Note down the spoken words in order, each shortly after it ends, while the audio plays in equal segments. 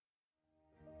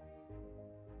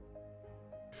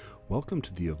Welcome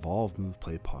to the Evolve, Move,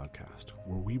 Play podcast,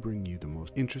 where we bring you the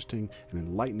most interesting and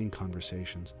enlightening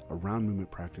conversations around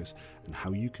movement practice and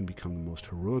how you can become the most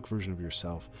heroic version of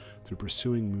yourself through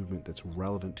pursuing movement that's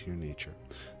relevant to your nature.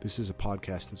 This is a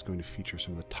podcast that's going to feature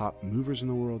some of the top movers in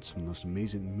the world, some of the most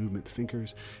amazing movement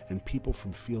thinkers, and people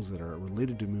from fields that are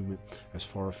related to movement as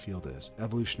far afield as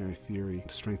evolutionary theory,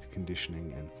 strength and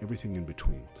conditioning, and everything in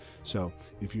between. So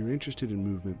if you're interested in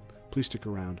movement, please stick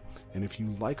around. And if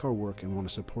you like our work and want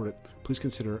to support it, please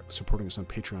consider supporting us on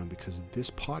Patreon, because this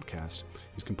podcast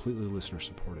is completely listener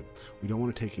supported. We don't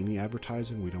want to take any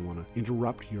advertising. We don't want to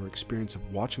interrupt your experience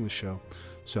of watching the show.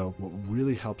 So what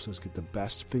really helps us get the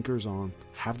best thinkers on,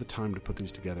 have the time to put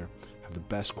these together, have the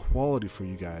best quality for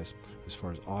you guys as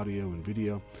far as audio and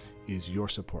video, is your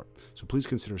support. So please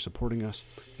consider supporting us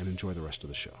and enjoy the rest of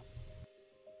the show.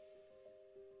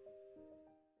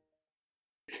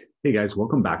 Hey guys,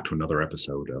 welcome back to another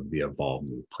episode of the Evolve,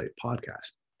 Move, Play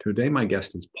podcast. Today my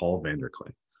guest is Paul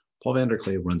VanderKlay. Paul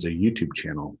VanderKlay runs a YouTube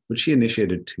channel, which he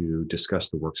initiated to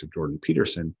discuss the works of Jordan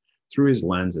Peterson through his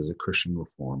lens as a Christian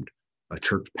Reformed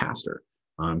church pastor.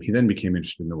 He then became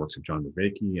interested in the works of John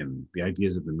Vervaeke and the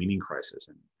ideas of the meaning crisis,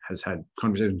 and has had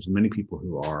conversations with many people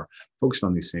who are focused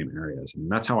on these same areas.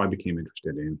 And that's how I became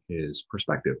interested in his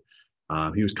perspective.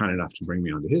 He was kind enough to bring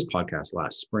me onto his podcast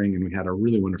last spring, and we had a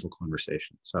really wonderful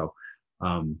conversation. So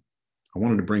I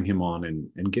wanted to bring him on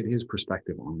and get his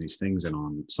perspective on these things and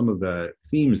on some of the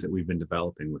themes that we've been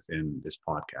developing within this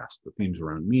podcast, the themes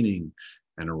around meaning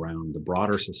and around the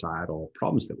broader societal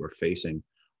problems that we're facing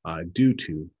due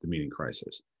to the meaning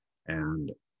crisis. And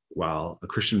while a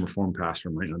Christian Reformed pastor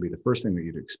might not be the first thing that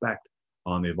you'd expect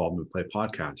on the Evolve, Move, Play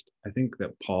podcast, I think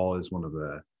that Paul is one of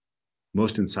the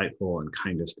most insightful and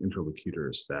kindest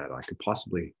interlocutors that I could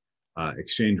possibly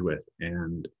exchange with.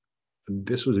 And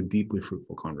this was a deeply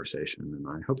fruitful conversation, and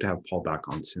I hope to have Paul back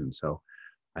on soon. So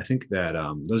I think that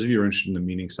those of you who are interested in the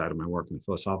meaning side of my work and the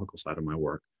philosophical side of my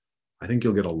work, I think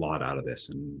you'll get a lot out of this.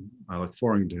 And I look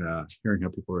forward to hearing how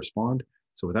people respond.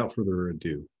 So without further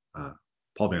ado,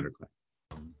 Paul VanderKlay.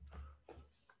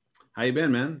 How you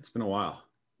been, man? It's been a while.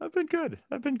 I've been good.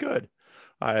 I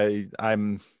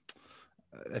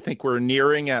think we're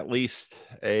nearing at least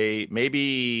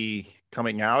maybe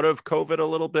coming out of COVID a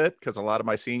little bit, because a lot of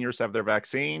my seniors have their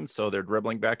vaccines, so they're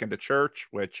dribbling back into church,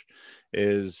 which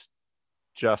is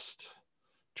just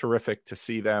terrific to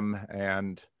see them,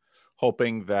 and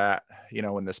hoping that,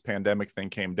 when this pandemic thing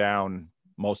came down,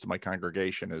 most of my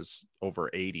congregation is over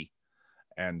 80.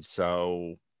 And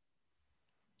so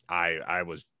I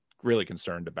was really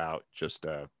concerned about just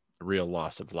a real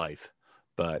loss of life.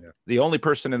 But the only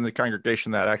person in the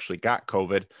congregation that actually got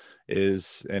COVID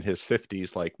is in his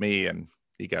 50s, like me, and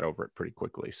he got over it pretty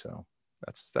quickly. So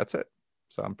that's it.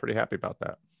 So I'm pretty happy about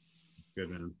that. Good,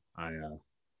 man.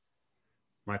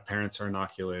 My parents are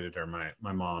inoculated, or my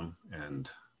mom, and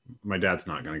my dad's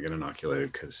not going to get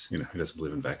inoculated because he doesn't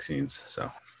believe in vaccines.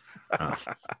 So, but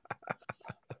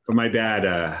my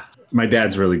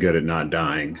dad's really good at not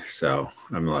dying, so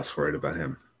I'm less worried about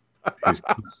him.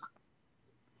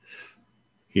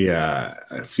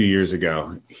 A few years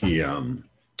ago, he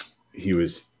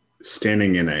was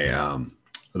standing in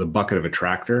with a bucket of a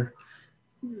tractor,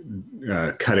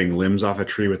 cutting limbs off a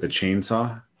tree with a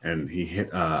chainsaw, and he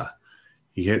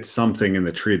hit something in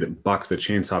the tree that bucked the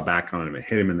chainsaw back on him. It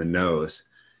hit him in the nose,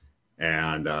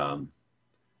 and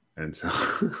so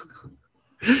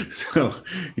so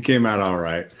he came out all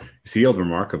right. He's healed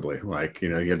remarkably.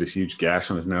 He had this huge gash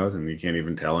on his nose, and you can't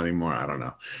even tell anymore. I don't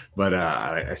know. But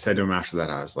I said to him after that,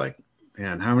 I was like,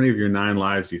 man, how many of your 9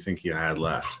 lives do you think you had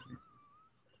left?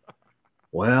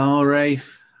 Well,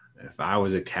 Rafe, if I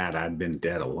was a cat, I'd been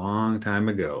dead a long time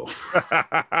ago.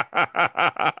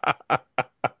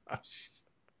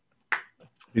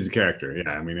 He's a character.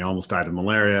 Yeah. I mean, he almost died of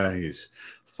malaria. He's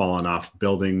fallen off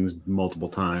buildings multiple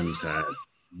times, had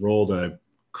rolled a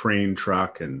crane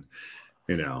truck, and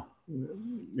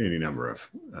any number of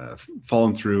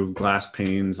fallen through glass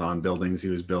panes on buildings he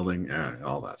was building,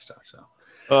 all that stuff. So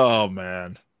oh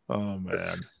man,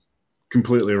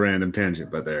 completely random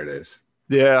tangent, but there it is.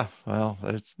 Yeah, well,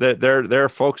 there are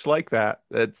folks like that.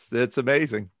 It's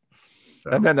amazing.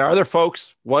 So, and then there are other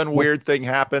folks, one weird thing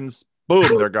happens, boom,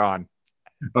 they're gone.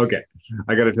 Okay,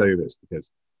 I got to tell you this,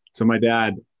 because my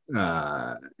dad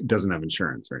doesn't have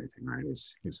insurance or anything, right?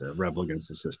 He's a rebel against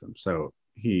the system. So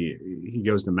he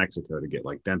goes to Mexico to get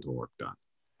dental work done.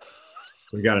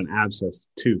 So he got an abscessed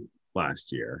tooth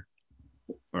last year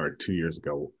or 2 years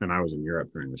ago, and I was in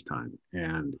Europe during this time,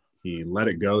 and he let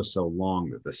it go so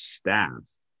long that the staph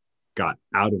got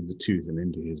out of the tooth and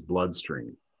into his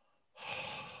bloodstream.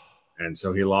 And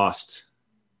so he lost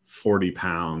 40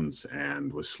 pounds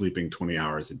and was sleeping 20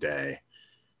 hours a day.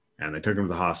 And they took him to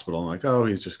the hospital and like, oh,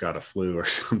 he's just got a flu or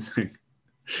something.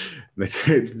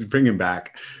 They bring him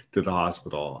back to the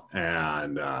hospital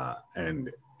and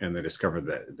they discovered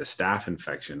that the staph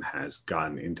infection has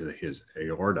gotten into his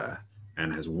aorta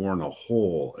and has worn a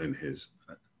hole in his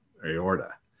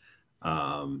aorta.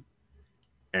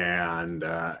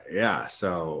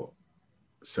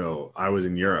 So I was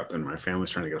in Europe and my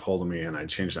family's trying to get a hold of me, and I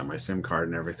changed out my SIM card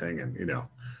and everything. And,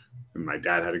 and my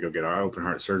dad had to go get our open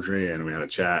heart surgery, and we had a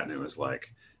chat, and it was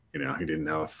like, he didn't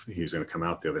know if he was going to come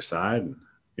out the other side. And,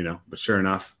 but sure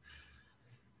enough,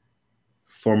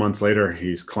 4 months later,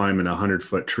 he's climbing a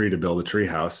 100-foot tree to build a tree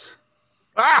house.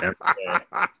 That's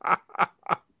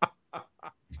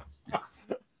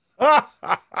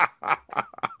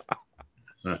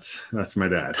my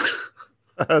dad.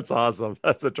 That's awesome.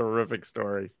 That's a terrific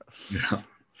story.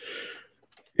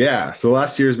 Yeah. So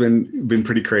last year's been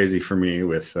pretty crazy for me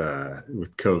with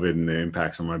COVID and the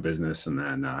impacts on my business, and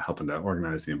then helping to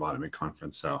organize the Embodiment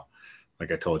Conference. So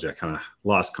like I told you, I kind of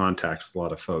lost contact with a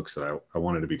lot of folks that I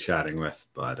wanted to be chatting with,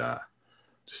 but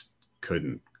just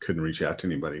couldn't reach out to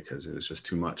anybody because it was just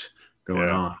too much going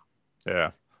on. Yeah.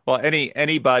 Well,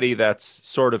 anybody that's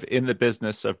sort of in the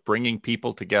business of bringing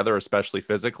people together, especially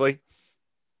physically,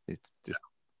 it's just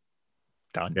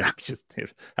done. Yeah. Just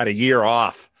had a year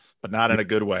off, but not in a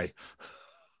good way.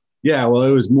 Yeah, well,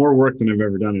 it was more work than I've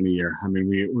ever done in a year. I mean,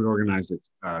 we organized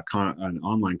an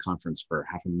online conference for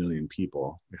 500,000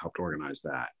 people. We helped organize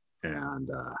that, and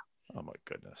oh my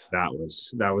goodness, that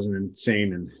was an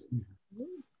insane and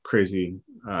crazy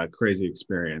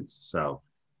experience. So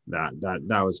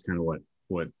that was kind of what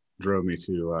drove me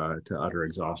to utter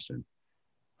exhaustion.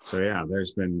 So yeah,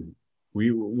 when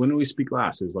did we speak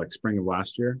last? It was like spring of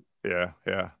last year. Yeah.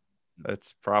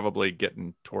 It's probably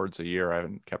getting towards a year. I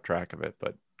haven't kept track of it,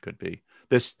 but could be.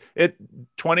 This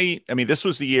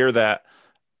was the year that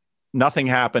nothing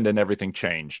happened and everything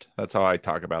changed. That's how I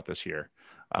talk about this year.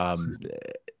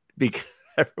 Because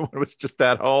everyone was just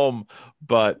at home,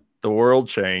 but the world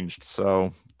changed.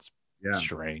 So it's a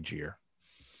strange year.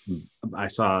 I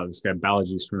saw this guy,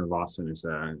 Balaji Srinivasan, who's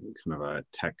a kind of a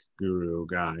tech guru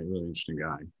guy, really interesting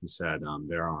guy. He said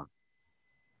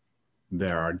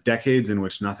there are decades in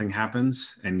which nothing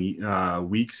happens, and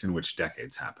weeks in which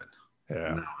decades happen.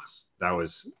 Yeah, and that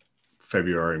was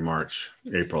February, March,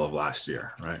 April of last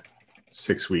year, right?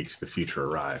 6 weeks, the future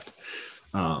arrived.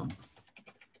 So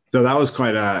that was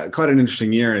quite an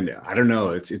interesting year, and I don't know.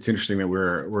 It's interesting that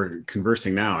we're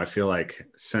conversing now. I feel like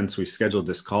since we scheduled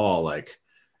this call, like,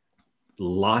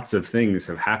 lots of things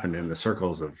have happened in the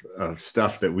circles of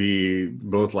stuff that we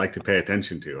both like to pay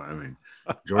attention to. I mean,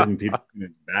 Jordan Peterson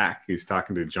is back. He's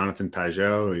talking to Jonathan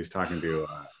Pajot. He's talking to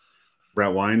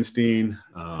Brett Weinstein.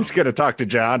 He's going to talk to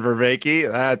John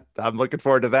Vervaeke. I'm looking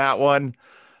forward to that one.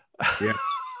 Yeah.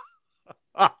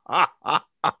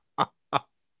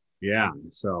 Yeah.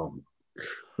 So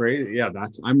crazy. Yeah.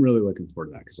 I'm really looking forward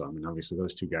to that. Cause I mean, obviously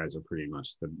those two guys are pretty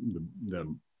much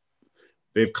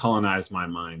they've colonized my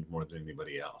mind more than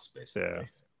anybody else, basically.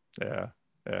 Yeah.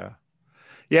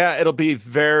 It'll be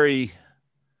very,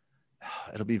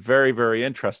 very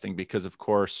interesting because, of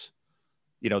course,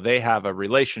 they have a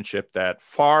relationship that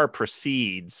far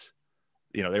precedes,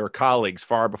 they were colleagues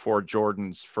far before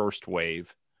Jordan's first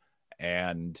wave.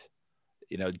 And,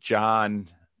 John,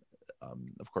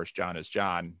 of course, John is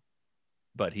John,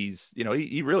 but he's,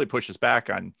 he really pushes back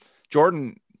on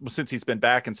Jordan. Since he's been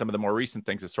back in some of the more recent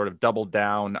things, has sort of doubled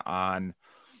down on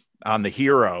the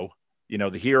hero,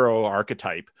 the hero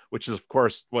archetype, which is, of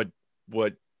course, what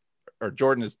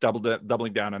Jordan is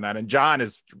doubling down on that. And John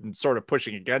is sort of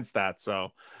pushing against that.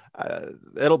 So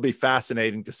it'll be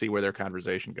fascinating to see where their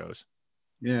conversation goes.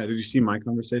 Yeah. Did you see my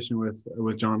conversation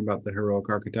with John about the heroic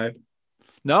archetype?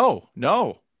 No.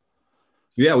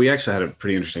 Yeah, we actually had a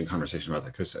pretty interesting conversation about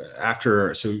that because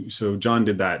so John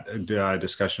did that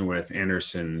discussion with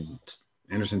Anderson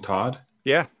Todd.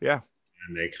 Yeah.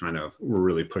 And they kind of were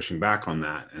really pushing back on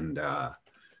that.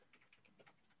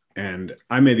 And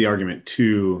I made the argument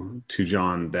to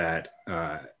John that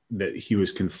he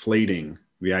was conflating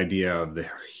the idea of the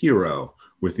hero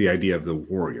with the idea of the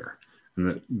warrior,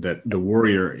 and that the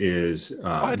warrior is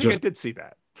I think I did see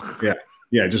that.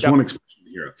 Yeah, just one expression of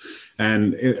the hero.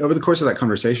 And over the course of that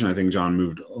conversation, I think John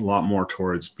moved a lot more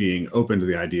towards being open to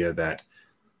the idea that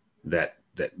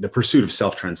the pursuit of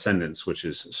self-transcendence, which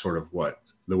is sort of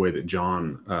the way that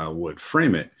John would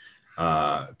frame it,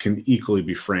 can equally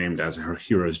be framed as a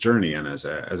hero's journey and as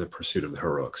a pursuit of the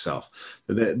heroic self.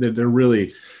 They're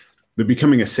really, the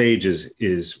becoming a sage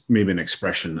is maybe an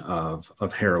expression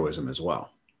of heroism as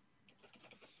well.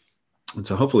 And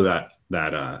so hopefully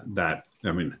that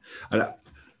I mean,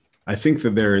 I think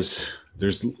that there's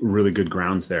really good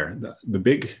grounds there.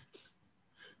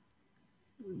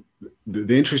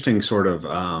 The interesting sort of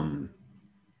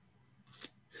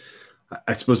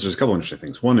I suppose there's a couple of interesting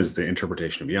things. One is the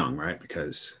interpretation of Jung, right?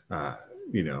 Because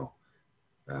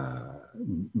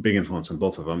big influence on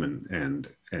both of them, and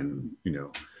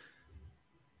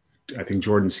I think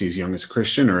Jordan sees Jung as a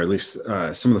Christian, or at least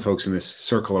some of the folks in this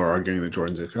circle are arguing that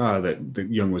that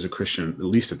Jung was a Christian at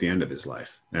least at the end of his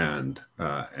life, and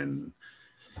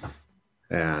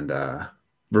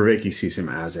Vervaeke sees him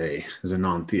as a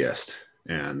non-theist,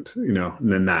 and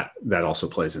then that also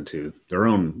plays into their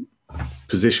own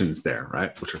positions there,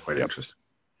 right, which are quite interesting.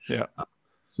 Yeah.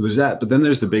 So there's that, but then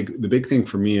there's the big thing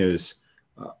for me is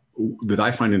that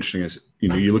I find interesting is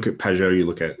you look at Pageau, you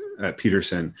look at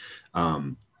Peterson.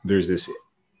 There's this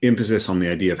emphasis on the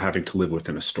idea of having to live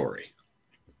within a story.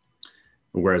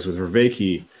 Whereas with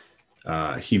Vervaeke,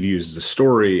 he views the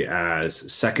story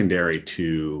as secondary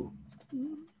to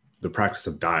the practice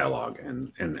of dialogue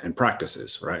and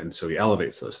practices, right? And so he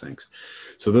elevates those things.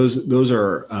 So those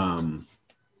are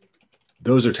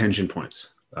tension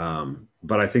points.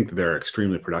 But I think that they're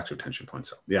extremely productive tension points.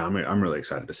 So yeah, I'm really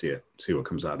excited to see what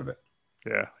comes out of it.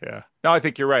 Yeah. No, I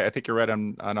think you're right. I think you're right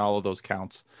on all of those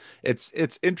counts.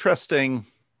 It's interesting.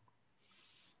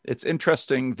 It's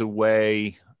interesting the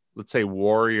way, let's say,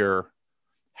 Warrior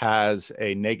has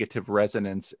a negative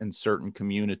resonance in certain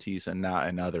communities and not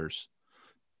in others.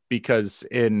 Because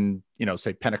in,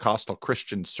 say, Pentecostal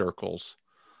Christian circles,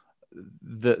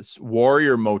 the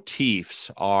warrior motifs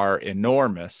are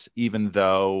enormous, even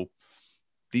though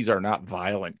these are not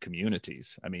violent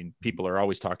communities. I mean, people are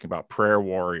always talking about prayer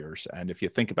warriors. And if you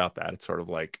think about that, it's sort of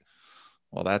like,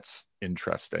 well, that's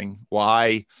interesting.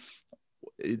 Why?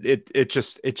 It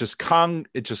just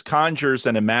conjures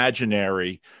an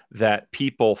imaginary that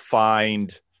people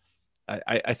find.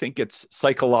 I think it's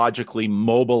psychologically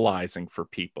mobilizing for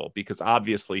people, because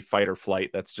obviously fight or flight,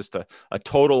 that's just a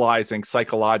totalizing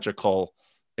psychological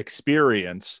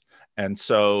experience. And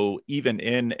so even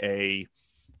in a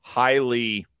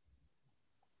highly,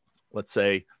 let's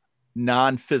say,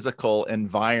 non-physical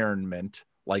environment,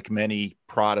 like many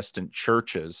Protestant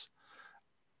churches,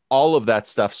 all of that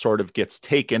stuff sort of gets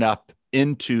taken up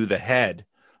into the head,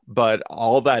 but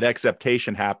all that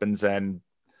acceptation happens. And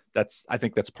I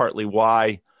think that's partly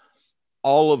why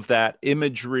all of that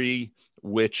imagery,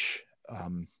 which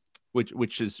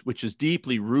is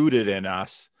deeply rooted in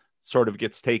us, sort of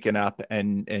gets taken up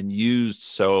and used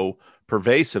so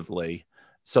pervasively.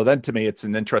 So then, to me, it's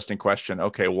an interesting question.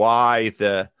 Okay, why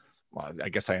I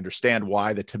guess I understand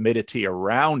why the timidity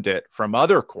around it from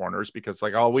other corners, because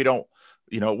we don't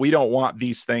want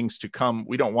these things to come.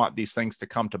 We don't want these things to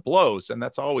come to blows, and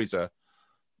that's always a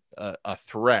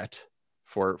threat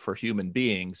for human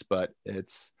beings. But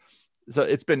it's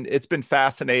been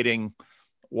fascinating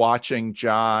watching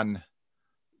John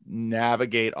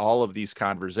navigate all of these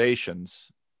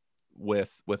conversations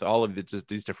with all of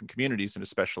these different communities, and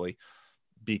especially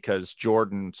because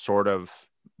Jordan sort of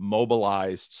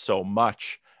mobilized so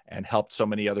much and helped so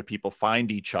many other people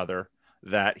find each other,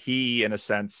 that he, in a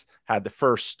sense, had the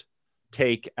first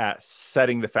take at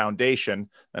setting the foundation.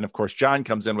 And of course, John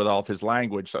comes in with all of his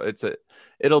language. So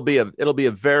it'll be a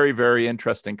very, very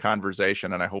interesting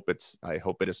conversation. And I hope it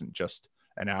isn't just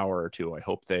an hour or two. I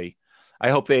hope they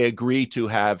agree to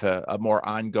have a more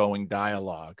ongoing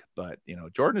dialogue. But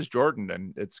Jordan is Jordan,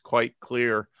 and it's quite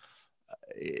clear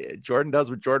Jordan does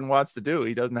what Jordan wants to do.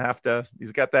 He doesn't have to.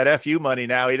 He's got that FU money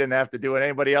now. He didn't have to do what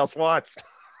anybody else wants.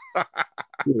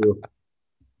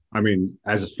 I mean,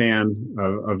 as a fan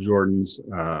of Jordan's,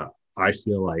 I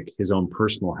feel like his own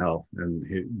personal health and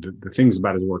the things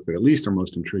about his work that at least are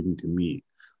most intriguing to me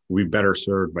will be better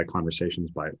served by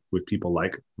conversations with people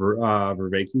like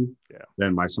Vervaeke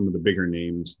than by some of the bigger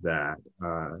names that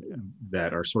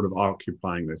are sort of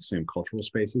occupying the same cultural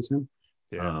space as him.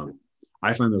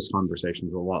 I find those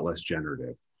conversations a lot less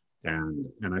generative, and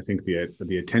I think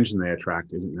the attention they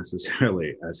attract isn't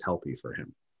necessarily as healthy for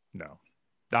him. No,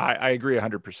 I agree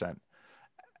 100%.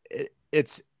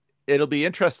 It'll be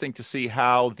interesting to see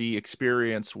how the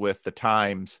experience with the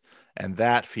Times and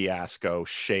that fiasco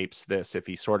shapes this. If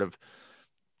he sort of,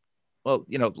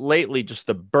 lately, just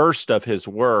the burst of his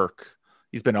work,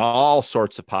 he's been on all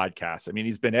sorts of podcasts. I mean,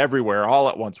 he's been everywhere all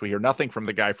at once. We hear nothing from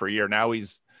the guy for a year. Now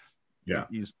he's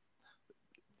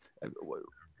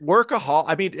workaholic.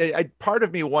 I mean, part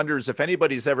of me wonders if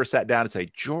anybody's ever sat down and say,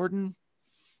 Jordan,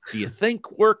 do you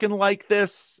think working like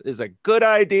this is a good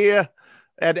idea?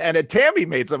 And Tammy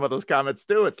made some of those comments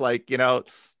too. It's like,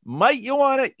 might you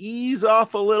want to ease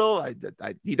off a little?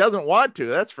 He doesn't want to,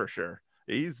 that's for sure.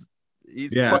 He's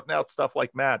he's Yeah. putting out stuff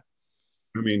like mad.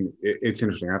 I mean, it's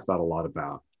interesting. I've thought a lot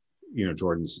about,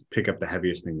 Jordan's pick up the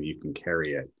heaviest thing that you can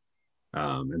carry it,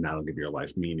 and that'll give your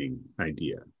life meaning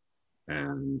idea.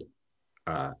 And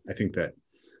I think that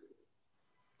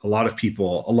a lot of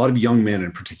people, a lot of young men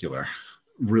in particular,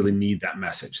 really need that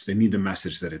message. They need the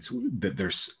message that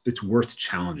it's worth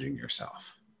challenging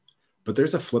yourself. But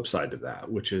there's a flip side to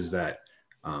that, which is that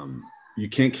you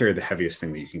can't carry the heaviest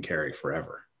thing that you can carry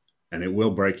forever, and it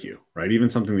will break you, right? Even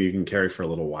something that you can carry for a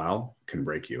little while can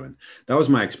break you. And that was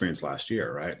my experience last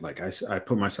year, right? Like I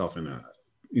put myself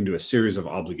into a series of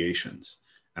obligations,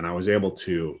 and I was able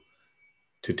to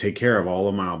take care of all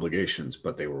of my obligations,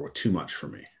 but they were too much for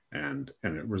me. And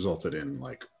it resulted in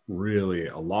like really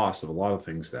a loss of a lot of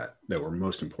things that were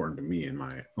most important to me in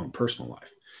my own personal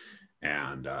life.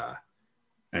 And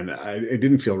it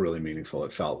didn't feel really meaningful.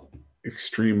 It felt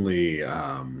extremely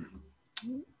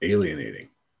alienating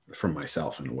from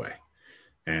myself in a way.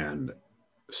 And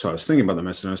so I was thinking about the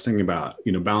message, and I was thinking about,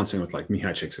 balancing with like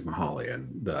Mihaly Csikszentmihalyi and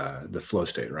the flow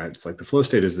state, right? It's like the flow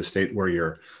state is the state where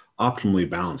you're optimally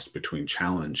balanced between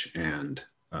challenge and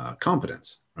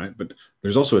competence, right? But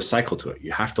there's also a cycle to it.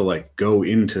 You have to like go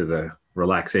into the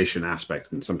relaxation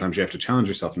aspect, and sometimes you have to challenge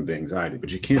yourself into the anxiety,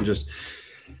 but you can't just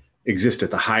exist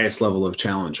at the highest level of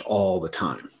challenge all the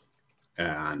time.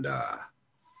 And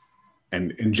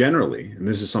generally, and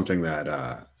this is something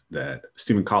that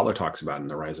Stephen Kotler talks about in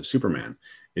The Rise of Superman,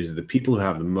 is that the people who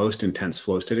have the most intense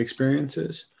flow state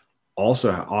experiences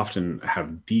also often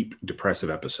have deep depressive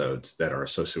episodes that are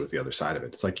associated with the other side of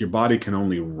it. It's like your body can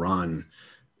only run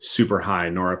super high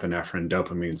norepinephrine,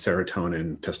 dopamine,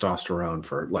 serotonin, testosterone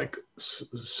for like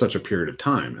such a period of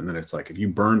time. And then it's like, if you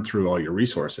burn through all your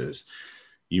resources,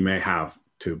 you may have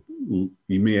to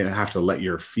let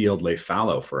your field lay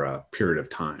fallow for a period of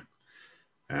time.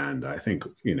 And I think,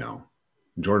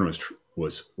 Jordan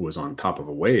was on top of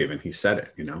a wave, and he said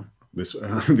it, this,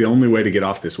 the only way to get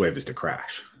off this wave is to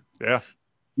crash. Yeah.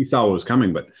 He saw what was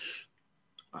coming, but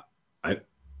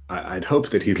I'd hope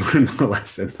that he'd learned the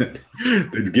lesson that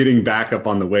getting back up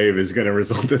on the wave is going to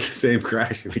result in the same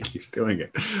crash if he keeps doing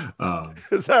it.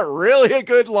 Is that really a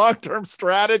good long-term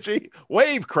strategy?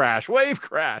 Wave crash.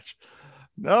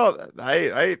 No,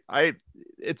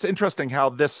 it's interesting how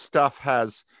this stuff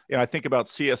has, I think about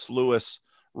C.S. Lewis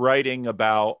writing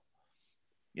about,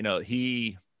 no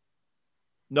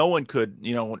one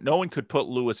could put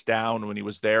Lewis down when he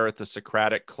was there at the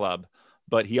Socratic Club,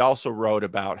 but he also wrote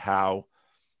about how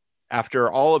after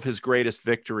all of his greatest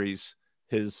victories,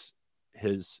 his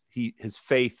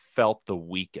faith felt the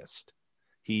weakest.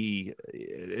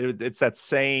 It's that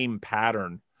same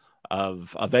pattern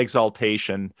of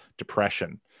exaltation,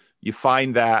 depression. You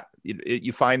find that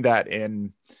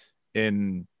in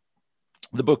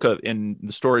the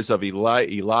stories of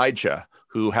Elijah,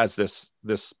 who has this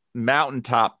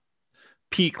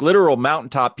literal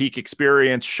mountaintop peak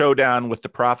experience, showdown with the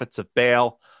prophets of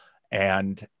Baal.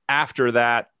 And after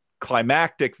that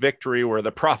climactic victory where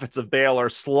the prophets of Baal are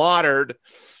slaughtered,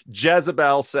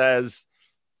 Jezebel says,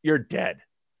 "You're dead."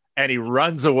 And he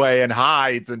runs away and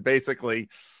hides and basically,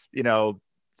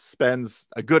 spends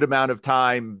a good amount of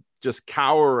time just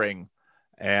cowering,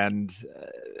 and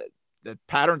the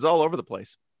patterns all over the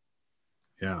place.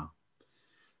 Yeah.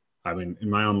 I mean, in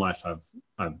my own life, I've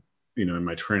in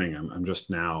my training, I'm just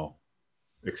now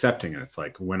accepting it. It's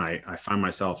like when I find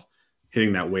myself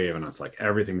hitting that wave and it's like,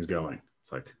 everything's going,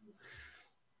 it's like,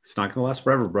 it's not going to last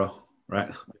forever, bro. Right.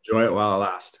 Enjoy it while it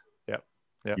lasts. Yep.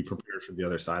 Be prepared for the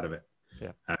other side of it.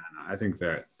 Yeah. And I think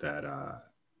that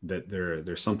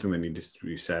there's something that needs to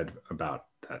be said about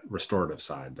that restorative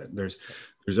side, that there's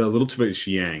a little too much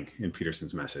yang in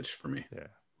Peterson's message for me. Yeah.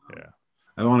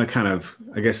 I want to kind of,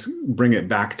 I guess, bring it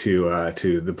back to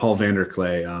the Paul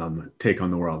VanderKlay take on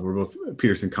the world. We're both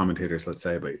Peterson commentators, let's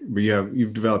say, but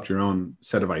you've developed your own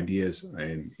set of ideas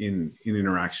in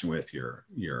interaction with your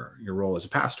role as a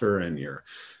pastor and your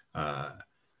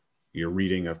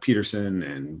reading of Peterson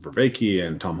and Vervaeke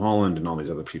and Tom Holland and all these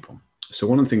other people. So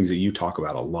one of the things that you talk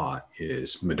about a lot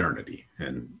is modernity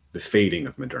and the fading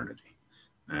of modernity.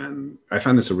 And I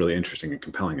find this a really interesting and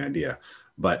compelling idea,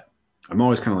 but I'm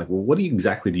always kind of like, well, what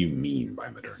exactly do you mean by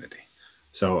modernity?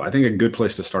 So I think a good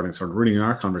place to start and sort of rooting in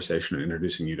our conversation and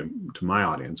introducing you to my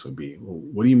audience would be, well,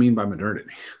 what do you mean by modernity?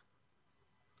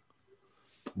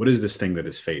 What is this thing that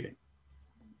is fading?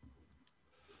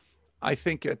 I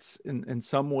think it's in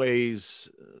some ways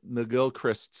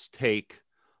McGilchrist's take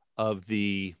of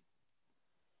the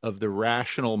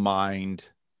rational mind,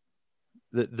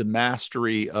 the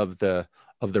mastery of the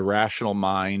rational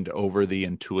mind over the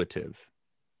intuitive.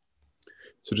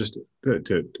 So just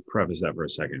to preface that for a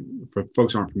second, for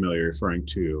folks who aren't familiar, referring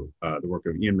to the work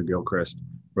of Ian McGilchrist,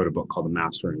 wrote a book called The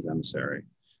Master and His Emissary.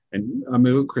 And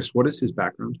McGilchrist, what is his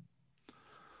background?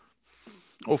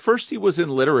 Well, first he was in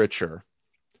literature,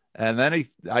 and then I'm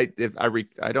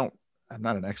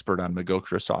not an expert on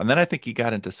McGilchrist, and then I think he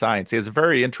got into science. He has a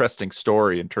very interesting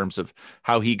story in terms of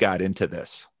how he got into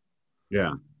this.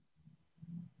 Yeah.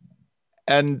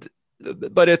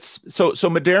 But it's so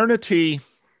modernity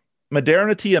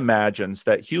imagines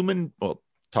that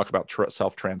talk about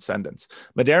self-transcendence.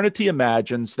 Modernity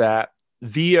imagines that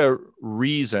via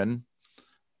reason,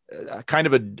 kind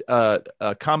of a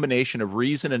combination of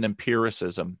reason and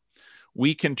empiricism,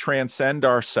 we can transcend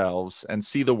ourselves and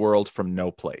see the world from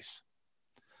no place.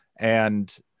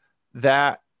 And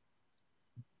that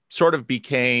sort of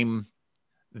became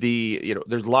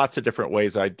there's lots of different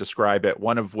ways I describe it.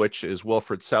 One of which is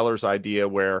Wilfrid Sellers' idea,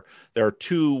 where there are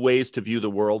two ways to view the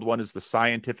world. One is the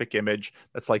scientific image,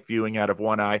 that's like viewing out of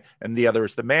one eye, and the other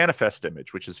is the manifest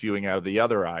image, which is viewing out of the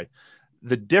other eye.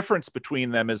 The difference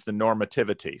between them is the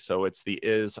normativity. So it's the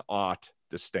is-ought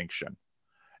distinction.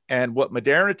 And what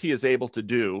modernity is able to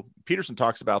do, Peterson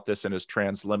talks about this in his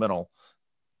transliminal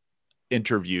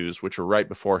interviews, which are right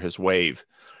before his wave,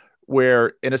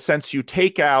 where in a sense you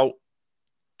take out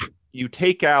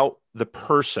the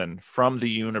person from the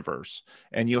universe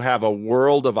and you have a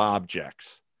world of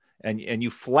objects, and you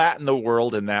flatten the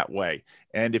world in that way.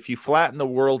 And if you flatten the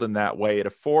world in that way, it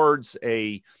affords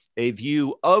a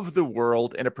view of the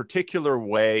world in a particular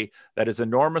way that is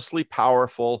enormously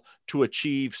powerful to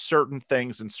achieve certain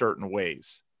things in certain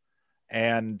ways.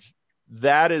 And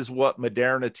that is what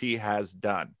modernity has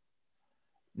done.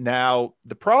 Now,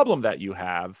 the problem that you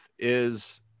have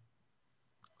is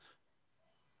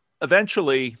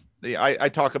eventually, I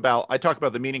talk about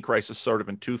the meaning crisis sort of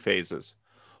in two phases.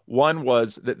 One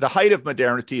was that the height of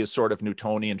modernity is sort of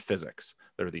Newtonian physics.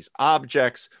 There are these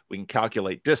objects, we can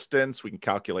calculate distance, we can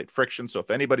calculate friction. So if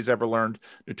anybody's ever learned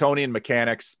Newtonian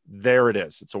mechanics, there it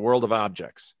is. It's a world of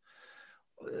objects.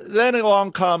 Then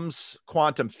along comes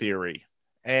quantum theory.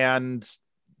 And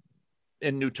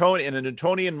in a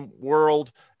Newtonian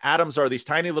world, atoms are these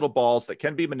tiny little balls that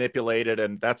can be manipulated,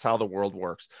 and that's how the world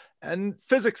works. And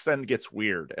physics then gets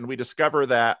weird, and we discover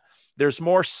that there's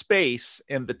more space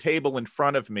in the table in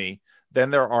front of me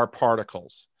than there are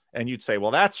particles. And you'd say,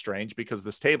 well, that's strange because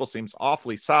this table seems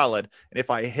awfully solid, and if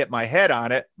I hit my head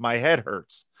on it, my head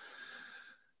hurts.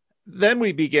 Then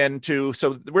we begin to,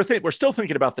 so we're still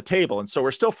thinking about the table, and so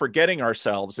we're still forgetting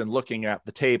ourselves and looking at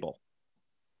the table.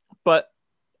 But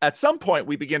at some point,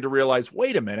 we begin to realize,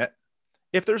 wait a minute,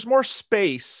 if there's more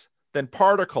space than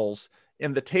particles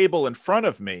in the table in front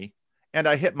of me, and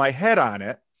I hit my head on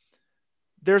it,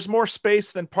 there's more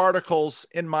space than particles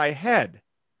in my head.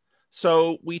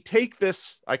 So we take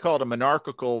this, I call it a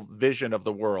monarchical vision of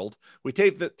the world. We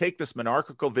take this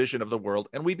monarchical vision of the world,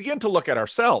 and we begin to look at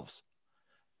ourselves.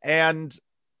 And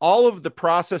all of the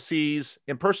processes,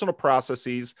 impersonal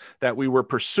processes that we were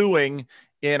pursuing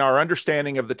in our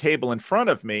understanding of the table in front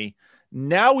of me,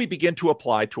 now we begin to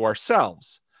apply to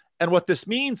ourselves. And what this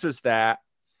means is that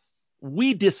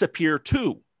we disappear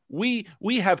too. We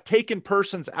have taken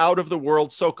persons out of the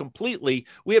world so completely,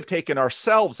 we have taken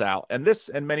ourselves out. And this,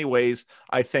 in many ways,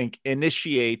 I think,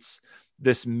 initiates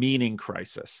this meaning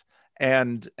crisis.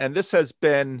 And this has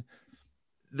been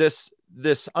this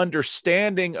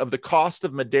understanding of the cost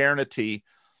of modernity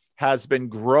has been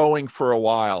growing for a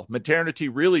while. Modernity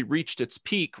really reached its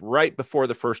peak right before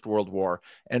the First World War.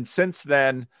 And since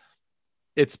then,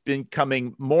 it's been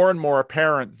becoming more and more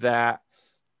apparent that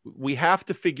we have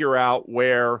to figure out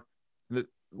where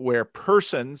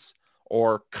persons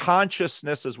or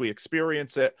consciousness as we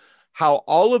experience it, how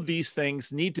all of these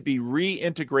things need to be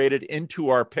reintegrated into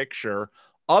our picture.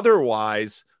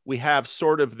 Otherwise, we have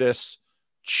sort of this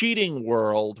cheating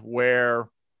world where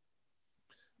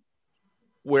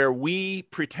we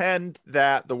pretend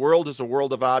that the world is a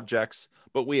world of objects,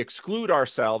 but we exclude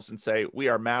ourselves and say we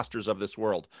are masters of this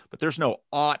world, but there's no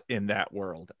ought in that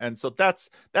world. And so that's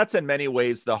in many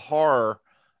ways the horrors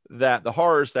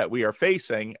that we are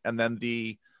facing, and then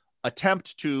the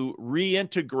attempt to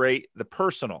reintegrate the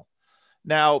personal.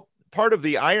 Now, part of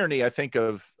the irony, I think,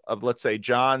 of let's say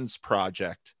John's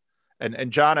project,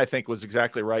 and John, I think, was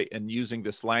exactly right in using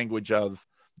this language of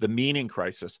the meaning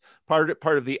crisis. Part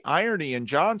of the irony in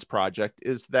John's project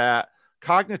is that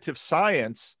cognitive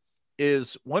science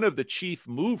is one of the chief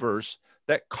movers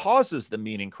that causes the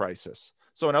meaning crisis.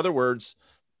 So in other words,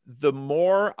 the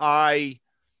more I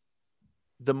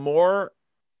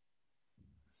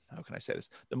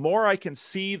can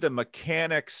see the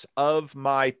mechanics of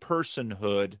my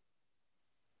personhood,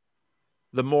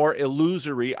 the more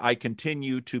illusory I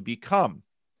continue to become.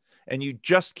 And you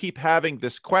just keep having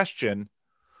this question,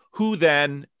 who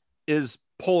then is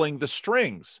pulling the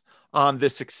strings on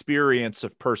this experience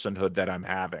of personhood that I'm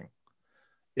having?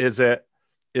 Is it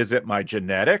my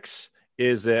genetics?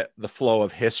 Is it the flow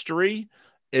of history?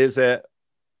 Is it,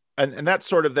 and that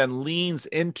sort of then leans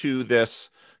into this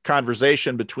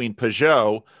conversation between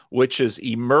Pageau, which is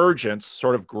emergence,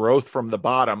 sort of growth from the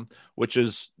bottom, which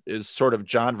is sort of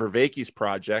John Vervaeke's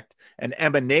project, and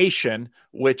emanation,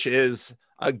 which is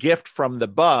a gift from the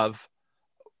above,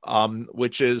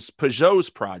 which is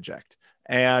Pageau's project.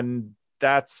 And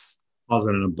that's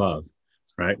positive and above,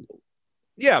 right?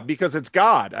 Yeah, because it's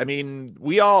God. I mean,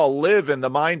 we all live in the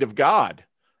mind of God.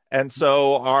 And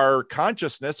so our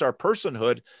consciousness, our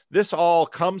personhood, this all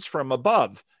comes from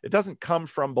above. It doesn't come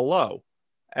from below.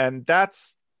 And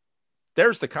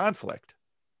there's the conflict.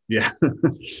 Yeah.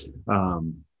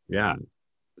 Yeah.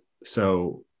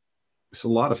 So it's a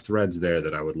lot of threads there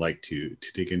that I would like to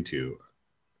dig into,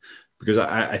 because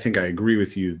I think I agree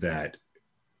with you that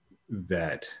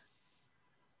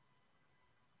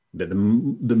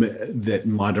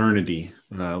modernity,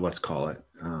 let's call it,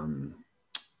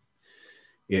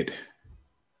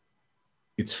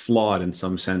 it's flawed in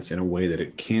some sense, in a way that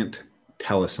it can't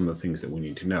tell us some of the things that we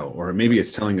need to know, or maybe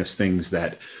it's telling us things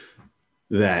that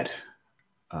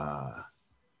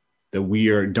we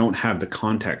don't have the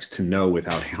context to know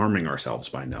without harming ourselves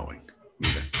by knowing.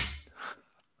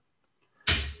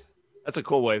 That's a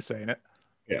cool way of saying it.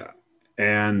 Yeah.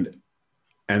 And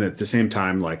at the same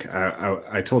time, like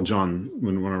I told John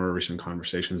in one of our recent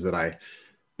conversations that I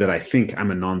think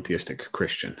I'm a non-theistic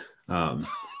Christian. And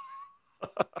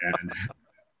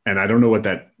I don't know what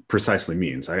that precisely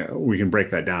means. We can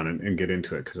break that down and get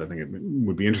into it, because I think it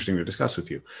would be interesting to discuss with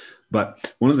you.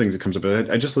 But one of the things that comes up,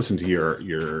 I just listened to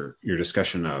your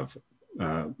discussion of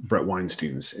Brett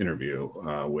Weinstein's interview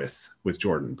with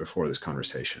Jordan before this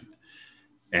conversation.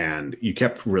 And you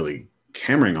kept really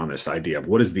hammering on this idea of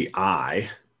what is the I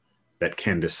that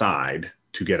can decide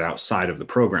to get outside of the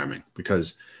programming,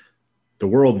 because the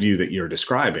worldview that you're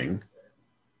describing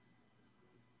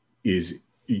is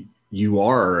you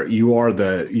are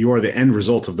the end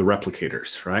result of the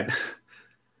replicators, right?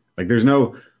 Like there's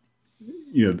no,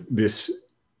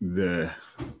 the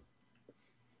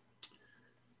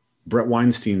Brett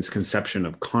Weinstein's conception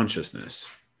of consciousness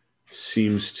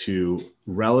seems to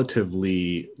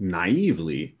relatively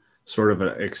naively sort of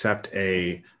accept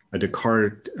a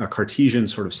Cartesian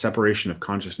sort of separation of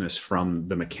consciousness from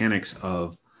the mechanics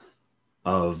of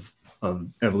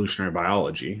evolutionary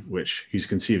biology, which he's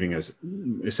conceiving as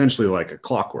essentially like a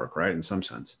clockwork, right, in some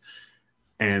sense.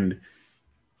 And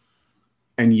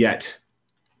yet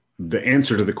the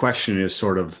answer to the question is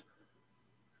sort of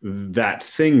that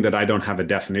thing that I don't have a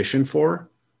definition for,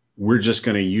 we're just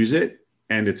going to use it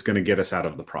and it's going to get us out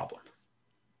of the problem.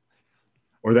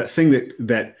 Or that thing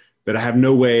that I have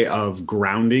no way of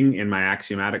grounding in my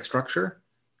axiomatic structure,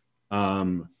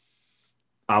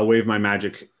 I'll wave my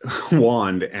magic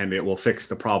wand and it will fix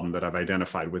the problem that I've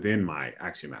identified within my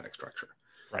axiomatic structure.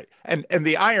 Right. And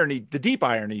the irony, the deep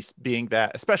irony being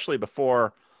that, especially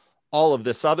before all of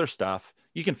this other stuff,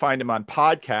 you can find him on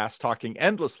podcasts talking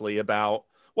endlessly about,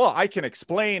 well, I can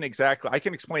explain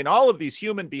all of these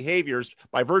human behaviors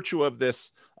by virtue of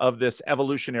this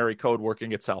evolutionary code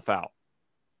working itself out.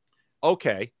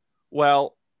 Okay.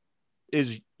 Well,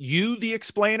 is you, the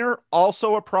explainer,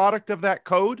 also a product of that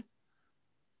code?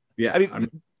 Yeah. I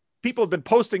mean, people have been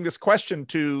posting this question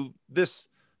to this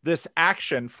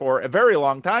action for a very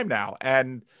long time now.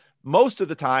 And most of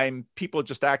the time people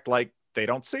just act like they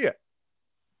don't see it.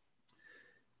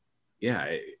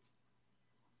 Yeah.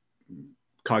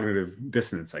 Cognitive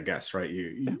dissonance, I guess, right?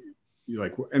 You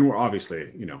like, and we're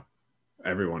obviously,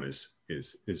 everyone is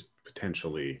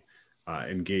potentially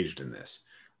engaged in this.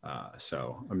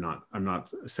 So I'm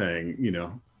not saying,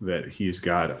 that he's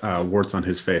got warts on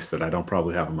his face that I don't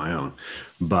probably have on my own,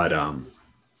 but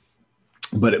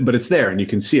it's there and you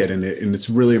can see it, and it's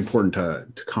really important to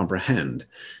comprehend.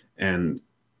 And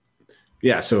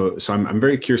yeah, so I'm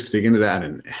very curious to dig into that,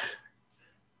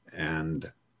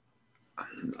 and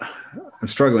I'm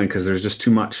struggling because there's just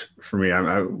too much for me.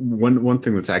 One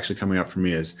thing that's actually coming up for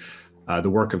me is the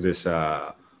work of this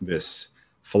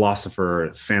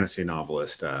philosopher, fantasy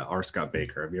novelist, R. Scott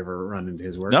Baker. Have you ever run into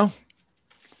his work? No.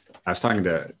 I was talking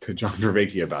to John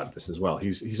Vervaeke about this as well.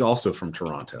 He's also from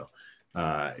Toronto.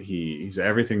 He's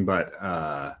everything but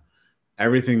a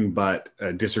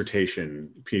dissertation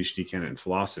PhD candidate in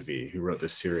philosophy who wrote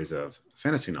this series of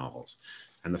fantasy novels.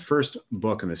 And the first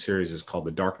book in the series is called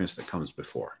The Darkness That Comes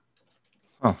Before.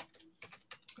 Oh.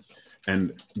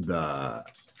 And the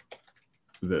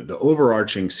the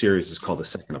overarching series is called the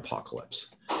Second Apocalypse.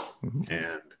 Mm-hmm.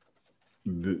 And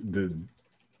the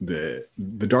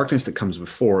darkness that comes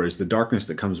before is the darkness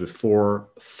that comes before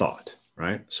thought,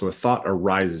 right? So a thought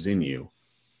arises in you.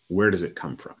 Where does it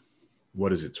come from?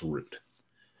 What is its root?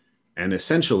 And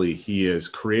essentially, he has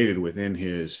created within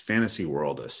his fantasy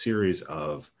world a series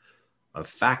of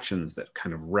factions that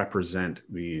kind of represent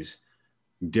these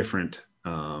different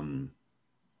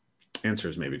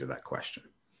answers maybe to that question.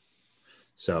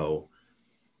 So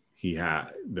he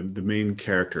had the main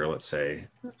character, let's say,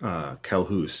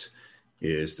 Kelhus,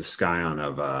 is the scion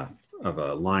of a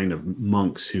line of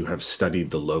monks who have studied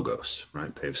the Logos,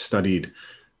 right? They've studied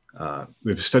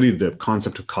the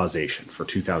concept of causation for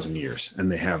 2,000 years,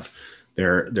 and they have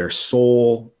their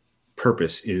sole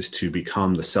purpose is to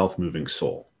become the self-moving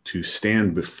soul, to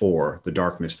stand before the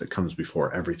darkness that comes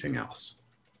before everything else,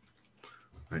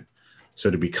 right? So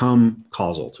to become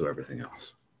causal to everything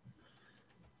else.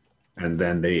 And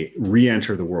then they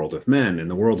re-enter the world of men, and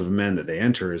the world of men that they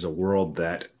enter is a world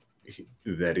that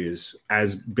is,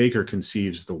 as Baker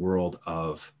conceives, the world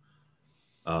of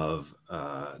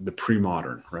the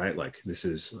pre-modern, right? Like this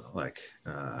is like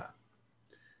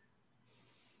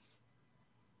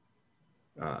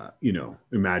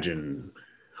imagine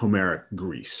Homeric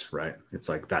Greece, right? It's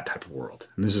like that type of world,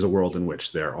 and this is a world in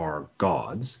which there are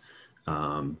gods,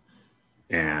 and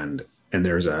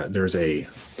there's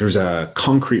a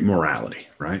concrete morality,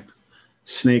 right?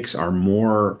 Snakes are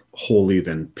more holy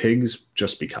than pigs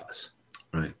just because,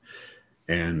 right?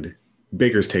 And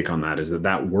Baker's take on that is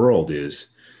that world is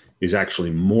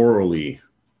actually morally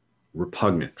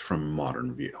repugnant from a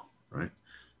modern view, right?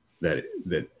 That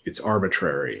it's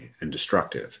arbitrary and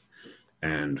destructive,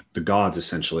 and the gods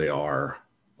essentially are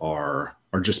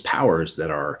just powers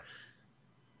that are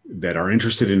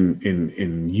interested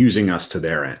in using us to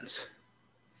their ends,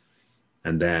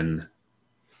 and then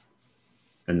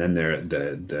they're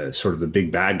the sort of the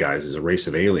big bad guys is a race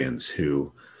of aliens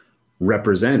who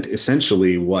represent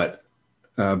essentially what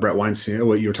Brett Weinstein,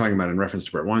 what you were talking about in reference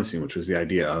to Brett Weinstein, which was the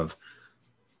idea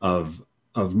of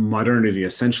modernity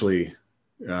essentially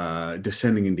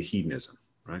descending into hedonism,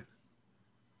 right?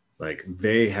 Like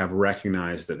they have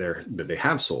recognized that they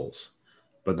have souls,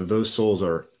 but that those souls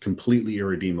are completely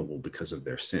irredeemable because of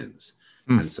their sins.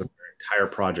 And so their entire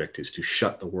project is to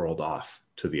shut the world off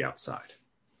to the outside.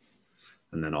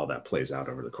 And then all that plays out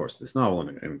over the course of this novel,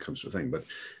 and it comes to a thing. But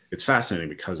it's fascinating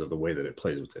because of the way that it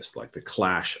plays with this, like the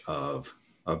clash of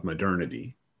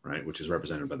modernity, right, which is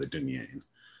represented by the Dunyan,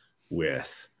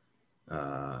 with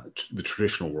the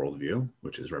traditional worldview,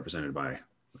 which is represented by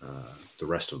the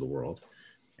rest of the world,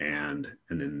 and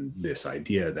then this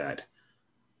idea that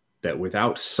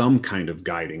without some kind of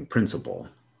guiding principle,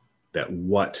 that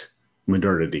what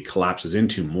modernity collapses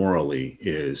into morally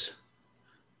is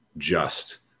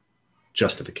just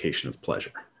justification of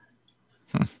pleasure,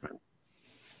 right?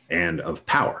 And of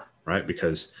power, right?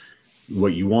 Because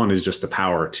what you want is just the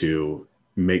power to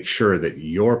make sure that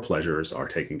your pleasures are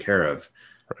taken care of,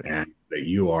 right, and that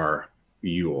you are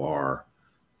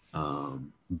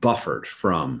buffered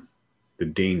from the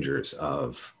dangers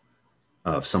of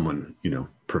someone,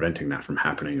 preventing that from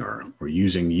happening or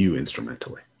using you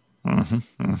instrumentally.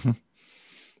 Mm-hmm, mm-hmm.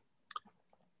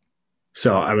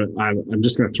 So I'm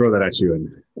just going to throw that at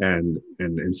you and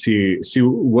see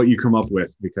what you come up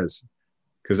with, because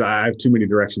I have too many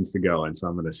directions to go, and so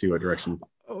I'm going to see what direction.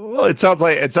 Well, it sounds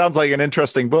like an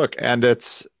interesting book, and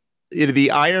it's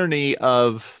the irony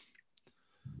of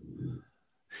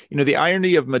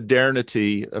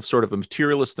modernity, of sort of a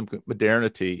materialistic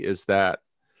modernity, is that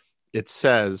it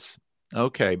says,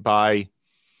 okay,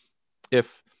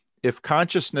 if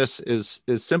consciousness is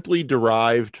simply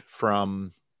derived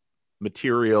from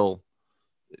material,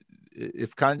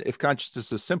 if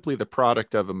consciousness is simply the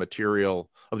product of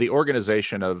the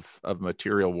organization of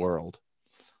material world,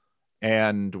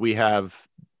 and we have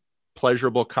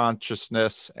pleasurable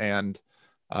consciousness and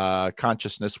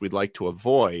consciousness we'd like to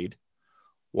avoid,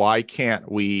 why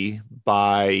can't we,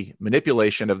 by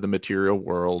manipulation of the material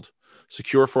world,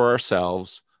 secure for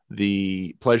ourselves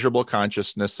the pleasurable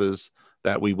consciousnesses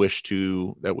that we wish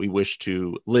to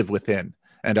live within,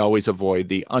 and always avoid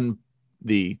the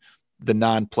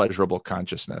non-pleasurable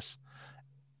consciousness?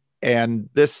 And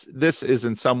this is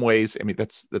in some ways,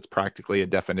 that's practically a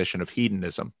definition of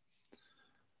hedonism.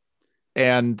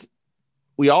 And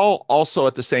we all also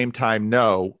at the same time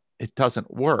know it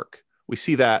doesn't work. We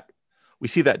see that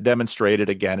demonstrated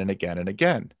again and again and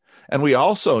again. And we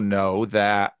also know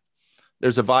that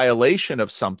there's a violation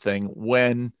of something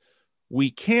when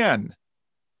we can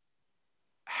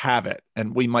have it,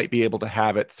 and we might be able to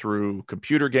have it through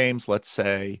computer games, let's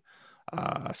say,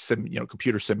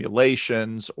 computer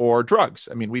simulations or drugs.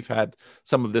 I mean, we've had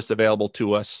some of this available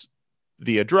to us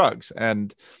via drugs.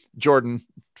 And Jordan,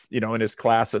 in his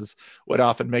classes would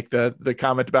often make the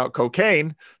comment about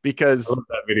cocaine because I love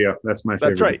that video. That's my favorite.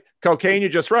 That's right. Cocaine, you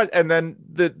just run. And then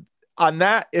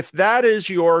if that is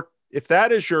your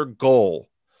goal,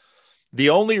 the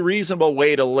only reasonable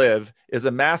way to live is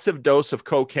a massive dose of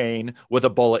cocaine with a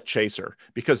bullet chaser,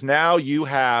 because now you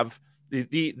have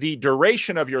the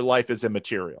duration of your life is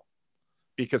immaterial,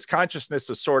 because consciousness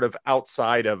is sort of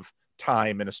outside of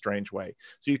time in a strange way.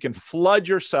 So you can flood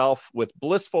yourself with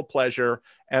blissful pleasure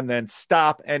and then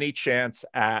stop any chance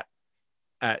at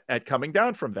coming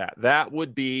down from that. That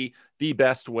would be the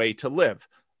best way to live.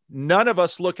 None of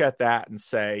us look at that and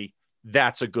say,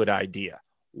 that's a good idea.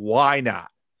 Why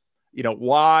not?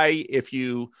 Why, if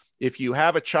you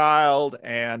have a child,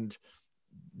 and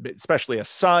especially a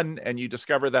son, and you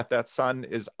discover that son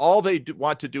is all they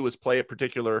want to do is play a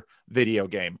particular video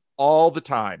game all the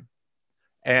time,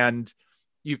 and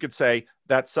you could say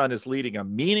that son is leading a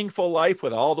meaningful life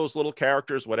with all those little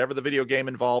characters, whatever the video game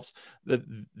involves.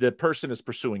 The person is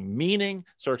pursuing meaning,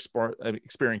 so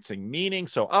experiencing meaning.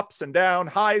 So ups and downs,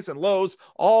 highs and lows,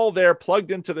 all there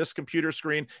plugged into this computer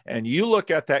screen. And you look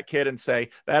at that kid and say,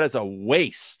 that is a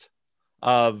waste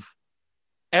of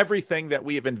everything that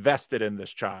we have invested in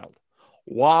this child.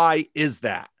 Why is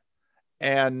that?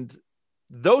 And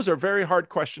those are very hard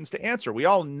questions to answer. We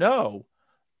all know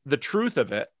the truth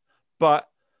of it, but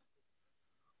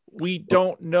we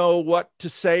don't know what to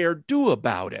say or do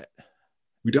about it.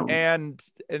 We don't. And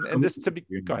this to be,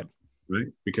 go ahead. Right.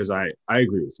 Because I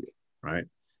agree with you. Right.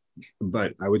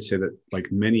 But I would say that, like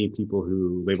many people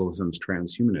who label themselves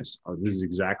transhumanists, this is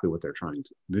exactly what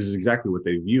this is exactly what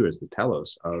they view as the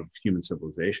telos of human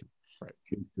civilization. Right.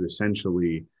 To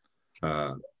essentially,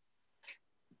 sort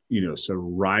of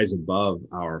rise above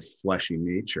our fleshy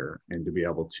nature and to be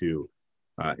able to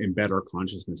embed our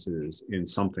consciousnesses in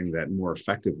something that more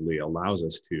effectively allows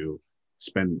us to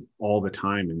spend all the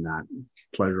time in that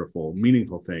pleasurable,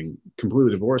 meaningful thing,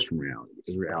 completely divorced from reality,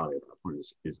 because reality at that point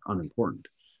is unimportant.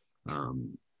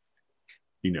 And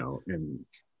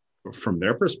from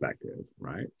their perspective,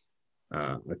 right,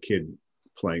 a kid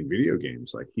playing video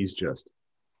games, like he's just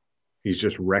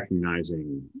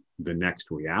recognizing the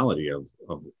next reality of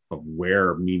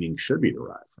where meaning should be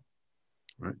derived from,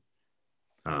 right?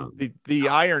 The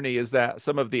irony is that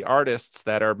some of the artists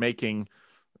that are making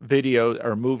video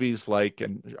or movies or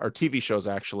TV shows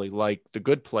actually, like The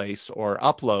Good Place or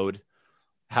Upload,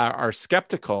 are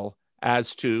skeptical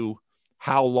as to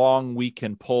how long we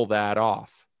can pull that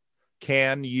off.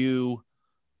 Can you,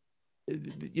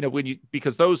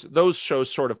 because those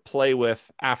shows sort of play with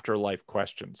afterlife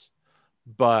questions,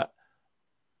 but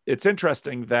it's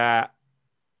interesting that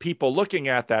people looking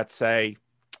at that say,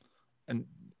 and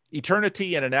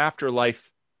eternity and an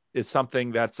afterlife is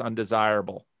something that's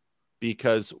undesirable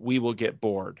because we will get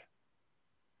bored.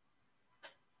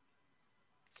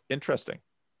 It's interesting.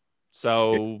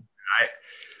 So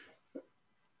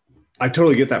I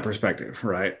totally get that perspective,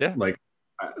 right? Yeah. Like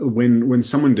when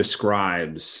someone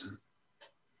describes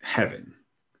heaven,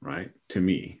 right, to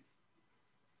me,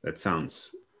 it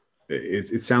sounds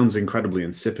incredibly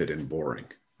insipid and boring,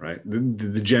 right?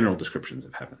 The general descriptions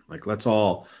of heaven, like let's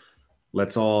all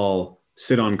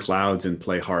sit on clouds and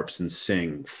play harps and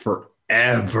sing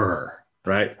forever,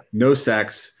 right? No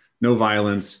sex, no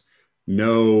violence,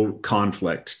 no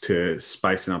conflict to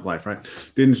spicing up life, right?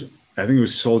 I think it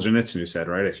was Solzhenitsyn who said,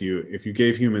 right, if you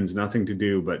gave humans nothing to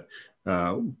do but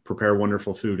prepare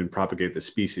wonderful food and propagate the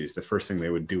species, the first thing they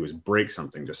would do is break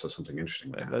something just so something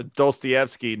interesting would happen.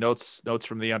 Dostoevsky, Notes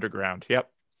from the Underground. Yep.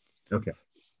 Okay.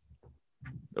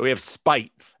 We have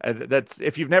Spite. That's,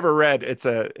 if you've never read, it's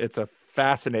a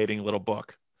fascinating little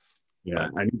book. Yeah,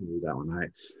 I need to read that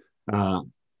one.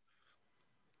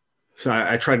 So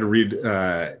I tried to read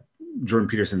Jordan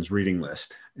Peterson's reading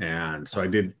list, and so I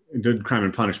did Crime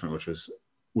and Punishment,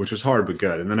 which was hard but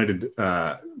good, and then I did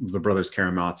the Brothers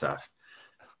Karamazov,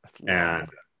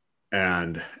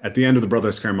 and at the end of the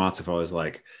Brothers Karamazov, I was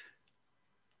like,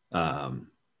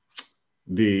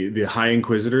 the High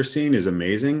Inquisitor scene is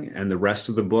amazing, and the rest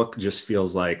of the book just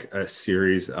feels like a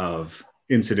series of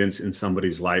incidents in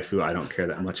somebody's life who I don't care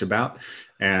that much about.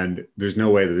 And there's no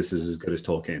way that this is as good as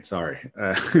Tolkien. Sorry.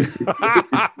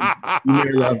 You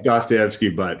may love Dostoevsky,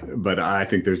 but I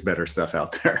think there's better stuff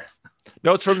out there.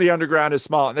 Notes from the Underground is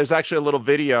small. And there's actually a little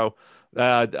video,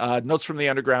 Notes from the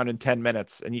Underground in 10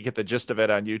 minutes, and you get the gist of it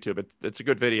on YouTube. It's a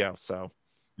good video. So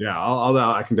yeah,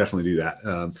 I can definitely do that.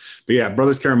 But yeah,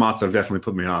 Brothers Karamazov definitely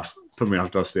put me off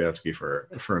Dostoevsky for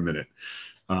a minute.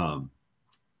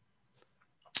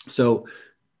 So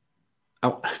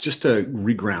just to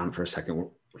reground for a second,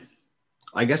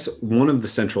 I guess one of the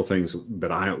central things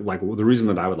that I like, the reason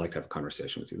that I would like to have a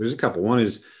conversation with you, there's a couple. One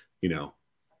is,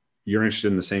 you're interested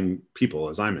in the same people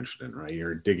as I'm interested in, right?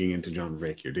 You're digging into John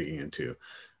Vervaeke, you're digging into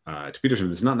Peterson.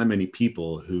 There's not that many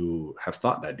people who have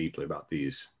thought that deeply about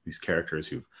these characters,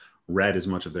 who've read as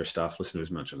much of their stuff, listened to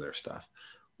as much of their stuff,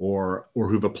 or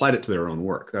who've applied it to their own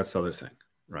work. That's the other thing,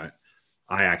 right?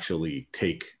 I actually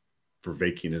take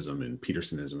Vervaekeanism and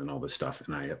Petersonism and all this stuff,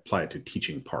 and I apply it to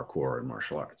teaching parkour and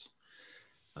martial arts.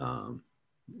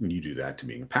 You do that to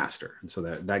being a pastor, and so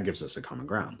that gives us a common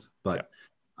ground. But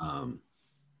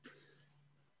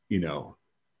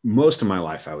most of my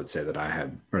life, I would say that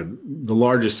or the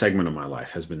largest segment of my life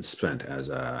has been spent as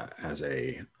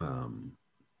a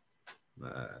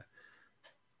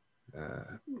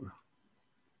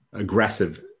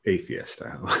aggressive atheist,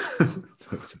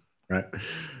 right?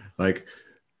 Like,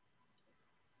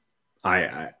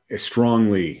 I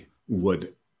strongly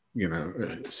would,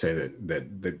 say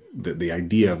that the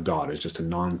idea of God is just a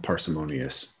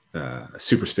non-parsimonious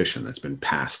superstition that's been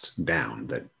passed down,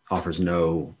 that offers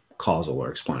no causal or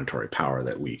explanatory power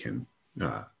that we can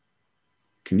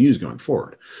use going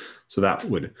forward. So that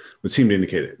would seem to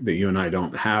indicate that you and I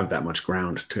don't have that much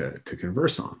ground to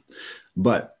converse on.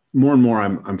 But more and more,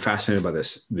 I'm fascinated by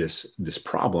this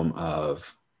problem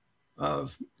of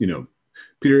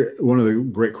Peter. One of the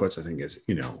great quotes, I think, is,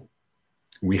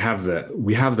 we have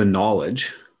the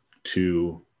knowledge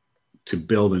to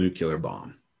build a nuclear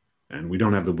bomb, and we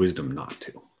don't have the wisdom not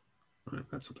to. Right?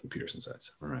 That's something Peterson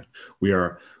says. All right, we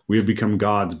have become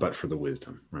gods, but for the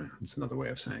wisdom. Right, that's another way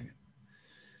of saying it.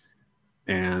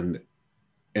 And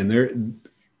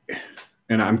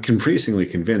I'm increasingly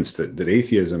convinced that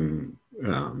atheism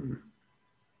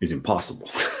is impossible.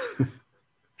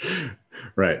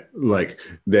 Right, like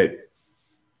that.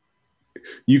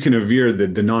 You can aver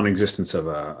the non-existence of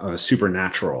a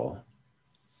supernatural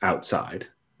outside,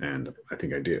 and I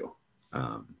think I do.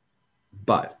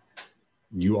 But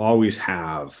you always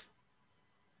have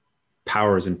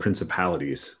powers and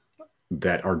principalities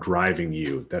that are driving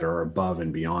you, that are above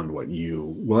and beyond what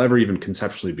you will ever even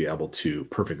conceptually be able to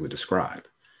perfectly describe.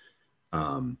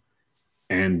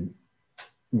 And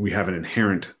we have an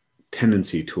inherent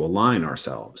tendency to align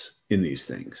ourselves in these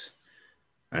things.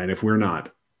 And if we're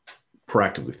not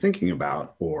proactively thinking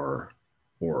about or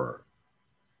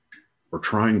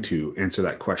trying to answer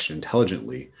that question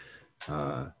intelligently,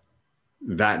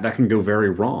 that can go very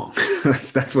wrong.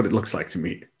 that's what it looks like to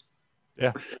me.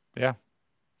 Yeah.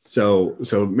 So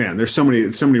man, there's so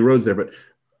many roads there. But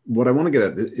what I want to get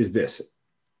at is this.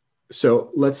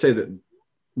 So let's say that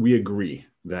we agree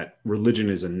that religion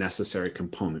is a necessary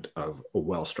component of a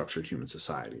well-structured human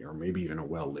society, or maybe even a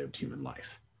well-lived human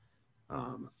life,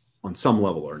 on some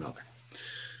level or another.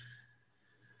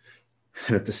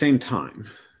 And at the same time,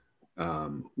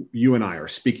 you and I are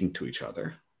speaking to each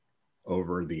other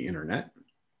over the internet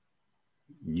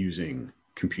using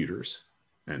computers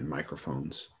and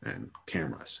microphones and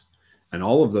cameras. And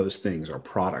all of those things are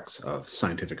products of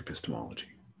scientific epistemology,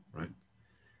 right?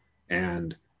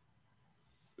 And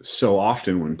so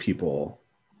often when people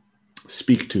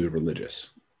speak to the religious,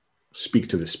 speak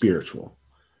to the spiritual,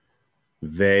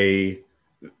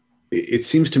 it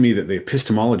seems to me that the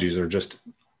epistemologies are just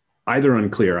either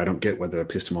unclear, I don't get what the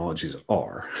epistemologies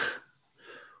are,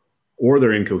 or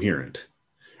they're incoherent.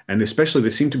 And especially they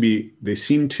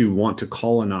seem to want to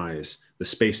colonize the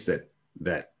space that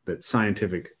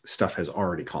scientific stuff has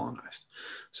already colonized.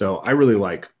 So I really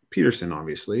like Peterson,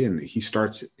 obviously, and he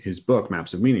starts his book,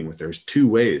 Maps of Meaning, with there's two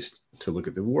ways to look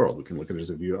at the world. We can look at it as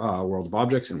a world of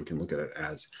objects, and we can look at it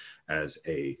as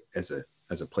a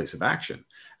place of action.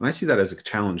 And I see that as a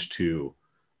challenge to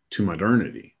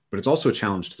modernity, but it's also a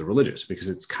challenge to the religious, because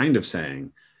it's kind of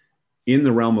saying, in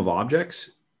the realm of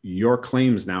objects, your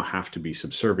claims now have to be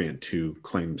subservient to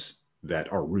claims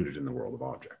that are rooted in the world of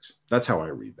objects. That's how I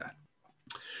read that.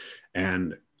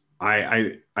 And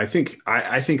I think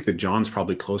that John's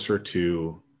probably closer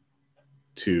to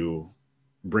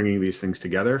bringing these things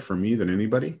together for me than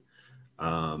anybody.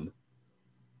 But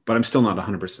I'm still not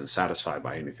 100% satisfied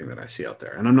by anything that I see out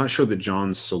there. And I'm not sure that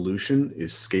John's solution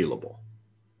is scalable,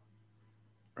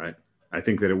 right? I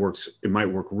think that it might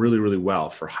work really, really well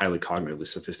for highly cognitively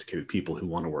sophisticated people who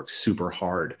want to work super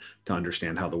hard to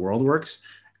understand how the world works.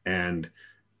 And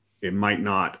it might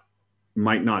not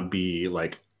be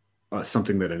like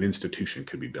something that an institution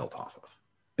could be built off of.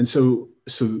 And so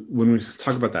when we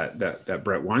talk about that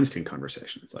Brett Weinstein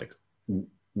conversation, it's like,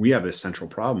 we have this central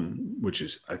problem, which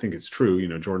is, I think it's true,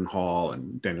 Jordan Hall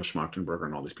and Daniel Schmachtenberger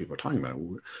and all these people are talking about it.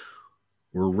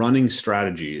 We're running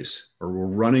strategies, or we're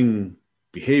running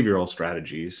behavioral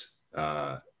strategies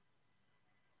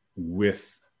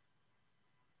with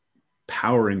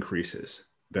power increases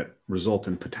that result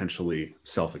in potentially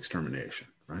self-extermination,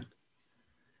 right?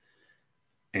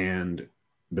 And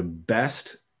the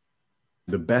best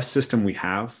system we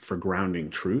have for grounding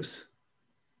truth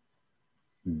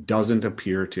doesn't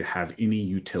appear to have any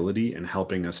utility in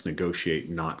helping us negotiate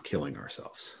not killing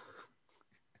ourselves.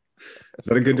 Is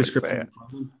that a good description?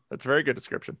 That's a very good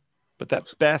description. But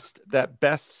that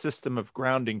best system of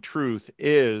grounding truth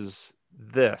is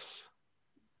this.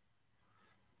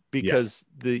 Because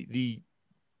yes. the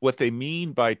what they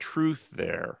mean by truth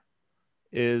there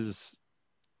is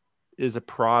a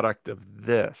product of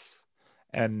this.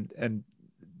 And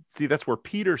see, that's where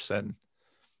Peterson,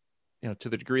 to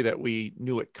the degree that we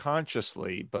knew it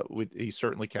consciously, but he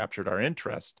certainly captured our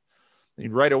interest. I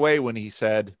mean, right away when he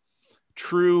said,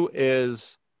 true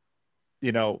is,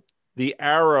 the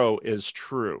arrow is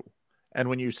true. And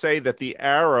when you say that the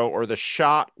arrow or the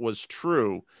shot was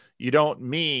true, you don't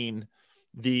mean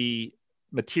the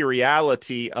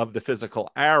materiality of the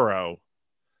physical arrow.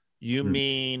 You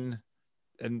mean,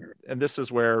 and this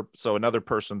is where, so another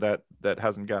person that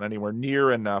hasn't gotten anywhere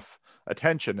near enough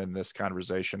attention in this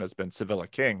conversation has been Sevilla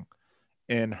King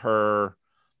in her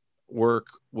work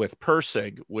with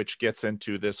Pirsig, which gets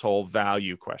into this whole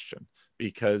value question,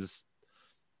 because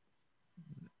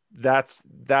that's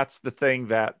the thing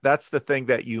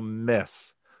that you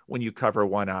miss when you cover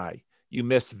one eye. You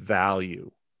miss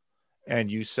value,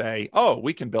 and you say, oh,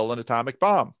 we can build an atomic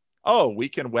bomb. Oh, we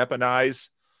can weaponize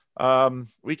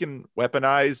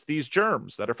these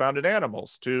germs that are found in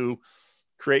animals to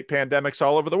create pandemics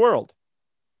all over the world.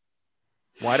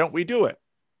 Why don't we do it?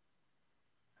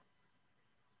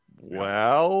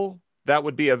 Well, that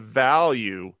would be a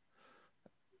value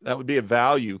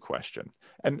question.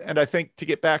 And I think, to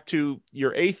get back to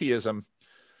your atheism,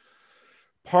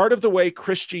 part of the way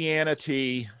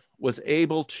Christianity was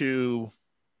able to,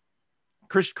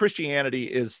 Christianity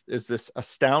is this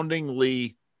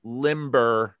astoundingly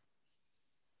limber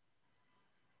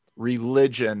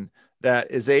religion that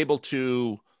is able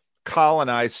to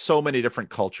colonize so many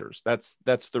different cultures. That's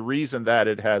the reason that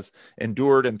it has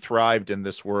endured and thrived in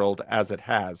this world as it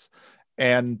has.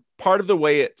 And part of the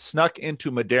way it snuck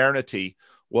into modernity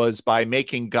was by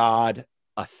making God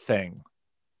a thing.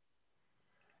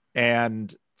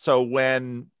 And so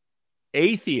when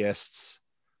atheists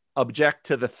object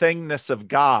to the thingness of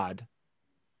God,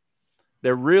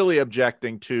 they're really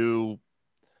objecting to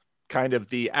kind of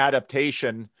the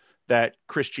adaptation that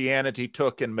Christianity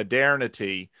took in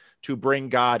modernity to bring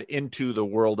God into the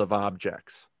world of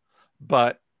objects.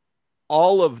 But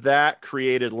all of that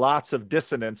created lots of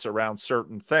dissonance around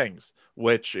certain things,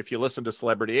 which, if you listen to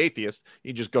Celebrity Atheist,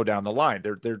 you just go down the line.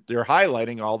 They're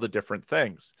highlighting all the different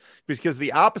things, because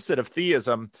the opposite of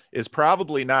theism is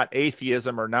probably not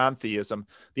atheism or non-theism.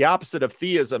 The opposite of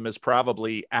theism is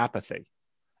probably apathy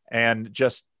and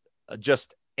just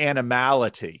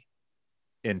animality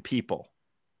in people.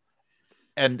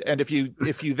 And if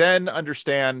you then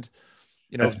understand,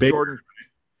 that's Baker. Jordan,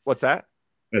 what's that?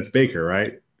 That's Baker,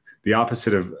 right? The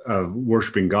opposite of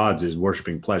worshiping gods is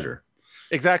worshiping pleasure.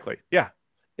 Exactly. Yeah.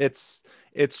 It's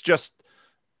just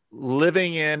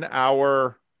living in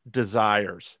our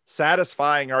desires,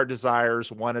 satisfying our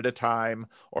desires one at a time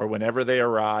or whenever they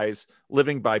arise,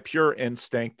 living by pure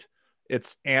instinct.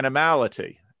 It's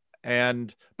animality.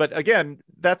 But again,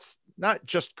 that's not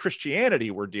just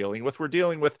Christianity we're dealing with. We're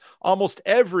dealing with almost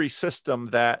every system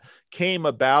that came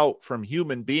about from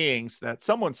human beings that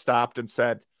someone stopped and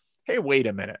said, hey, wait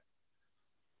a minute.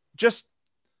 Just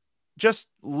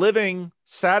living,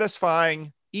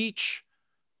 satisfying each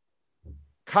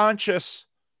conscious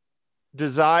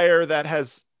desire that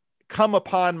has come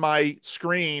upon my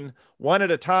screen one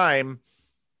at a time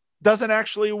doesn't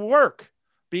actually work,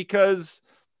 because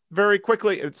very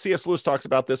quickly, C.S. Lewis talks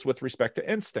about this with respect to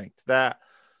instinct, that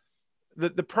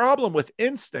the problem with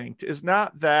instinct is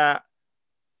not that,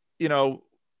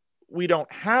 we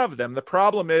don't have them. The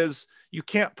problem is you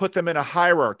can't put them in a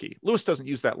hierarchy. Lewis doesn't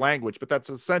use that language, but that's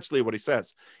essentially what he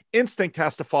says. Instinct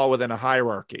has to fall within a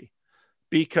hierarchy,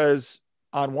 because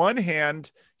on one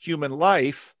hand, human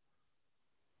life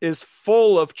is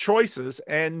full of choices,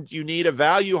 and you need a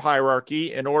value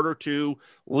hierarchy in order to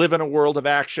live in a world of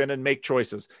action and make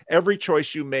choices. Every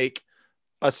choice you make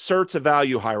asserts a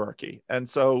value hierarchy. And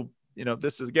so,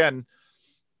 this is, again,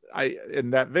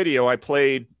 in that video I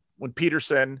played when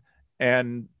Peterson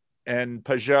and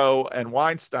Pageau and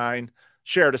Weinstein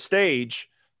shared a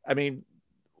stage. I mean,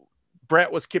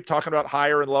 Brett kept talking about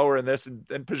higher and lower in this, and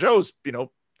Pageau's,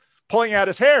 pulling out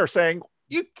his hair saying,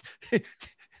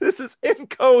 This is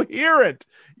incoherent.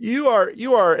 You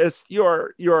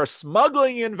are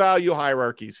smuggling in value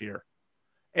hierarchies here.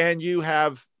 And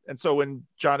so when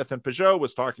Jonathan Pageau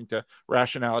was talking to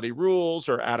Rationality Rules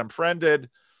or Adam Friended,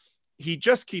 he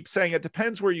just keeps saying it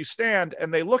depends where you stand.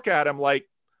 And they look at him like,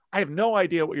 I have no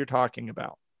idea what you're talking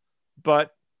about.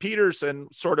 But Peterson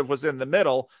sort of was in the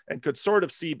middle and could sort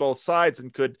of see both sides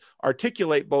and could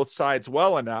articulate both sides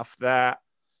well enough that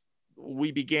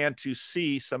we began to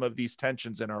see some of these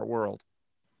tensions in our world.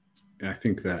 I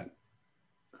think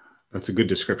that's a good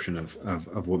description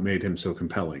of what made him so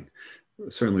compelling,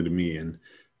 certainly to me. And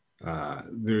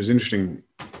there's interesting,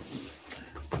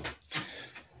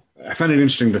 I found it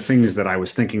interesting, the things that I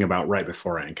was thinking about right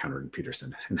before I encountered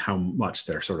Peterson and how much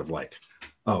they're sort of like,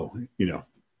 oh,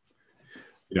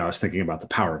 I was thinking about the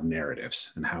power of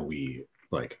narratives and how we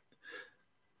like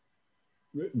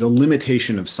the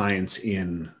limitation of science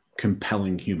in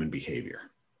compelling human behavior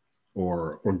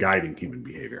or guiding human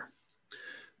behavior.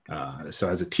 So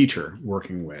as a teacher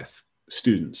working with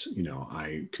students,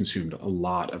 I consumed a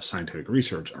lot of scientific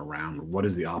research around what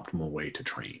is the optimal way to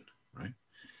train, right?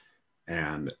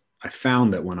 And I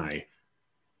found that when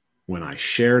I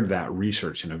shared that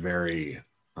research in a very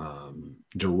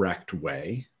direct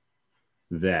way,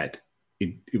 that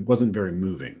it wasn't very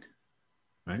moving,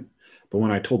 right? But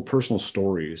when I told personal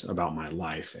stories about my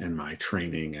life and my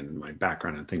training and my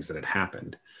background and things that had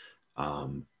happened,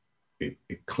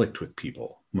 it clicked with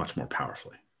people much more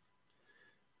powerfully.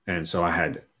 And so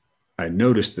I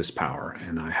noticed this power,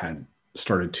 and I had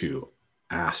started to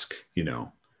ask,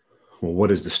 well,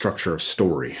 what is the structure of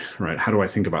story, right? How do I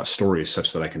think about stories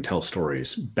such that I can tell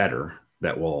stories better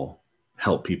that will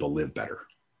help people live better?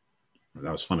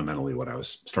 That was fundamentally what I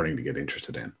was starting to get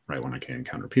interested in, right, when I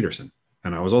encountered Peterson.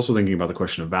 And I was also thinking about the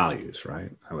question of values, right?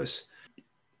 There was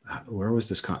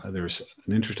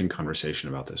an interesting conversation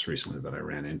about this recently that I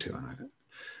ran into,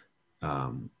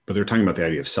 but they were talking about the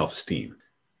idea of self-esteem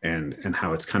and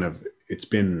how it's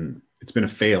been a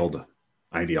failed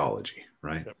ideology,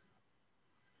 right? Yep.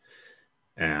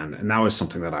 And that was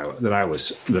something that I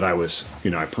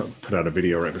put out a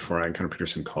video right before I encountered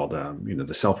Peterson called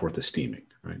the self-worth esteeming,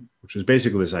 right? Which was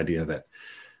basically this idea that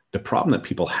the problem that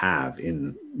people have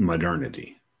in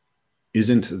modernity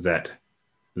isn't that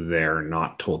they're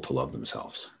not told to love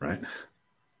themselves, right?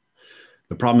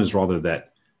 The problem is rather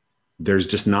that there's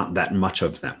just not that much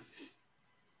of them,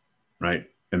 right?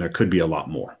 And there could be a lot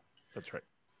more. That's right.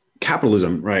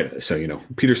 Capitalism, right? So,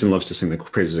 Peterson loves to sing the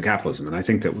praises of capitalism. And I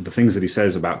think that the things that he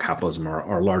says about capitalism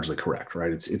are largely correct,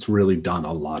 right? It's really done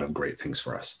a lot of great things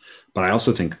for us. But I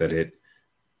also think that it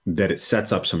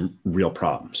sets up some real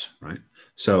problems, right?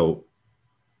 So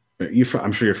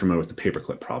I'm sure you're familiar with the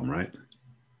paperclip problem, right?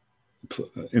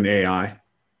 In AI?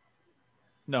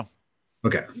 No.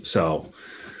 Okay. So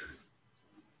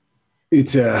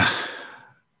it's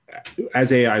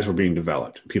as AIs were being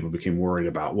developed, people became worried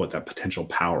about what that potential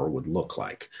power would look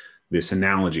like. This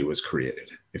analogy was created.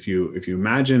 If you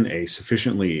imagine a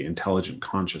sufficiently intelligent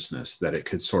consciousness that it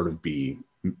could sort of be,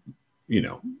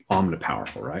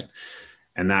 omnipowerful, right?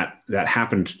 And that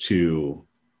happened to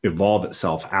evolve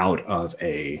itself out of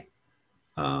an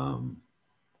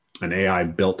AI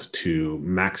built to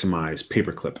maximize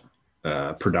paperclip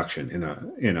production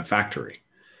in a factory.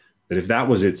 That if that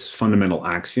was its fundamental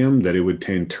axiom, that it would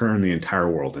turn the entire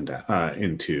world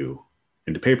into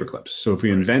paperclips. So if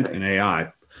we invent an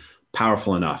AI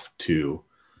powerful enough to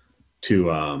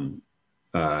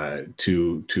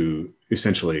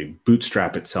essentially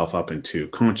bootstrap itself up into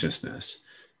consciousness,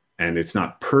 and it's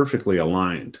not perfectly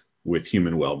aligned with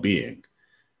human well-being,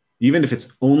 even if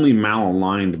it's only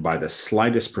malaligned by the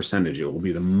slightest percentage, it will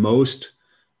be the most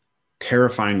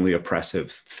terrifyingly oppressive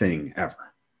thing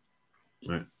ever,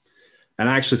 right? And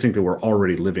I actually think that we're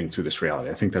already living through this reality.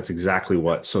 I think that's exactly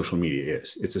what social media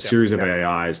is. It's a series of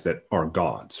AIs that are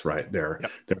gods, right? They're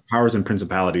powers and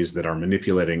principalities that are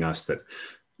manipulating us, that,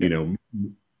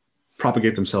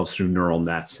 propagate themselves through neural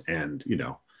nets, and,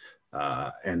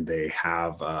 and they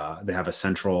have a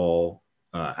central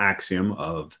axiom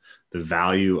of the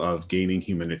value of gaining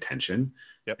human attention.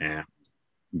 Yep. And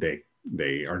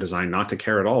they are designed not to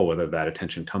care at all whether that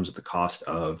attention comes at the cost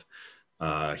of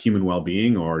human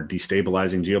well-being or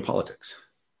destabilizing geopolitics.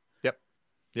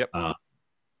 Yep.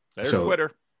 There's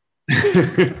Twitter.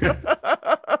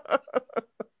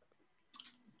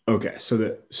 Okay,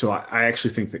 so I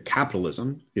actually think that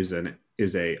capitalism is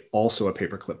also a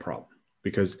paperclip problem,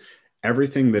 because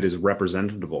everything that is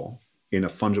representable in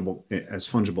as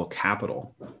fungible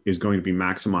capital is going to be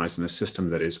maximized in a system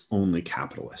that is only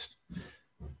capitalist,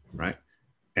 right?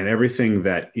 And everything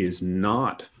that is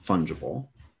not fungible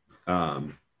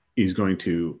is going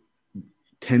to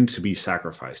tend to be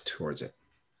sacrificed towards it.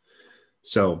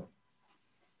 So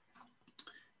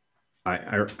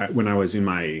I when I was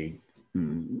I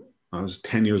was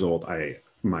 10 years old, I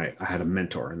had a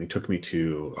mentor, and he took me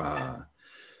to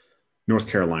North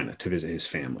Carolina to visit his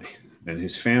family. And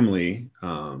his family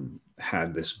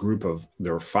had this group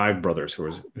there were 5 brothers who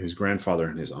was his grandfather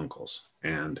and his uncles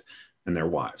and their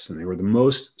wives. And they were the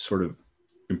most sort of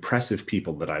impressive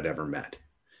people that I'd ever met,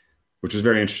 which was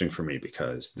very interesting for me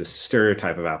because this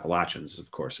stereotype of Appalachians is, of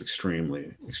course,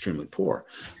 extremely, extremely poor.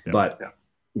 Yeah, but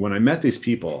when I met these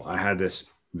people, I had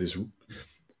this,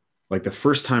 like the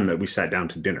first time that we sat down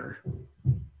to dinner,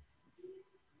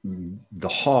 the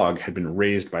hog had been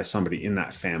raised by somebody in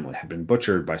that family, had been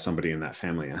butchered by somebody in that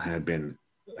family, and had been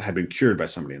cured by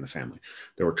somebody in the family.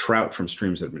 There were trout from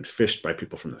streams that had been fished by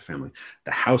people from the family.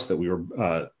 The house that we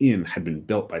were in had been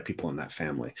built by people in that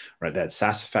family, right? They had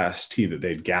sassafras tea that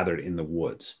they'd gathered in the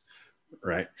woods,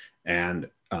 right? And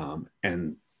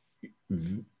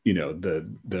you know,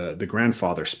 the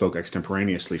grandfather spoke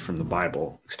extemporaneously from the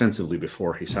Bible extensively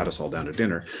before he sat us all down to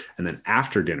dinner. And then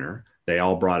after dinner, they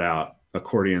all brought out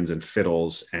accordions and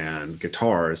fiddles and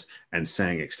guitars and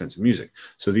sang extensive music.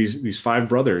 So these 5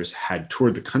 brothers had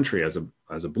toured the country as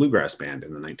a bluegrass band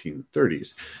in the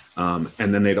 1930s.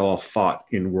 And then they'd all fought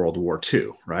in World War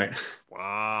II, right?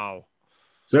 Wow.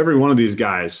 So every one of these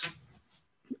guys,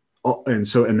 and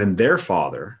then their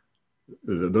father,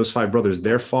 those 5 brothers,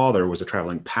 their father was a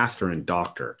traveling pastor and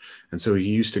doctor. And so he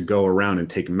used to go around and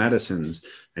take medicines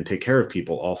and take care of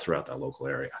people all throughout that local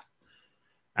area.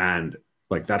 And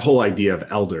like that whole idea of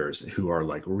elders who are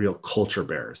like real culture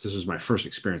bearers. This was my first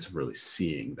experience of really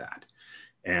seeing that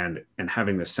and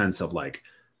having the sense of like,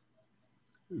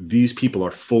 these people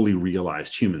are fully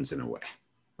realized humans in a way,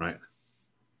 right?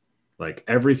 Like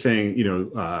everything, you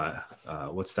know,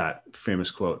 what's that famous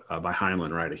quote by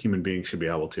Heinlein, right? A human being should be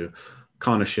able to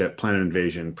con a ship, plan an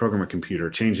invasion, program a computer,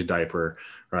 change a diaper,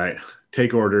 right?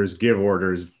 Take orders, give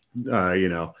orders, you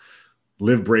know,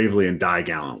 live bravely and die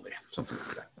gallantly, something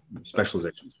like that.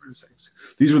 Specializations, for instance.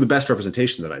 These were the best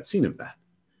representation that I'd seen of that.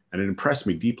 And it impressed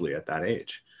me deeply at that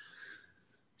age.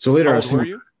 So later, How old were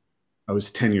you? I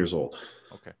was 10 years old.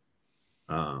 Okay.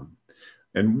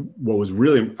 And what was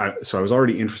really, so I was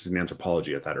already interested in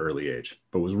anthropology at that early age,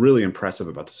 but what was really impressive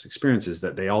about this experience is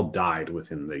that they all died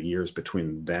within the years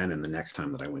between then and the next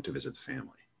time that I went to visit the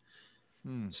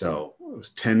family. So I was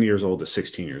 10 years old to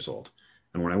 16 years old.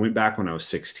 And when I went back when I was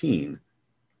 16,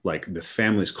 like the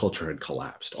family's culture had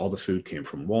collapsed. All the food came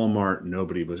from Walmart.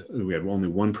 We had only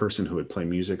one person who would play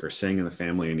music or sing in the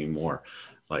family anymore.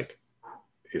 Like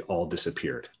it all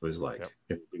disappeared. It was like it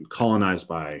had been colonized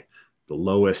by the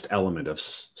lowest element of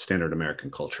standard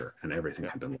American culture, and everything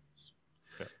had been lost.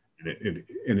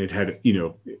 And it had, you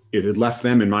know, it had left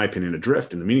them, in my opinion,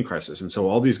 adrift in the meaning crisis. And so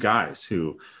all these guys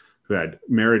who had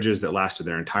marriages that lasted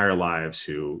their entire lives,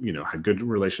 who, you know, had good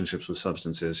relationships with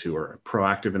substances, who were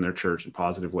proactive in their church in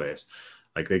positive ways,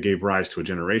 like they gave rise to a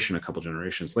generation, a couple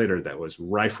generations later, that was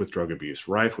rife with drug abuse,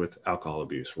 rife with alcohol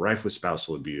abuse, rife with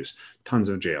spousal abuse, tons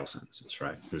of jail sentences,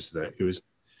 right?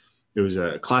 It was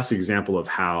a classic example of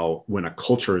how when a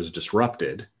culture is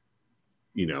disrupted,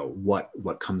 you know,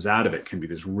 what comes out of it can be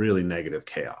this really negative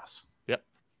chaos. Yep.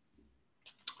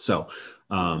 So,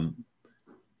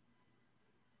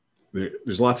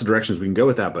 there's lots of directions we can go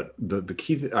with that, but the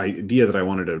key idea that I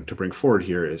wanted to bring forward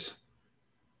here is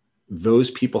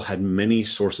those people had many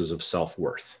sources of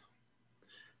self-worth,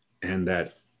 and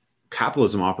that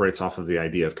capitalism operates off of the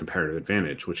idea of comparative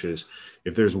advantage, which is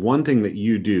if there's one thing that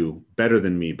you do better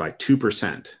than me by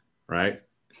 2%, right?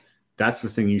 That's the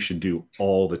thing you should do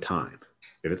all the time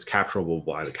if it's capturable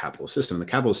by the capitalist system. And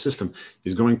the capitalist system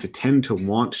is going to tend to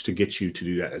want to get you to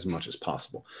do that as much as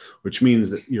possible, which means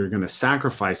that you're going to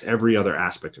sacrifice every other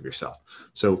aspect of yourself.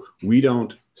 So we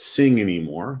don't sing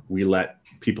anymore. We let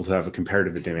people who have a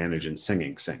comparative advantage in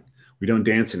singing sing. We don't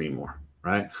dance anymore,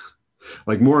 right?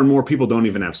 Like more and more people don't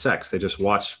even have sex. They just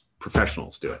watch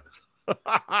professionals do it.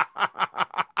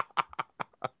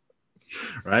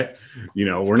 Right? You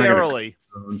know, we're not going to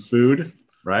cook our own food,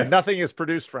 right? And nothing is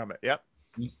produced from it. Yep.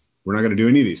 We're not going to do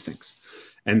any of these things.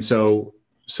 And so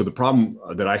the problem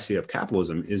that I see of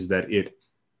capitalism is that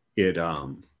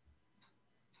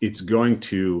it's going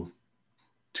to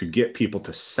get people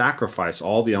to sacrifice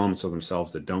all the elements of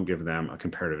themselves that don't give them a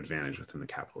comparative advantage within the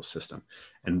capitalist system.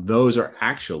 And those are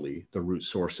actually the root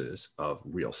sources of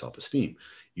real self-esteem.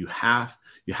 You have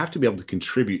to be able to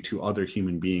contribute to other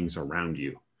human beings around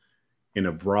you in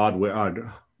a broad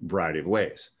variety of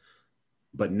ways.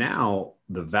 But now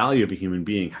the value of a human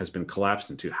being has been collapsed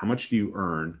into how much do you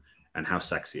earn and how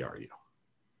sexy are you?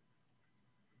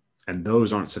 And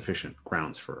those aren't sufficient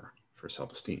grounds for for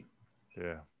self-esteem.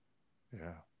 Yeah.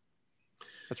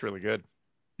 That's really good.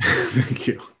 Thank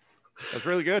you. That's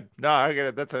really good. No, I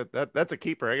get it. That's a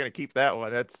keeper. I got to keep that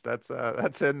one.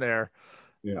 That's in there.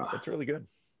 Yeah. That's really good.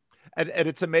 And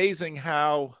it's amazing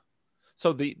how,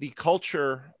 so the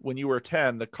culture when you were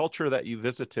 10, the culture that you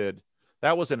visited,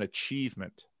 that was an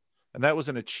achievement. And that was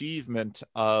an achievement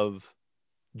of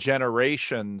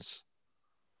generations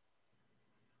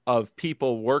of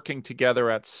people working together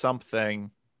at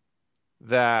something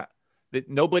that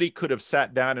nobody could have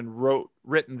sat down and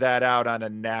written that out on a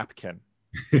napkin.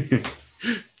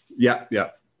 Yeah.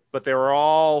 But they were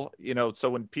all, so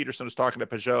when Peterson was talking to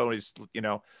Pageau, he's,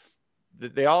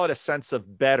 they all had a sense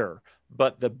of better,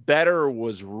 but the better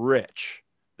was rich.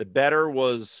 The better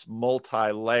was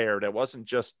multi-layered. It wasn't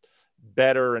just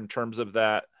better in terms of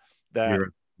that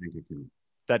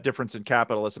difference in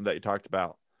capitalism that you talked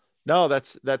about. No,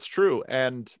 that's true.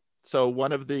 And so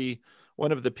one of the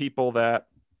people that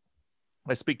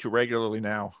I speak to regularly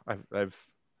now, I've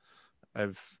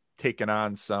taken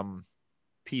on some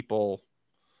people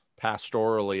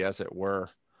pastorally, as it were,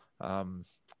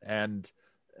 and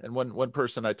one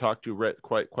person I talk to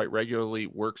quite regularly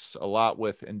works a lot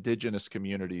with indigenous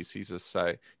communities. He's a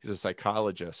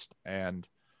psychologist, and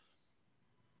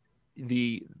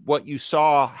what you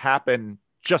saw happen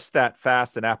just that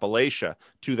fast in Appalachia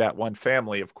to that one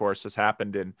family, of course, has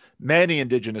happened in many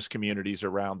indigenous communities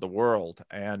around the world.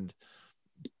 And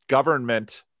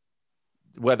government,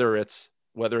 whether it's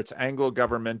Anglo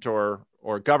government or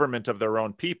government of their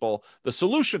own people, the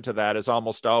solution to that is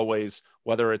almost always,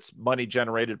 whether it's money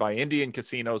generated by Indian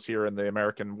casinos here in the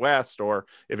American West, or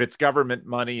if it's government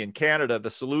money in Canada, the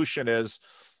solution is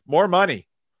more money.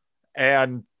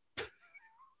 And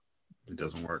it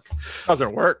doesn't work.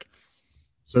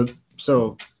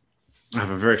 So I have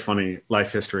a very funny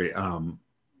life history.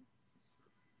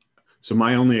 So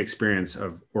my only experience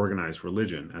of organized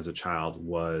religion as a child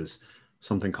was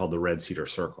something called the Red Cedar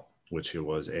Circle, which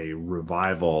was a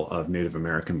revival of Native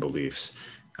American beliefs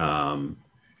taught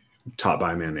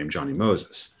by a man named Johnny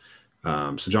Moses.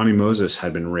 So Johnny Moses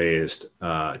had been raised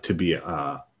to be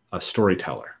a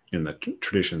storyteller in the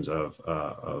traditions of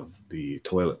the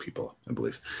Tulalip people, I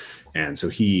believe. And so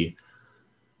he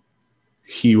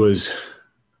was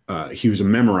a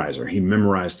memorizer. He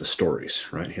memorized the stories,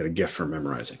 right? He had a gift for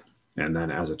memorizing. And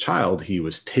then as a child, he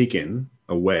was taken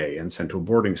away and sent to a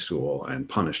boarding school and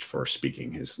punished for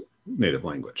speaking his native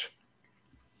language.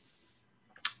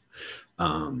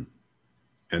 And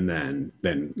then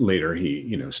later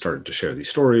he, started to share these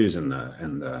stories and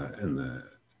the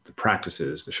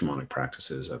practices, the shamanic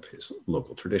practices of his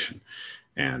local tradition.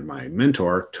 And my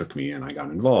mentor took me and I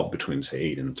got involved between, say,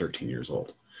 8 and 13 years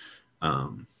old.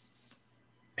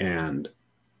 And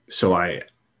so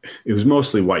it was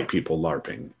mostly white people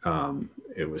LARPing.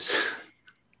 It was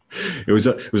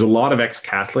a lot of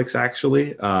ex-Catholics,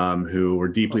 actually, who were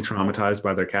deeply traumatized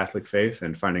by their Catholic faith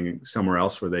and finding somewhere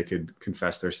else where they could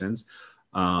confess their sins.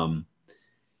 But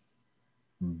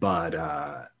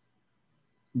I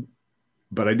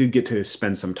did get to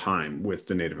spend some time with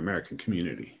the Native American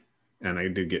community, and I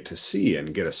did get to see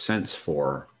and get a sense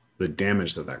for the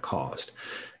damage that caused.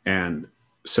 And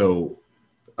so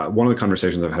one of the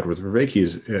conversations I've had with Vivek,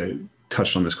 he's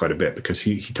touched on this quite a bit, because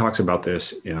he talks about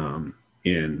this in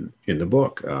the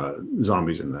book,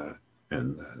 Zombies in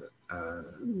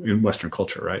Western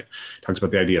Culture, right? He talks about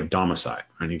the idea of domicide,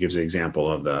 and he gives the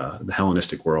example of the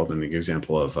Hellenistic world, and the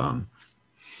example of, I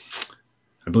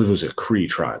believe it was a Cree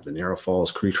tribe, the Narrow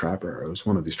Falls Cree tribe, or it was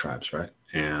one of these tribes, right?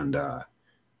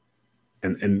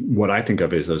 And what I think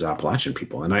of is those Appalachian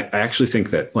people. And I actually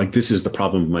think that, like, this is the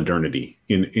problem of modernity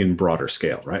in broader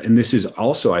scale, right? And this is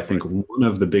also, I think, one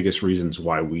of the biggest reasons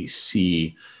why we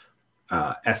see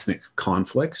ethnic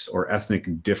conflicts or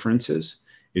ethnic differences,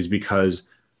 is because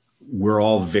we're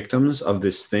all victims of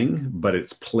this thing, but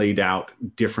it's played out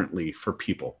differently for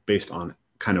people based on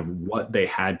kind of what they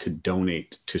had to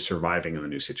donate to surviving in the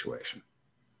new situation,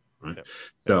 right?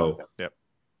 So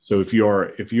if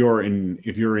you're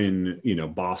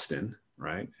in Boston,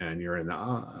 right, and you're in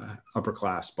the upper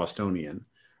class Bostonian,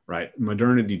 right,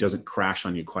 modernity doesn't crash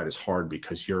on you quite as hard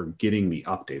because you're getting the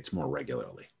updates more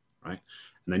regularly, right?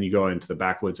 And then you go into the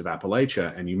backwoods of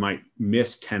Appalachia and you might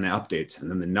miss 10 updates, and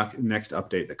then the next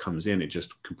update that comes in, it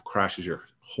just crashes your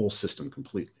whole system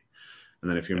completely. And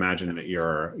then if you imagine that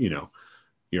you're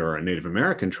a Native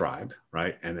American tribe,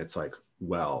 right, and it's like,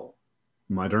 well,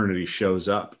 modernity shows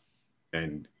up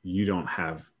and you don't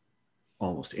have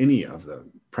almost any of the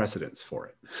precedents for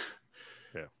it.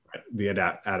 Yeah. The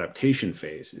adaptation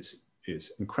phase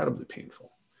is incredibly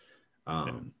painful.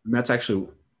 And that's actually,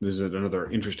 this is another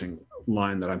interesting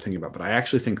line that I'm thinking about, but I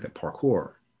actually think that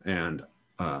parkour and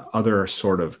other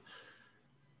sort of,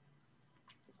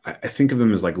 I think of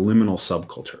them as like liminal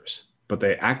subcultures, but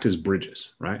they act as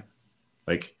bridges, right?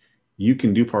 Like you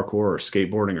can do parkour or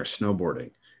skateboarding or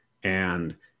snowboarding,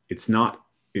 and it's not,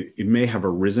 it may have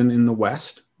arisen in the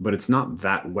West, but it's not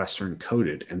that Western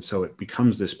coded. And so it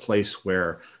becomes this place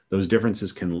where those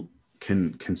differences can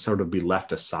sort of be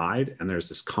left aside. And there's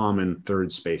this common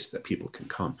third space that people can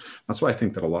come. That's why I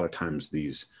think that a lot of times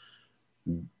these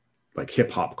like hip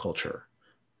hop culture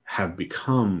have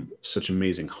become such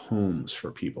amazing homes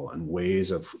for people and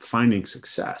ways of finding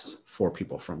success for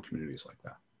people from communities like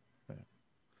that.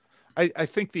 I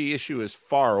think the issue is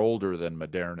far older than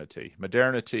modernity.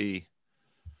 Modernity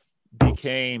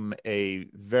became a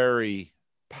very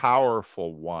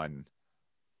powerful one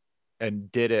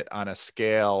and did it on a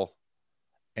scale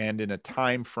and in a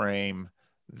time frame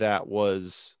that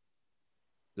was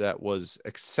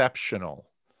exceptional.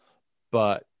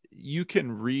 But you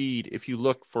can read, if you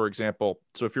look, for example,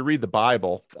 so if you read the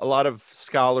Bible, a lot of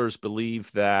scholars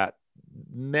believe that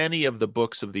many of the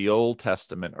books of the Old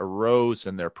Testament arose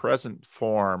in their present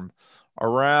form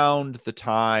around the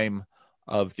time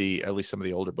of at least some of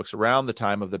the older books, around the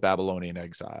time of the Babylonian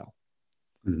exile.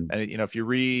 Mm-hmm. And, if you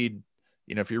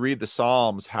read the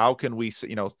Psalms, how can we,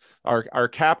 our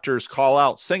captors call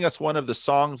out, sing us one of the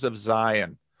songs of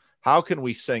Zion. How can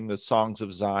we sing the songs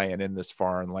of Zion in this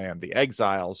foreign land? The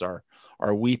exiles are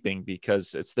weeping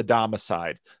because it's the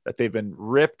domicide, that they've been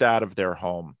ripped out of their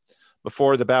home.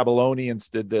 Before the Babylonians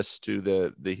did this to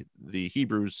the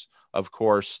Hebrews, of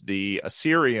course, the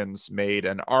Assyrians made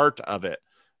an art of it,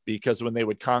 because when they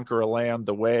would conquer a land,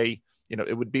 the way,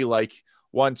 it would be like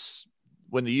once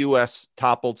when the U.S.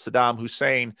 toppled Saddam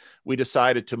Hussein, we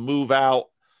decided to move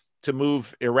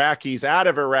Iraqis out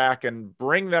of Iraq and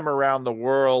bring them around the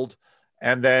world,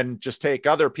 and then just take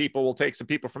other people. We'll take some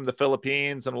people from the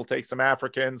Philippines, and we'll take some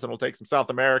Africans, and we'll take some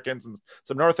South Americans and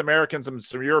some North Americans and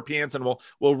some Europeans, and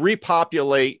we'll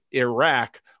repopulate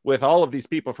Iraq with all of these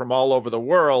people from all over the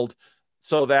world,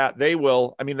 so that they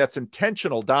will, that's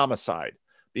intentional domicide,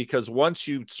 because once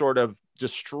you sort of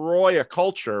destroy a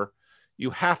culture, you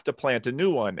have to plant a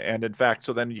new one. And in fact,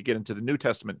 so then you get into the New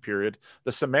Testament period,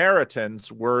 the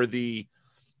Samaritans were the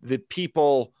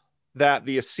people that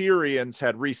the Assyrians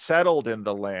had resettled in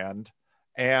the land.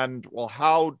 And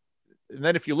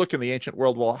then if you look in the ancient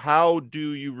world, well, how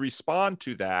do you respond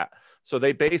to that? So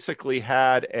they basically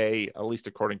had at least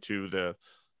according to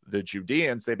the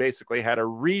Judeans, they basically had a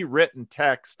rewritten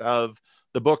text of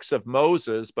the books of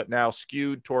Moses, but now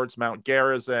skewed towards Mount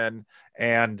Gerizim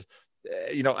and,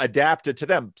 adapted to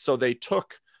them. So they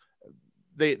took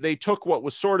what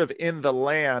was sort of in the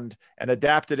land and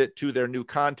adapted it to their new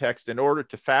context in order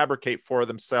to fabricate for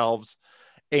themselves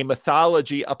a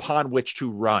mythology upon which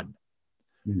to run.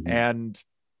 Mm-hmm. And,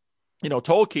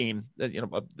 Tolkien,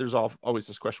 there's always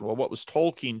this question, well, what was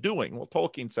Tolkien doing? Well,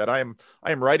 Tolkien said, I am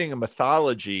writing a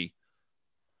mythology.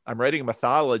 I'm writing a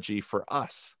mythology for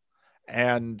us.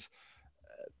 And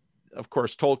of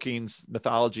course, Tolkien's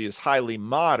mythology is highly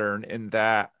modern in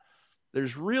that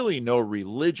there's really no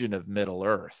religion of Middle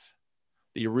Earth.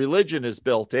 The religion is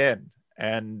built in,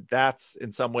 and that's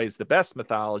in some ways the best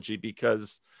mythology,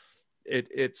 because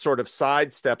it sort of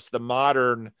sidesteps the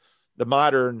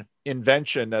modern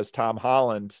invention, as Tom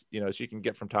Holland, as you can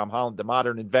get from Tom Holland, the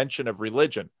modern invention of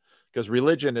religion, because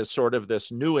religion is sort of this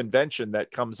new invention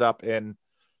that comes up in,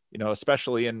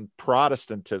 especially in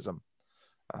Protestantism.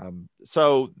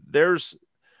 So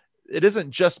it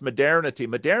isn't just modernity.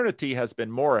 Modernity has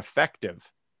been more effective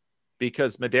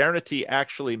because modernity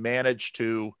actually managed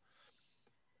to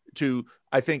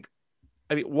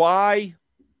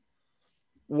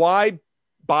why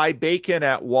buy bacon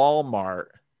at Walmart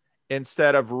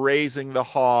instead of raising the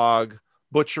hog,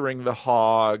 butchering the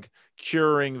hog,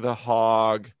 curing the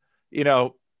hog?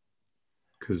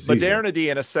 Modernity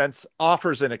in a sense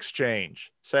offers an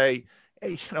exchange. Say,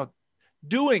 hey,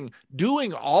 doing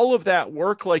all of that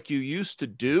work like you used to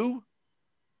do,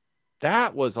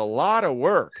 that was a lot of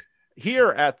work. Here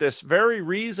at this very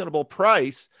reasonable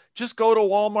price, just go to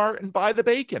Walmart and buy the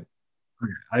bacon.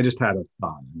 Okay. I just had a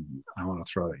thought. I want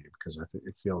to throw it at you because I think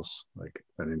it feels like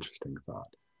an interesting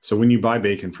thought. So when you buy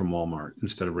bacon from Walmart,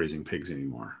 instead of raising pigs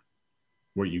anymore,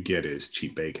 what you get is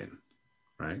cheap bacon,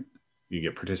 right? You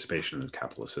get participation in the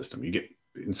capitalist system. You get,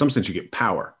 in some sense, you get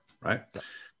power, right?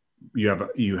 Yeah.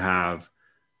 You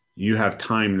have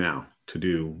time now to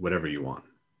do whatever you want,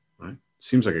 right?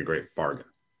 Seems like a great bargain.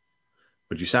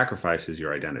 What you sacrifice is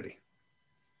your identity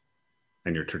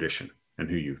and your tradition and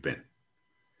who you've been.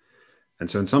 And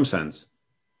so in some sense,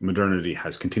 modernity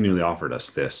has continually offered us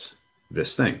this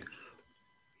thing.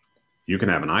 you can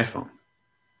have an iPhone,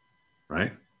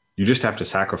 right? You just have to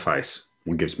sacrifice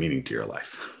what gives meaning to your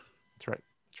life. That's right.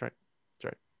 That's right.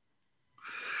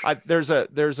 That's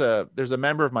right. There's a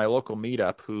member of my local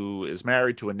meetup who is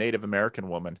married to a Native American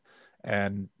woman,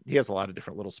 and he has a lot of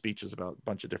different little speeches about a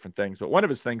bunch of different things. But one of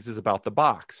his things is about the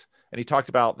box. And he talked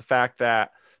about the fact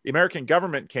that the American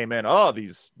government came in, oh,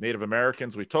 these Native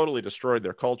Americans, we totally destroyed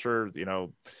their culture, you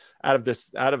know, out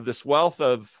of this wealth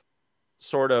of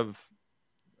sort of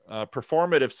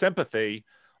performative sympathy.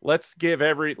 Let's give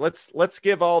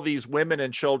all these women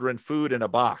and children food in a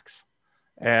box.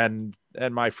 And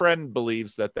my friend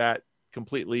believes that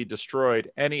completely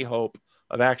destroyed any hope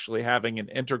of actually having an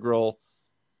integral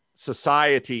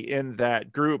society in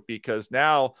that group, because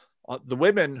now the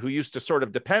women who used to sort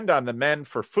of depend on the men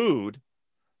for food,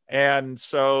 and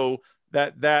so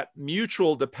that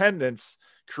mutual dependence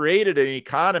created an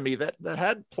economy that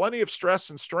had plenty of stress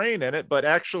and strain in it, but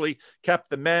actually kept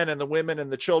the men and the women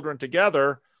and the children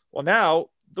together. Well, now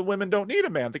the women don't need a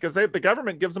man because the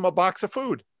government gives them a box of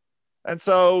food. And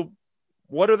so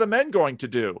what are the men going to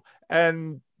do?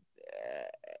 And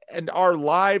our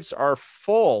lives are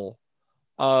full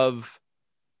of,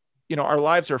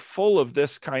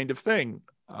 this kind of thing.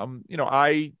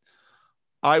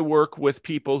 I work with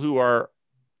people who are,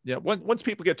 once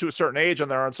people get to a certain age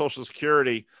and they're on Social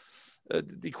Security,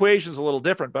 the equation's a little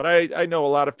different, but I know a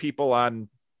lot of people on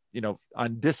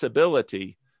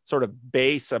disability, sort of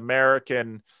base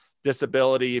American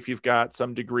disability, if you've got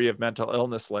some degree of mental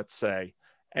illness, let's say.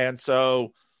 And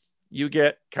so you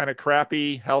get kind of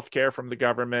crappy healthcare from the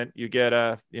government. You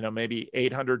get maybe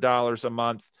 $800 a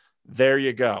month. There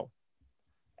you go.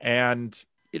 And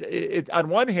on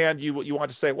one hand, you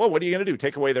want to say, well, what are you going to do?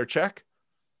 Take away their check?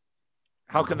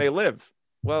 How can they live?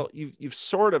 Well, you've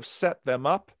sort of set them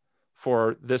up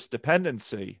for this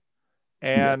dependency.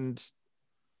 And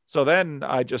so then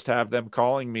I just have them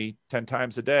calling me 10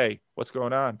 times a day. What's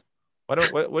going on?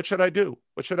 What should I do?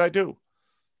 What should I do?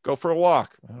 Go for a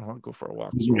walk. I don't want to go for a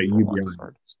walk. UBI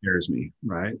scares me,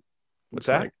 right? What's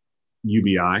that? Like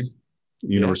UBI,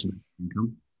 Universal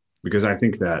Income, because I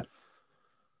think that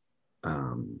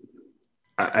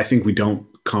I think we don't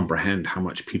comprehend how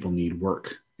much people need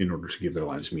work in order to give their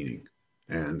lives meaning,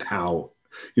 and how,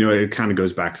 it kind of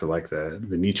goes back to like the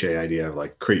Nietzsche idea of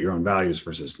like create your own values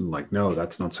versus like, no,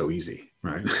 that's not so easy.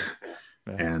 Right.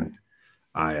 Yeah. And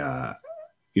I,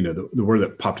 the word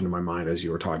that popped into my mind as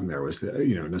you were talking there was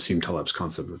Nassim Taleb's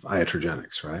concept of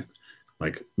iatrogenics, right?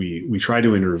 Like we try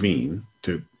to intervene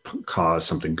to cause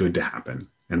something good to happen,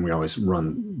 and we always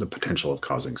run the potential of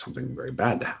causing something very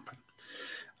bad to happen.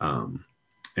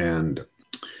 And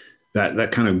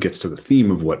that kind of gets to the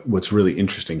theme of what's really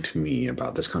interesting to me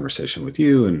about this conversation with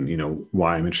you, and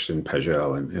why I'm interested in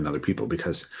Pageau and other people,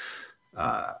 because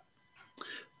I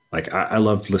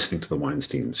love listening to the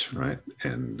Weinsteins, right?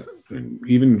 And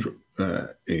even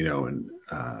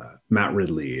Matt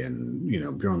Ridley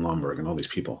and Bjorn Lomborg and all these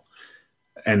people.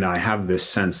 And I have this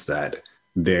sense that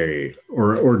they,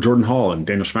 or Jordan Hall and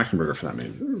Daniel Schmachtenberger for that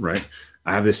matter, right?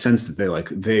 I have this sense that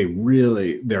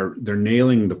they're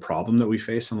nailing the problem that we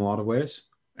face in a lot of ways.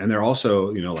 And they're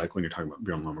also, like when you're talking about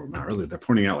Bjorn Lomborg and Matt Ridley, they're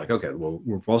pointing out like, okay, well,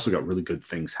 we've also got really good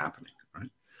things happening, right?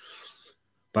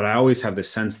 But I always have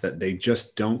this sense that they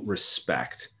just don't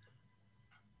respect.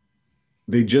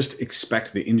 They just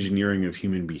expect the engineering of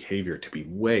human behavior to be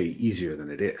way easier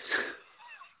than it is.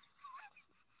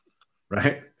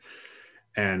 Right?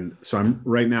 And so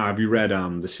right now, have you read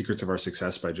The Secrets of Our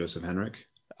Success by Joseph Henrich?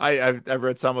 I've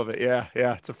read some of it. Yeah.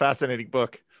 It's a fascinating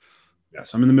book. Yeah.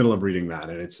 So I'm in the middle of reading that.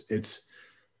 And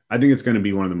I think it's going to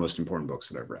be one of the most important books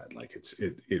that I've read. Like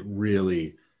it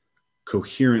really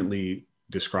coherently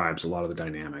describes a lot of the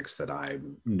dynamics that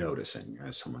I'm noticing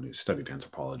as someone who's studied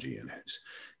anthropology and who's,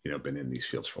 been in these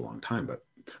fields for a long time. But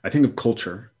I think of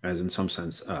culture as, in some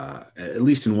sense, at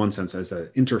least in one sense, as an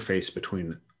interface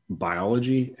between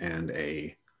biology and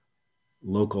a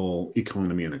local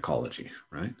economy and ecology,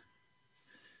 right?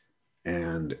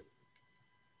 And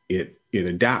it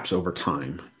adapts over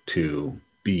time to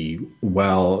be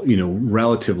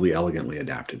relatively elegantly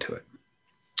adapted to it.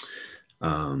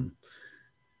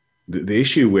 The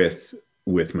issue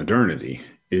with modernity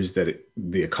is that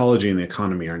the ecology and the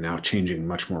economy are now changing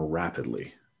much more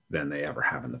rapidly than they ever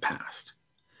have in the past.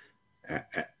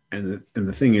 And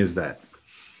the thing is that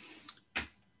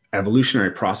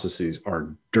evolutionary processes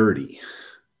are dirty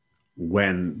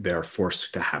when they're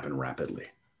forced to happen rapidly,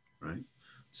 right?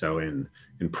 So in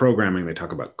programming, they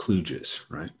talk about kludges,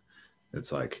 right?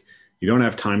 It's like you don't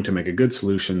have time to make a good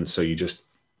solution, so you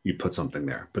put something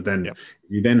there. But then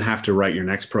you then have to write your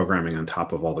next programming on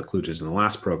top of all the kludges in the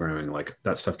last programming. Like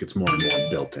that stuff gets more and more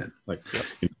built in. Like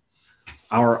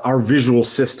our visual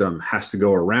system has to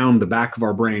go around the back of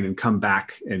our brain and come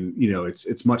back, and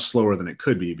it's much slower than it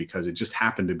could be, because it just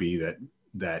happened to be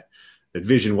that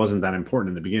vision wasn't that important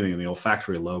in the beginning, and the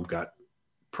olfactory lobe got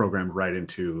programmed right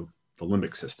into the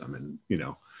limbic system, and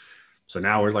so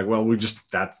now we're like, well,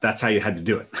 that's how you had to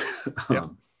do it.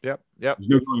 Yep. There's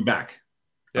no going back.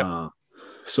 Yep.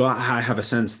 So I have a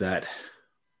sense that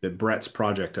Brett's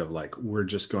project of like, we're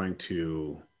just going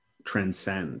to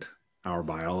transcend our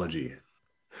biology,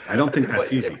 I don't think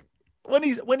that's easy.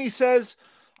 When he says,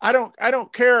 I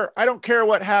don't care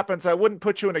what happens, I wouldn't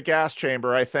put you in a gas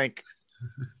chamber, I think,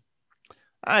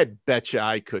 I bet you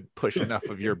I could push enough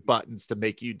of your buttons to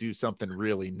make you do something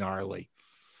really gnarly.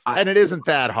 And it isn't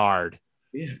that hard.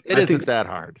 Yeah, it isn't that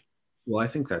hard. Well, I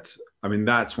think that's one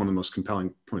of the most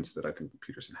compelling points that I think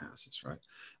Peterson has, is right.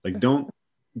 Like, don't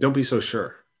be so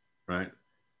sure, right?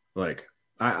 Like,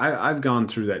 I've gone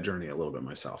through that journey a little bit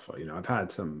myself. I've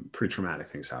had some pretty traumatic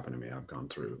things happen to me. I've gone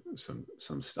through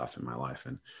some stuff in my life,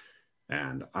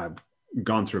 and I've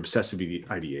gone through obsessive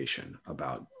ideation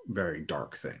about very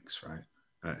dark things, right?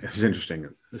 It was interesting.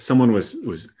 Someone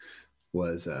was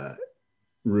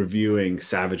reviewing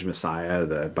Savage Messiah,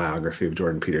 the biography of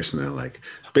Jordan Peterson. They're like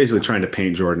basically trying to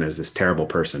paint Jordan as this terrible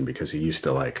person because he used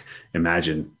to like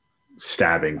imagine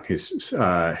stabbing his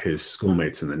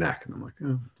schoolmates in the neck. And I'm like,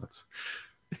 oh, that's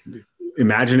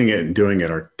imagining it and doing it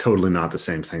are totally not the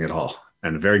same thing at all.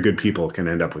 And very good people can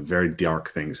end up with very dark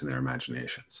things in their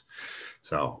imaginations.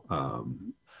 So,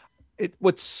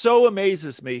 what so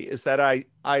amazes me is that I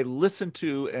listen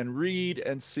to and read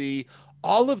and see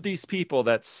all of these people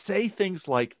that say things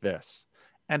like this,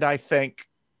 and I think,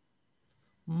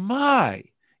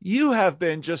 you have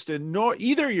been just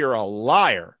either you're a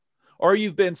liar, or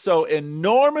you've been so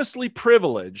enormously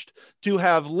privileged to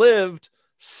have lived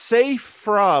safe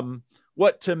from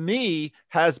what to me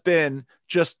has been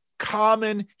just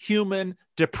common human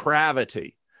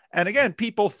depravity. And again,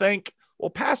 people think,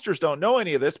 well, pastors don't know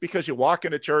any of this because you walk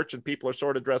into church and people are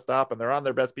sort of dressed up and they're on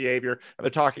their best behavior and they're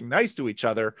talking nice to each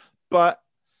other. But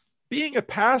being a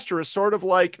pastor is sort of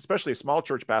like, especially a small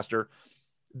church pastor,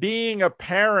 being a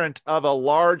parent of a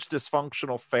large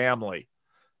dysfunctional family,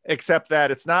 except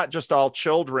that it's not just all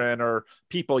children or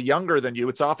people younger than you.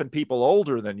 It's often people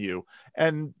older than you.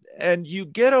 And you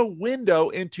get a window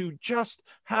into just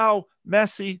how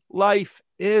messy life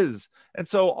is. And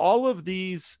so all of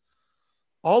these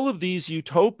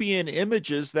utopian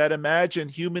images that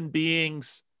imagine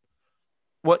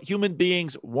what human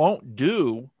beings won't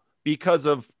do because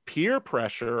of peer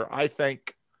pressure, I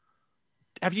think,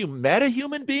 have you met a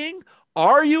human being?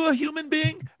 Are you a human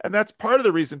being? And that's part of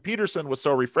the reason Peterson was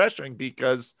so refreshing,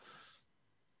 because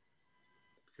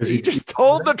he just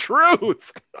told the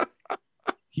truth.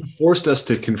 He forced us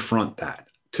to confront that,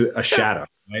 to a shadow,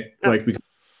 right? Yeah. Like,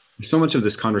 so much of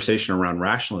this conversation around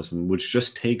rationalism, which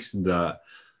just takes the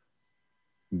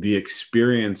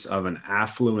experience of an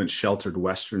affluent, sheltered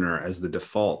Westerner as the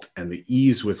default, and the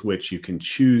ease with which you can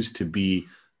choose to be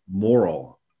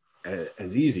moral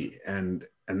as easy. And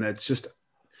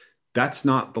that's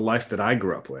not the life that I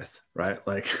grew up with, right?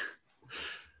 Like,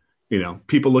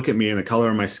 people look at me and the color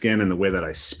of my skin and the way that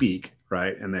I speak,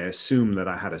 right? And they assume that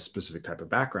I had a specific type of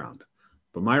background.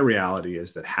 But my reality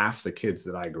is that half the kids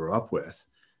that I grew up with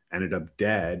ended up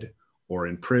dead or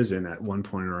in prison at one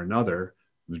point or another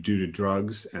due to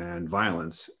drugs and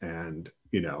violence and,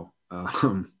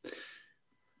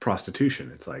 prostitution.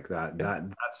 It's like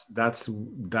that's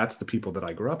the people that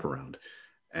I grew up around.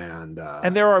 And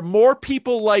there are more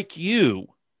people like you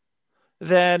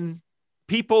than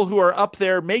people who are up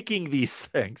there making these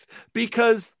things,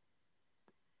 because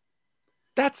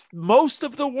that's most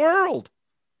of the world.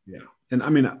 Yeah. And I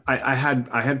mean, I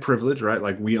had privilege, right?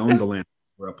 Like, we owned the land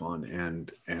we grew up on,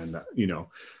 and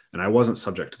I wasn't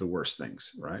subject to the worst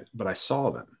things, right? But I saw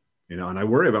them, and I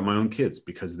worry about my own kids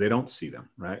because they don't see them,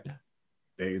 right?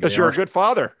 Because you're a good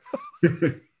father.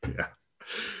 Yeah.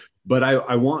 But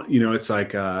I want, it's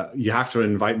like, you have to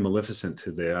invite Maleficent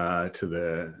to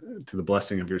the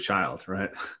blessing of your child,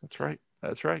 right? That's right.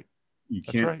 That's right. You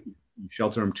can't you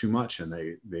shelter them too much, and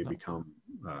they become,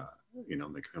 they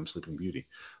become Sleeping Beauty.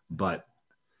 But,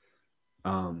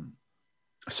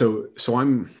 so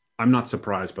I'm not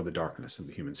surprised by the darkness of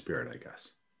the human spirit, I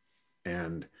guess.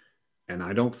 And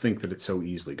I don't think that it's so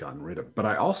easily gotten rid of, but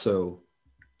I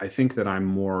think that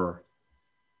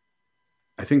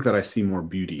I see more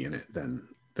beauty in it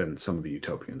than some of the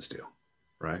utopians do,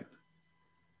 right?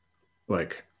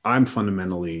 Like, I'm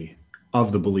fundamentally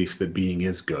of the belief that being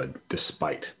is good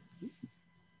despite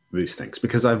these things,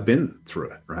 because I've been through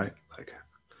it, right? Like,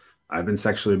 I've been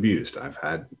sexually abused. I've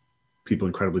had people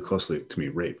incredibly closely to me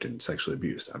raped and sexually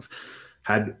abused.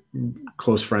 had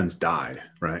close friends die,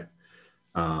 right?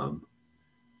 And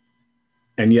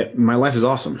yet my life is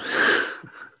awesome.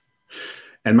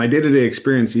 And my day-to-day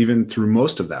experience, even through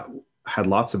most of that, had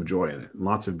lots of joy in it,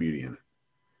 lots of beauty in it.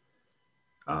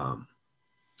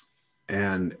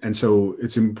 And so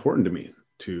it's important to me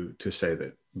to say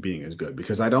that being is good,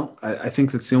 because I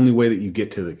think that's the only way that you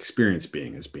get to the experience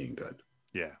being is being good.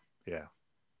 Yeah. Yeah.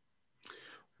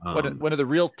 One of the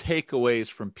real takeaways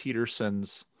from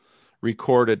Peterson's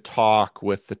recorded talk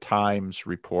with the Times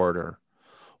reporter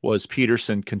was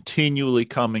Peterson continually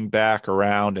coming back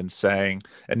around and saying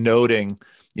and noting,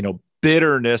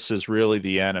 bitterness is really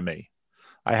the enemy.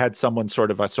 I had someone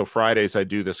so Fridays I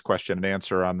do this question and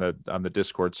answer on the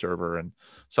Discord server, and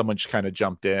someone just kind of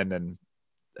jumped in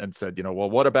and said, well,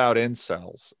 what about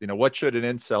incels? What should an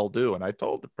incel do? And I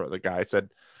told the guy, I said,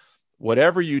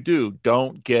 whatever you do,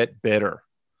 don't get bitter,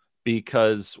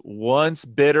 because once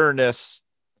bitterness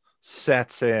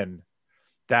sets in,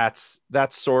 that's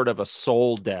sort of a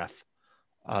soul death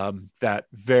that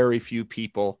very few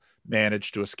people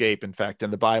manage to escape. In fact, in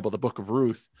the Bible, the book of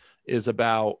Ruth is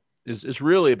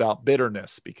really about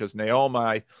bitterness, because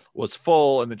Naomi was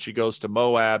full and then she goes to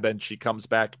Moab and she comes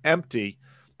back empty.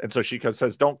 And so she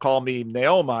says, don't call me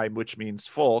Naomi, which means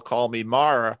full, call me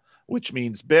Mara, which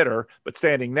means bitter. But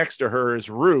standing next to her is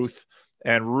Ruth,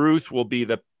 and Ruth will be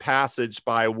the passage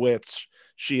by which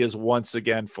she is once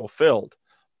again fulfilled.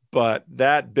 But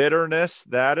that bitterness,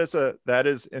 that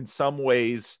is in some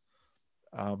ways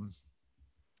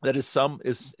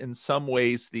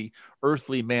the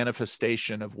earthly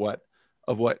manifestation of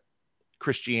what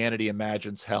Christianity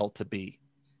imagines hell to be.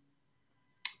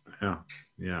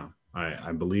 Yeah.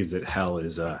 I believe that hell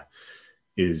is a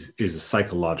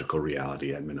psychological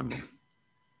reality at minimum.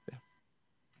 Yeah.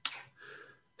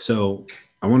 So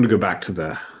I wanted to go back to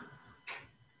the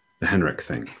Henrik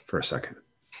thing for a second,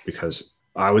 because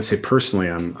I would say personally,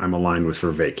 I'm aligned with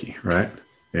Vervaeke, right,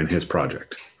 in his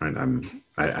project.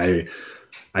 Right?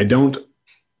 I don't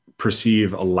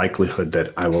perceive a likelihood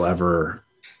that I will ever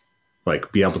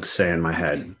be able to say in my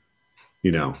head,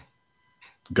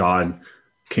 God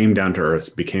came down to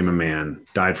earth, became a man,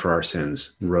 died for our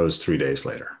sins, rose 3 days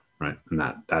later, right? And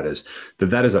that is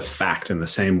a fact in the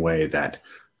same way that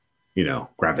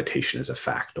gravitation is a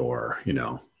fact, or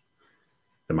that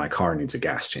my car needs a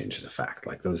gas change is a fact.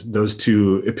 Like those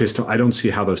two I don't see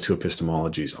how those two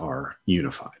epistemologies are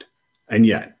unified. And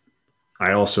yet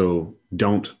I'm also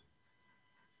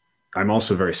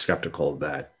very skeptical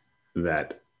that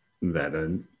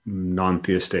a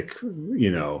non-theistic,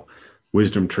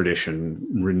 wisdom tradition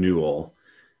renewal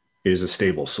is a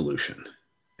stable solution.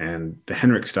 And the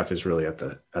Henrik stuff is really at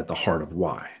the heart of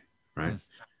why, right?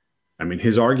 I mean,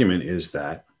 his argument is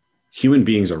that human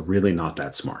beings are really not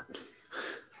that smart.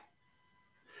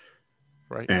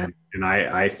 Right. And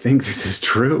I think this is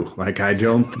true. Like, I keep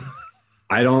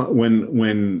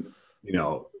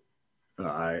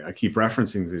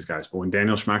referencing these guys, but when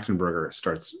Daniel Schmachtenberger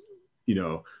starts,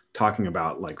 talking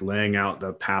about laying out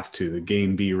the path to the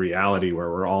game B reality, where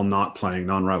we're all not playing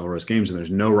non-rivalrous games and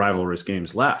there's no rivalrous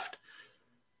games left.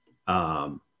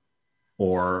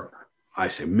 Or I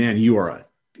say, man, you are an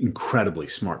incredibly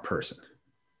smart person,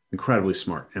 incredibly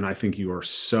smart. And I think you are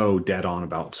so dead on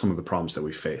about some of the problems that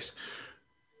we face.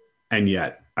 And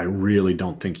yet I really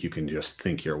don't think you can just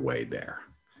think your way there.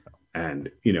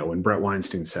 And, when Brett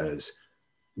Weinstein says,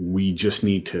 we just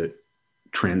need to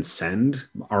transcend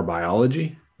our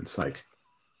biology, it's like,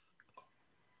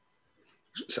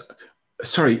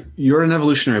 sorry, you're an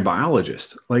evolutionary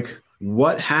biologist. Like,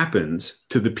 what happens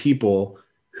to the people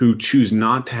who choose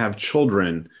not to have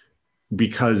children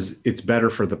because it's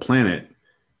better for the planet,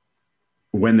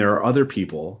 when there are other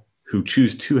people who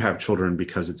choose to have children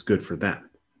because it's good for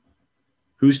them?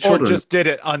 Whose children just did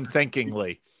it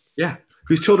unthinkingly. Yeah.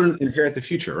 Whose children inherit the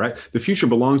future, right? The future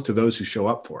belongs to those who show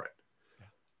up for it.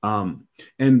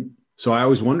 And so I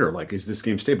always wonder, is this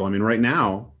game stable? I mean, right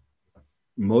now,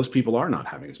 most people are not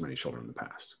having as many children in the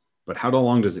past. But how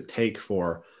long does it take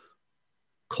for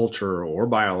culture or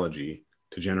biology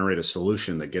to generate a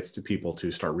solution that gets to people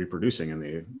to start reproducing in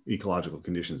the ecological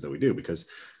conditions that we do? Because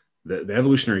the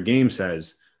evolutionary game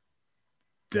says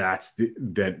that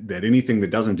anything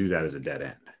that doesn't do that is a dead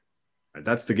end. Right?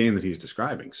 That's the game that he's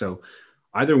describing. So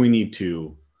either we need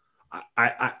to,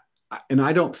 and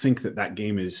I don't think that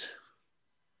game is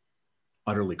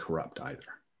utterly corrupt either,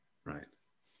 right?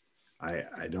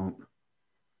 I don't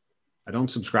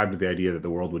subscribe to the idea that the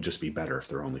world would just be better if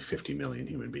there are only 50 million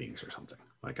human beings or something.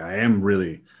 I am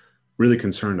really, really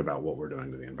concerned about what we're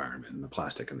doing to the environment and the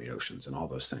plastic in the oceans and all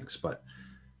those things. But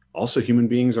also, human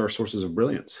beings are sources of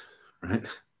brilliance, right?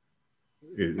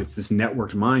 it's this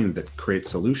networked mind that creates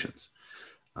solutions.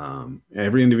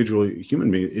 Every individual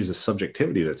human being is a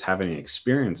subjectivity that's having an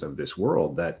experience of this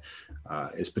world that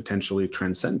is potentially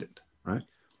transcendent, right?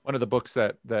 One of the books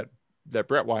that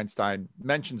Brett Weinstein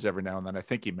mentions every now and then, I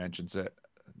think he mentions it,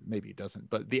 maybe he doesn't,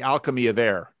 but The Alchemy of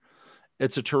Air.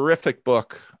 It's a terrific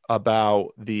book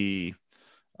about the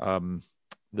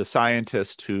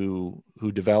scientist who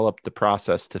developed the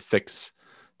process to fix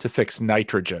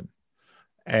nitrogen.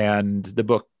 And the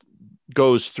book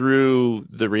goes through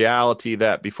the reality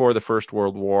that before the First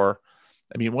World War,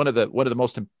 I mean, one of the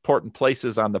most important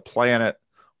places on the planet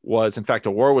was, in fact,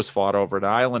 a war was fought over an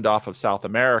island off of South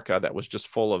America that was just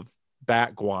full of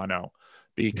bat guano,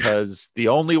 because the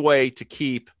only way to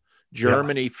keep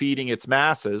Germany feeding its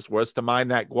masses was to mine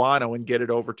that guano and get it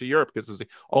over to Europe, because it was the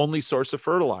only source of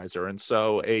fertilizer. And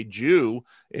so a Jew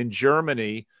in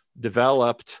Germany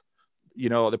developed,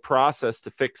 the process to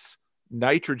fix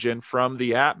nitrogen from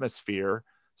the atmosphere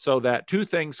so that two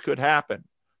things could happen: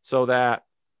 so that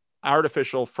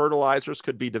artificial fertilizers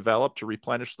could be developed to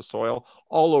replenish the soil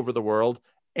all over the world,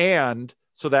 and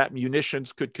so that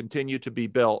munitions could continue to be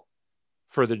built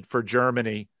for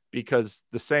Germany, because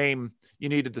you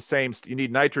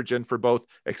need nitrogen for both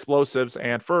explosives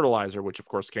and fertilizer, which of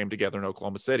course came together in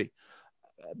Oklahoma City.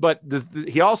 But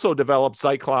he also developed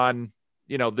Zyklon,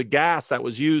 the gas that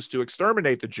was used to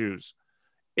exterminate the Jews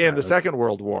in the Second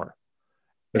World War.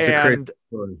 And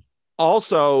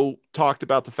also talked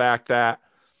about the fact that,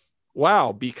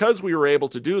 wow, because we were able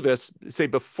to do this, say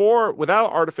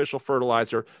without artificial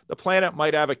fertilizer, the planet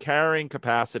might have a carrying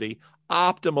capacity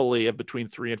optimally of between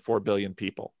 3 and 4 billion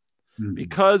people. Mm-hmm.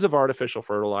 Because of artificial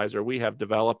fertilizer, we have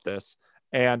developed this.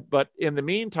 But in the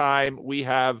meantime, we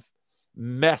have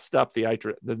messed up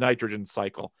the nitrogen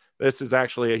cycle. This is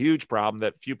actually a huge problem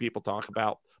that few people talk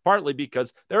about, partly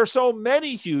because there are so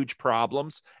many huge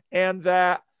problems, and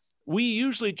that we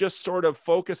usually just sort of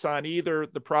focus on either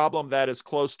the problem that is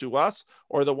close to us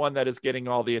or the one that is getting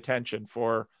all the attention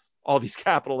for all these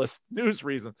capitalist news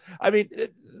reasons. I mean,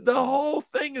 the whole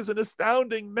thing is an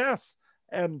astounding mess.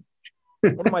 And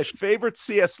one of my favorite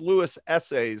C.S. Lewis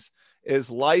essays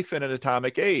is Life in an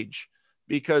Atomic Age,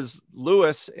 because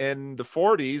Lewis in the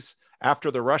 40s, after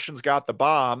the Russians got the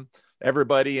bomb,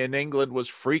 everybody in England was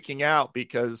freaking out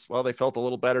because, well, they felt a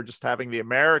little better just having the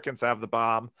Americans have the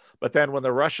bomb. But then when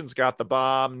the Russians got the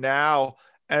bomb now,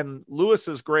 and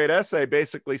Lewis's great essay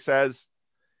basically says,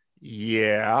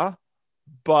 yeah,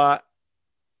 but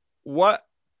what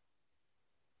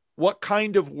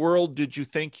kind of world did you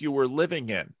think you were living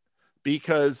in?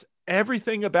 Because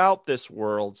everything about this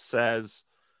world says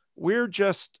we're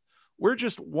just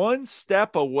one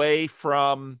step away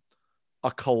from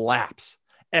a collapse.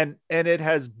 And it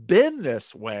has been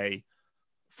this way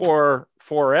for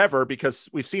forever, because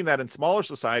we've seen that in smaller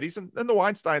societies, and the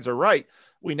Weinsteins are right.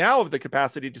 We now have the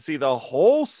capacity to see the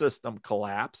whole system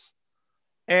collapse.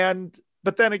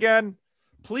 But then again,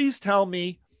 please tell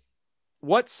me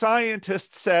what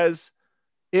scientist says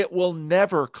it will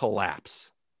never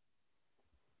collapse.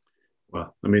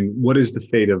 Well, I mean, what is the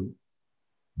fate of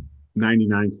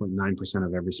 99.9%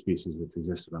 of every species that's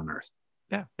existed on Earth?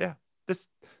 Yeah.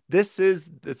 This is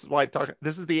why I talk.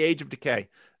 This is the age of decay.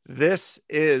 This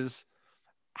is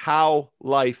how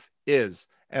life is,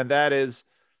 and that is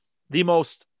the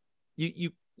most.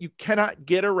 You cannot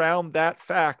get around that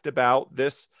fact about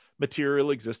this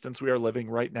material existence we are living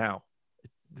right now.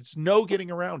 There's no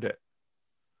getting around it.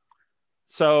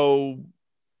 So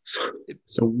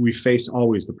we face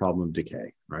always the problem of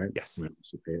decay, right? Yes. We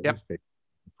face the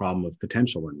problem of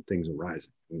potential and things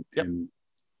arising.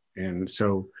 And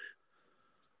so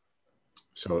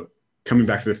coming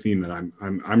back to the theme that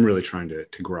I'm really trying to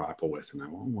grapple with, and I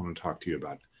want to talk to you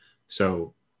about.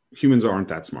 So humans aren't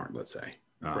that smart, let's say.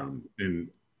 And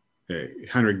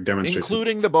Heinrich demonstrates,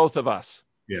 including the both of us.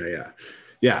 Yeah.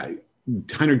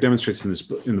 Heinrich demonstrates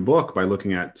in the book by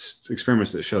looking at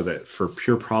experiments that show that for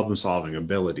pure problem-solving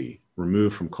ability,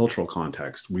 removed from cultural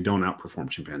context, we don't outperform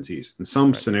chimpanzees. In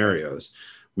some scenarios,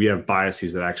 we have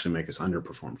biases that actually make us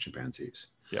underperform chimpanzees.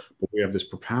 Yep. But we have this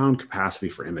profound capacity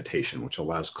for imitation, which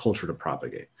allows culture to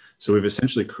propagate. So we've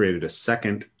essentially created a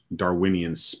second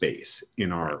Darwinian space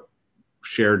in our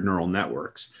shared neural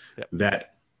networks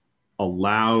that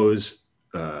allows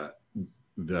the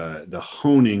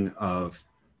honing of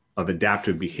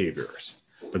adaptive behaviors.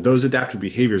 But those adaptive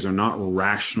behaviors are not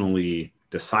rationally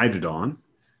decided on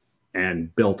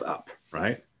and built up,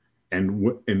 right? And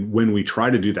when we try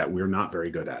to do that, we're not very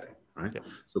good at it, right? Yep.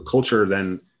 So culture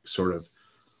then sort of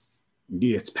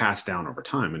gets passed down over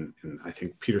time. And I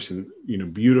think Peterson,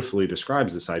 beautifully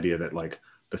describes this idea that, like,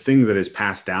 the thing that is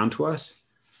passed down to us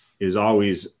is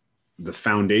always the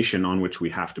foundation on which we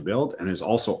have to build, and is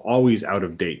also always out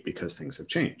of date because things have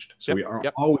changed. So we are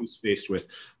always faced with,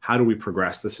 how do we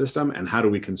progress the system, and how do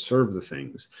we conserve the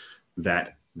things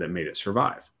that made it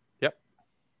survive? Yep.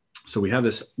 So we have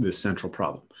this central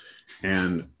problem.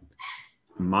 And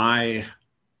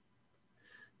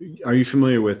are you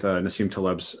familiar with Nassim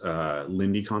Taleb's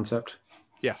Lindy concept?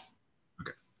 Yeah.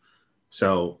 Okay.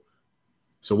 So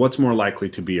what's more likely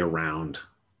to be around,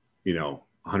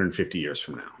 150 years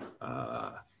from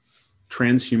now?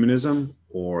 Transhumanism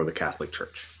or the Catholic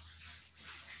Church?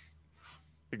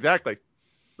 Exactly.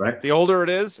 Right. The older it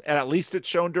is, and at least it's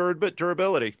shown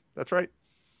durability. That's right.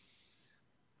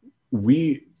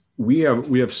 We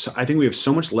have I think we have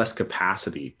so much less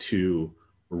capacity to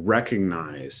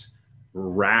recognize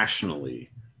rationally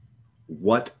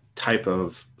what type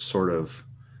of sort of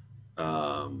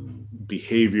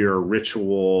behavior,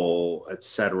 ritual,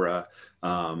 etc.,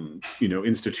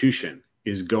 institution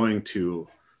is going to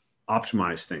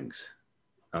optimize things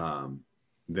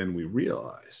than we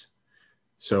realize.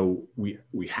 So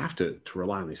we have to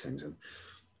rely on these things. And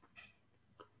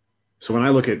so when I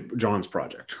look at John's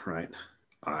project, right,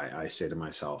 I say to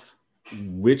myself,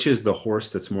 which is the horse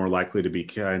that's more likely to be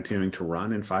continuing to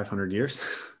run in 500 years?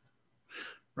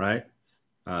 Right?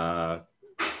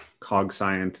 Cog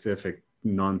scientific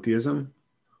non-theism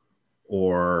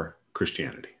or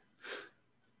Christianity?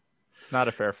 It's not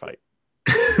a fair fight.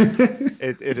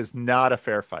 It is not a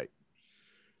fair fight.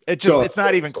 It's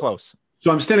not even close.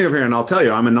 So I'm standing over here and I'll tell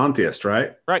you, I'm a non-theist,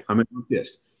 right? Right. I'm a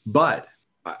non-theist, but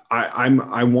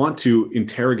I want to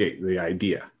interrogate the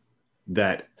idea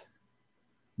that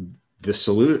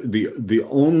the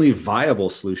only viable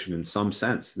solution in some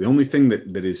sense, the only thing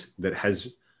that has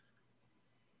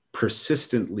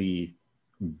persistently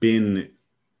been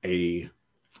a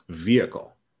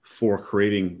vehicle for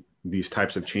creating these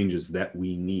types of changes that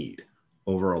we need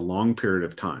over a long period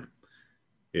of time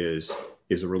is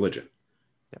a religion.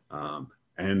 Yep.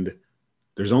 And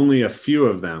there's only a few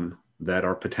of them that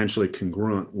are potentially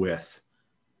congruent with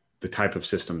the type of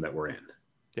system that we're in.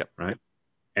 Yep. Right.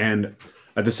 And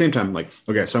at the same time,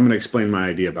 okay, so I'm going to explain my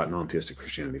idea about non-theistic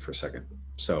Christianity for a second.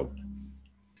 So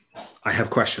I have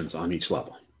questions on each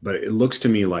level, but it looks to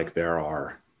me like there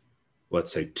are,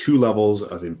 let's say, 2 levels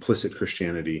of implicit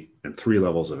Christianity and 3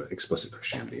 levels of explicit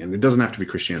Christianity. And it doesn't have to be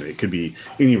Christianity. It could be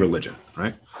any religion,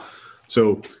 right?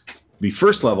 So the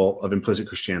first level of implicit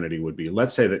Christianity would be,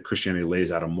 let's say that Christianity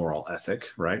lays out a moral ethic,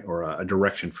 right? Or a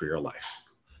direction for your life.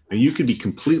 Now, you could be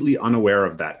completely unaware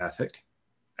of that ethic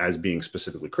as being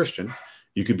specifically Christian.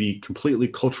 You could be completely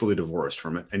culturally divorced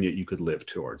from it, and yet you could live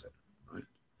towards it, right?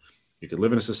 You could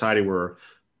live in a society where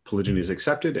polygyny is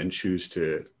accepted and choose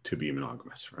to be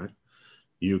monogamous, right?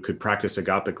 You could practice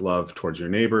agapic love towards your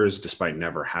neighbors despite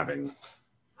never having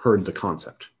heard the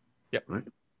concept. Yep. Right.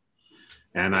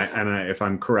 And I, if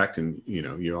I'm correct, and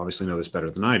you obviously know this better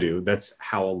than I do, that's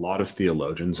how a lot of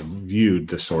theologians viewed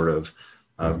the sort of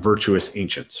virtuous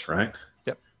ancients, right?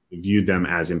 Yep. Viewed them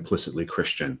as implicitly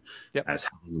Christian, yep, as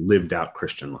having lived out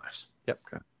Christian lives. Yep.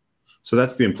 Okay. So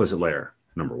that's the implicit layer,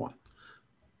 number one.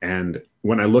 And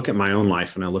when I look at my own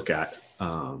life and I look at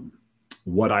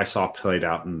what I saw played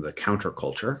out in the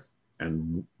counterculture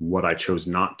and what I chose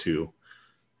not to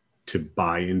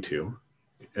buy into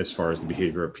as far as the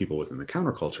behavior of people within the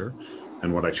counterculture,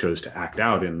 and what I chose to act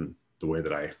out in the way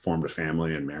that I formed a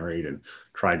family and married and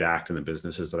tried to act in the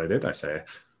businesses that I did, I say,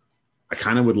 I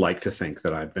kind of would like to think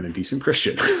that I've been a decent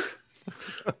Christian,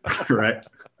 right?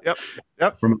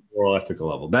 Yep. From a moral ethical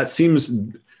level. That seems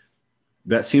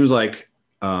like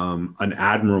an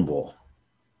admirable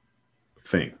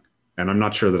thing. And I'm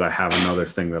not sure that I have another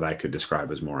thing that I could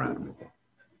describe as more admirable.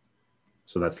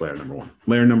 So that's layer number one.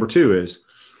 Layer number two is,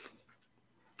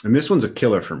 and this one's a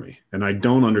killer for me, and I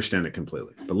don't understand it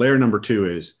completely, but layer number two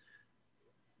is,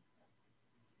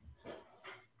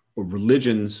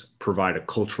 religions provide a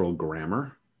cultural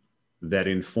grammar that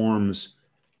informs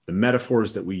the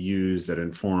metaphors that we use, that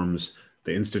informs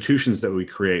the institutions that we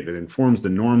create, that informs the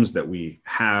norms that we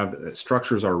have, that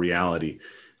structures our reality.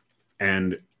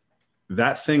 And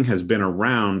that thing has been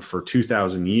around for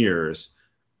 2,000 years,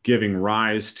 giving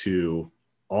rise to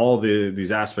all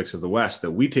these aspects of the West that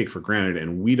we take for granted,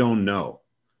 and we don't know.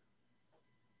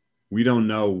 We don't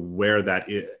know where that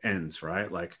ends, right?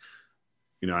 Like,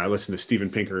 I listened to Steven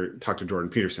Pinker talk to Jordan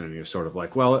Peterson, and he was sort of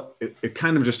like, well, it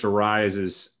kind of just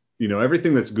arises,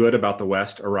 everything that's good about the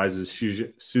West arises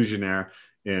sui generis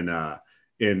in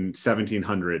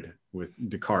 1700 with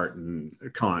Descartes and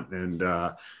Kant.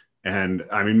 And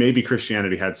I mean, maybe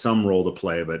Christianity had some role to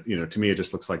play, but, to me, it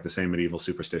just looks like the same medieval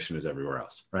superstition as everywhere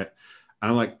else, right? And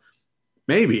I'm like,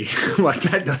 maybe, like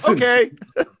that doesn't okay. seem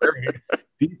very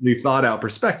deeply thought out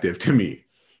perspective to me.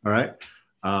 All right.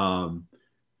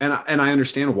 And I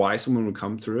understand why someone would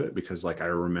come through it, because like I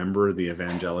remember the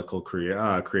evangelical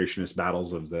creationist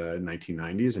battles of the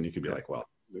 1990s, and you could be like, well,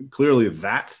 clearly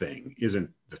that thing isn't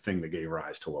the thing that gave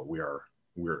rise to what we're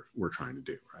trying to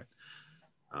do, right?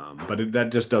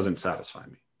 That just doesn't satisfy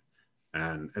me,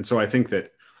 and so I think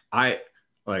that I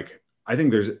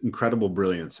think there's incredible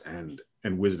brilliance and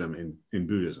wisdom in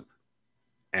Buddhism,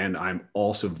 and I'm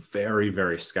also very,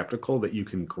 very skeptical that you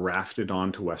can graft it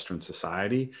onto Western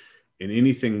society in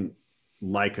anything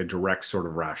like a direct sort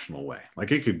of rational way.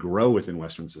 Like it could grow within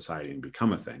Western society and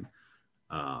become a thing.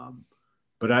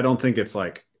 But I don't think it's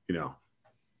like,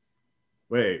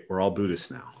 wait, we're all Buddhists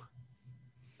now.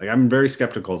 Like I'm very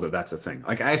skeptical that that's a thing.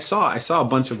 Like I saw a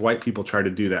bunch of white people try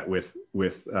to do that with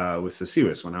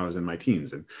Sasiwas when I was in my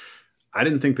teens, and I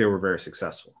didn't think they were very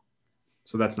successful.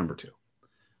 So that's number two.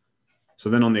 So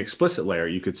then on the explicit layer,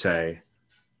 you could say,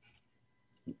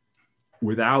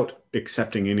 without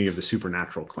accepting any of the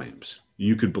supernatural claims,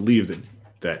 you could believe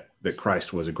that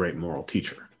Christ was a great moral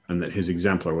teacher and that his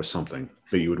exemplar was something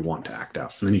that you would want to act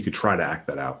out. And then you could try to act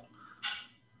that out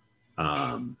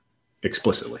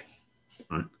explicitly.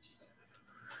 Right?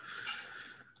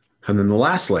 And then the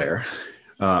last layer,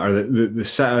 or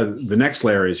the next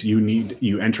layer is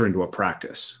you enter into a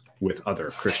practice with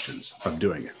other Christians of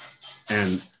doing it.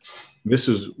 And this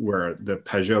is where the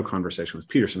Pageau conversation with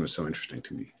Peterson was so interesting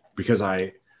to me, because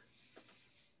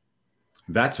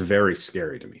that's very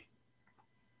scary to me.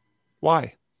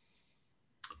 Why?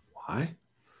 Can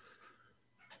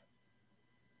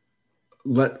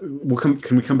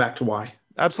we come back to why?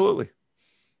 Absolutely.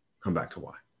 Come back to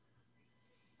why.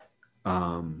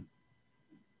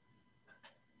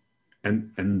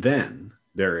 And then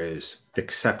there is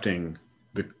accepting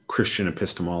the Christian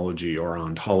epistemology or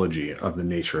ontology of the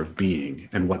nature of being,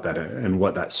 and what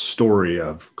that story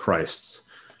of Christ's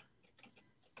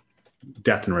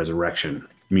death and resurrection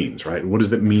means, right? What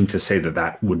does it mean to say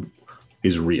that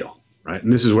is real, right?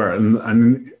 And this is where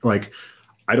I'm like,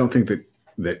 I don't think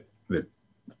that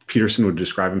Peterson would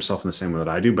describe himself in the same way that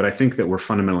I do, but I think that we're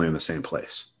fundamentally in the same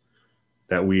place.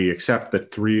 That we accept the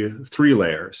three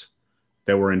layers,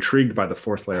 that we're intrigued by the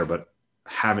fourth layer, but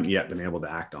haven't yet been able to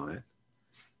act on it,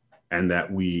 and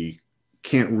that we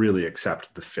can't really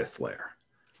accept the fifth layer.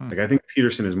 Like I think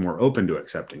Peterson is more open to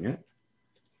accepting it,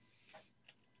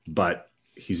 but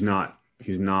he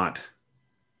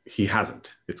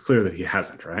hasn't. It's clear that he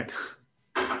hasn't, right?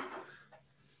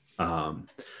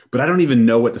 But I don't even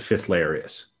know what the fifth layer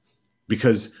is,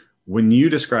 because when you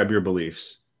describe your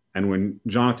beliefs, and when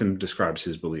Jonathan describes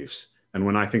his beliefs, and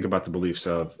when I think about the beliefs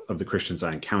of the Christians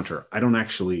I encounter, I don't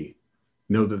actually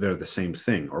know that they're the same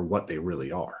thing or what they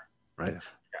really are, right?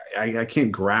 Yeah. I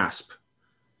can't grasp,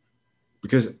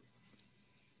 because,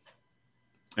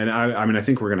 and I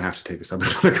think we're going to have to take this up in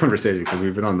another conversation, because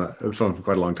we've been on the phone for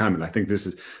quite a long time, and I think this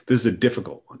is a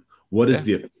difficult one. What is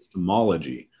the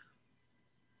epistemology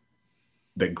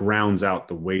that grounds out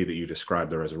the way that you describe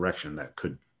the resurrection that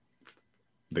could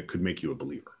make you a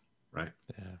believer, right?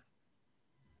 Yeah.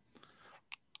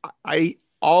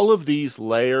 All of these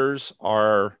layers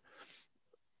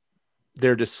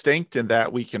they're distinct in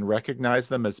that we can recognize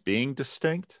them as being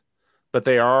distinct, but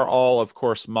they are all, of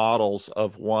course, models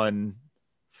of one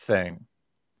thing.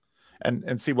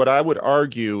 And see, what I would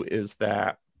argue is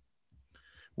that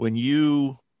when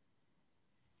you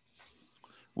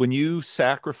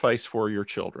sacrifice for your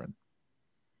children,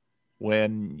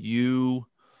 when you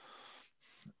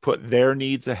put their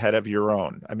needs ahead of your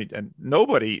own. I mean, and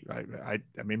nobody, I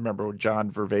remember when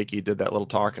John Vervaeke did that little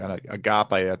talk on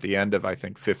agape at the end of, I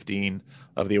think, 15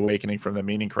 of the Awakening from the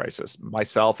Meaning Crisis.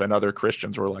 Myself and other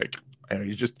Christians were like,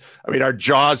 our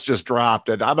jaws just dropped,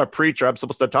 and I'm a preacher. I'm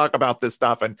supposed to talk about this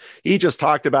stuff. And he just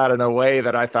talked about it in a way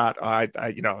that I thought,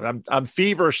 I'm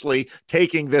feverishly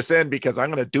taking this in, because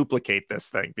I'm going to duplicate this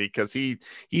thing, because he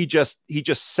just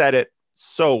said it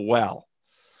so well.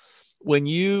 When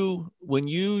you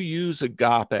use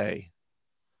agape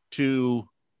to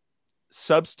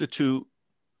substitute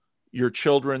your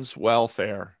children's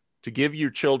welfare, to give your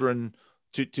children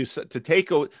to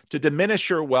diminish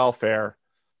your welfare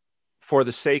for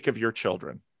the sake of your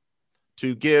children,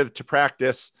 to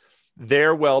practice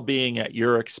their well-being at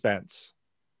your expense,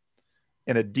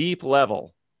 in a deep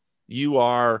level, you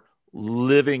are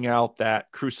living out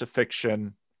that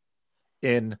crucifixion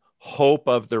in hope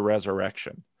of the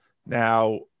resurrection.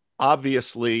 Now,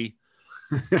 obviously,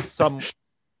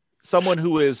 someone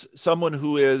who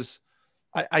is,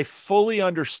 I fully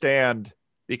understand,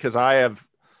 because I have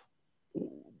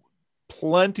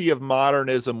plenty of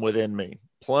modernism within me,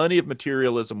 plenty of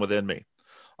materialism within me.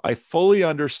 I fully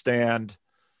understand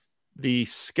the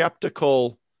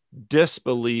skeptical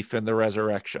disbelief in the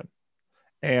resurrection.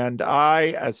 And I,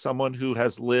 as someone who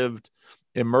has lived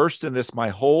immersed in this my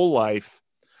whole life,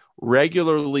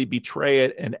 regularly betray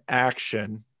it in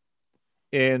action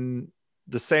in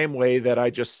the same way that I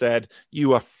just said,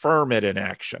 you affirm it in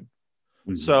action.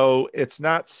 Mm-hmm. So it's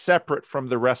not separate from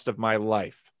the rest of my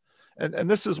life. And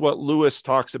this is what Lewis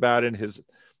talks about in his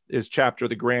chapter,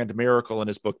 The Grand Miracle, in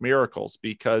his book, Miracles,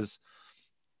 because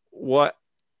what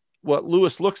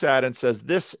Lewis looks at and says,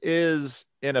 this is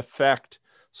in effect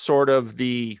sort of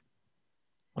the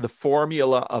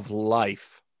formula of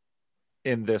life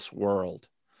in this world,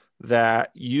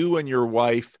 that you and your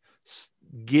wife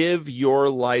give your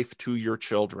life to your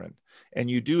children. And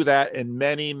you do that in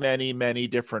many, many, many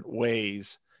different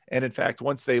ways. And in fact,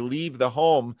 once they leave the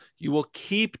home, you will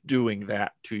keep doing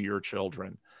that to your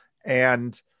children.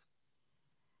 And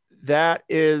that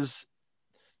is,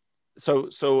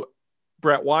 so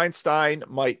Brett Weinstein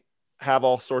might have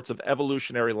all sorts of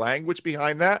evolutionary language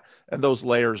behind that, and those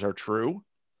layers are true.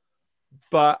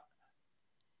 But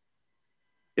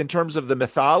in terms of the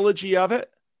mythology of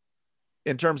it,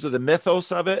 in terms of the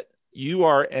mythos of it, you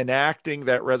are enacting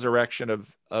that resurrection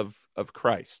of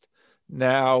Christ.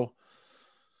 Now,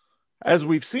 as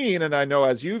we've seen, and I know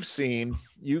as you've seen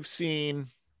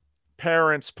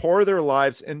parents pour their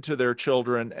lives into their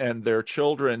children, and their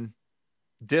children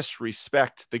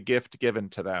disrespect the gift given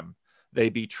to them. They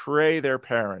betray their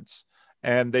parents,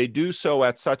 and they do so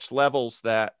at such levels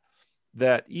that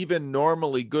even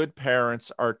normally good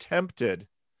parents are tempted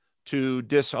to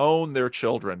disown their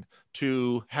children,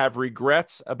 to have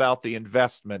regrets about the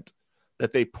investment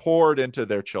that they poured into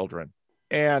their children.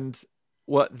 And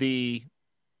what the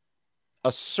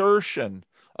assertion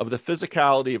of the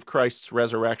physicality of Christ's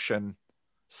resurrection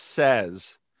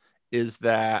says is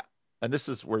that, and this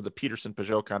is where the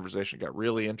Peterson-Pageau conversation got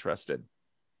really interested,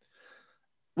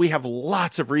 we have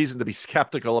lots of reason to be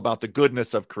skeptical about the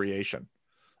goodness of creation.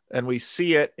 And we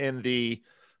see it in the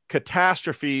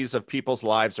catastrophes of people's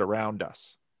lives around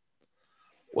us.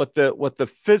 What the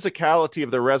physicality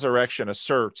of the resurrection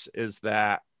asserts is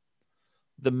that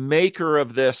the maker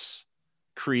of this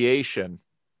creation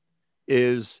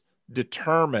is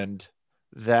determined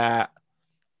that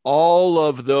all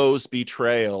of those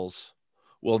betrayals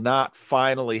will not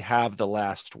finally have the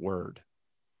last word.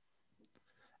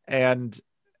 And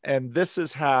this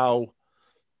is how,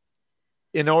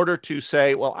 in order to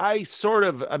say, well, I sort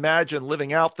of imagine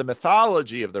living out the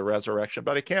mythology of the resurrection,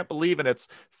 but I can't believe in its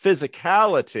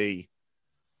physicality,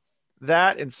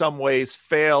 that in some ways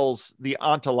fails the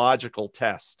ontological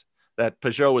test that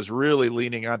Pageau is really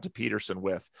leaning onto Peterson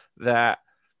with, that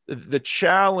the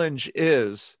challenge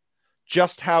is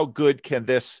just how good can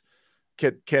this,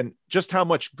 just how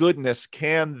much goodness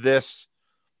can this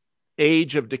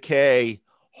age of decay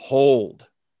hold?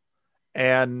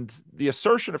 And the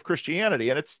assertion of Christianity,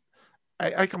 and it's,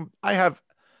 I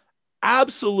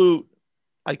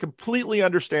completely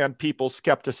understand people's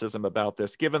skepticism about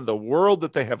this, given the world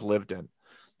that they have lived in.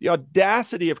 The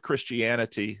audacity of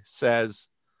Christianity says,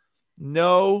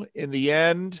 no, in the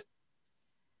end,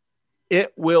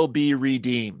 it will be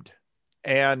redeemed.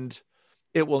 And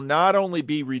it will not only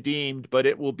be redeemed, but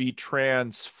it will be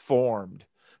transformed,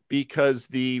 because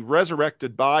the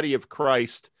resurrected body of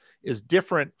Christ is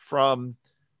different from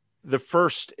the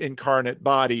first incarnate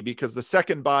body, because the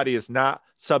second body is not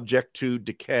subject to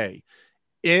decay.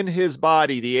 In his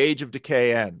body, the age of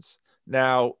decay ends.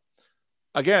 Now,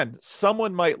 again,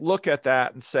 someone might look at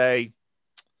that and say,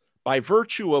 by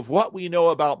virtue of what we know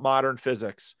about modern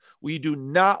physics, we do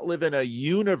not live in a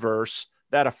universe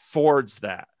that affords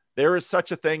that. There is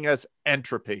such a thing as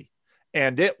entropy,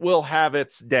 and it will have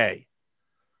its day.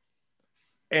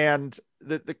 And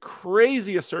the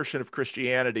crazy assertion of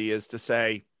Christianity is to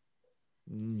say,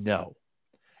 no.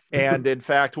 And in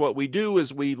fact, what we do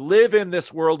is we live in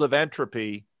this world of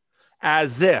entropy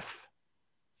as if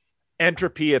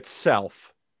entropy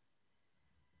itself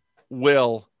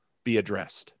will be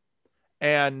addressed.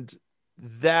 And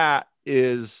that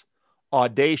is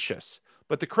audacious.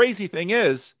 But the crazy thing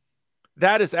is,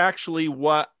 that is actually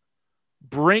what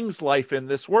brings life in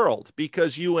this world,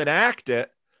 because you enact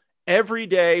it every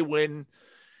day when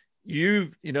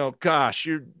you've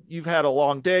had a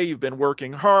long day, you've been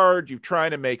working hard, you're trying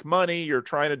to make money, you're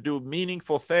trying to do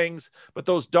meaningful things, but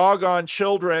those doggone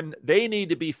children, they need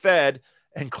to be fed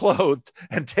and clothed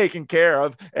and taken care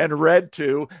of and read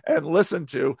to and listened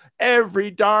to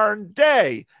every darn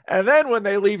day. And then when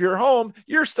they leave your home,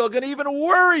 you're still going to even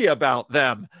worry about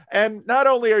them. And not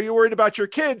only are you worried about your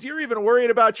kids, you're even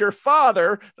worried about your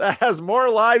father that has more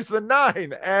lives than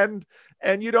 9.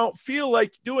 and you don't feel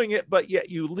like doing it, but yet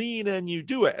you lean and you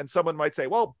do it. And someone might say,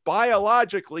 well,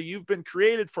 biologically, you've been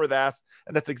created for that.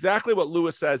 And that's exactly what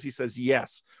Lewis says. He says,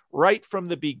 yes, right from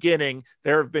the beginning,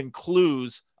 there have been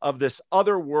clues of this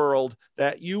other world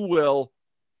that you will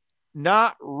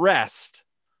not rest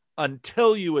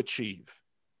until you achieve.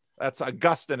 That's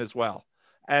Augustine as well.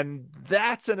 And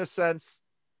that's, in a sense,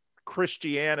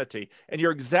 Christianity. And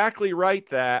you're exactly right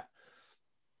that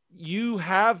you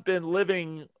have been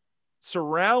living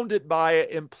surrounded by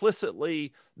it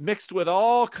implicitly, mixed with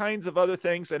all kinds of other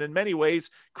things. And in many ways,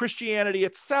 Christianity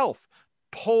itself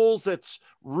pulls its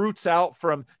roots out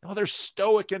from, there's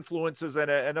Stoic influences in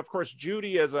it. And of course,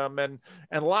 Judaism and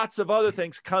lots of other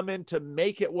things come in to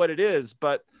make it what it is.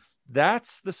 But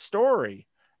that's the story.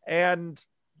 And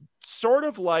sort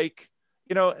of like,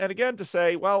 and again, to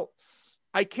say, well,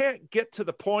 I can't get to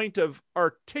the point of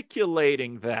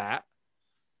articulating that.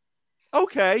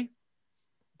 Okay.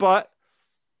 But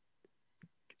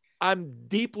I'm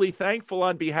deeply thankful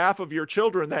on behalf of your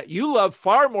children that you love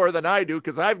far more than I do,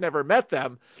 because I've never met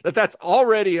them, that's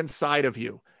already inside of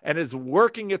you and is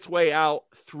working its way out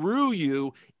through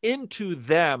you into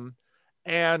them.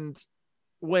 And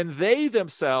when they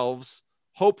themselves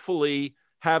hopefully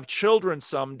have children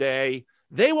someday,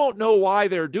 they won't know why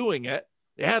they're doing it.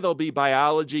 Yeah, there'll be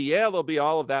biology. Yeah, there'll be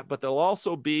all of that, but there'll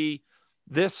also be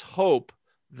this hope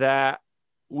that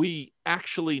we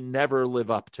actually never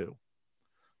live up to.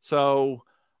 So,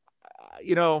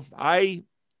 there's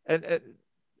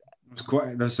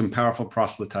some powerful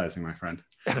proselytizing, my friend.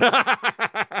 I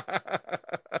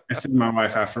said to my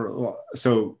wife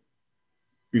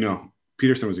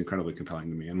Peterson was incredibly compelling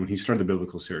to me. And when he started the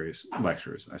biblical series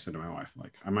lectures, I said to my wife,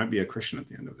 like, I might be a Christian at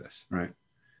the end of this. Right.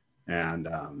 And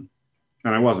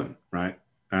I wasn't, right.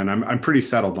 And I'm pretty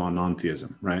settled on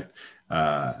non-theism. Right.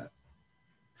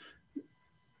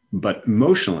 But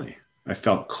emotionally, I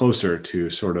felt closer to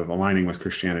sort of aligning with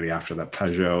Christianity after that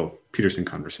Pageau-Peterson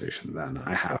conversation than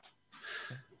I have,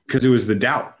 because it was the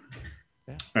doubt,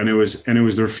 and it was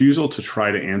the refusal to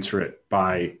try to answer it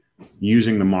by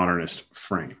using the modernist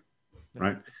frame,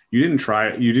 right? You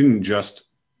didn't just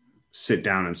sit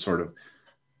down and sort of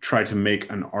try to make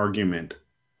an argument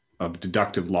of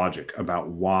deductive logic about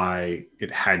why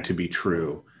it had to be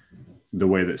true the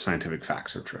way that scientific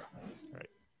facts are true. Right.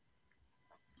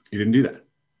 You didn't do that.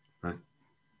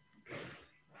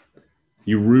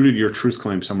 You rooted your truth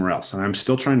claim somewhere else. And I'm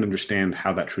still trying to understand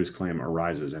how that truth claim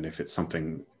arises, and if it's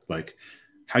something like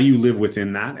how you live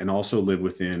within that and also live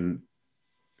within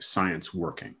science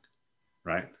working,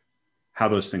 right? How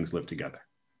those things live together.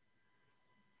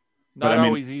 Not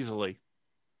always easily.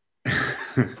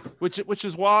 which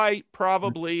is why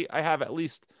probably I have at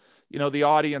least, the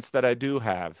audience that I do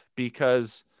have,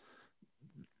 because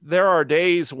there are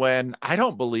days when I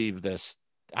don't believe this.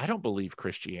 I don't believe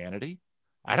Christianity.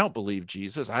 I don't believe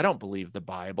Jesus. I don't believe the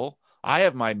Bible. I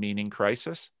have my meaning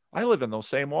crisis. I live in those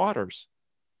same waters.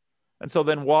 And so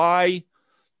then why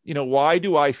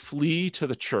do I flee to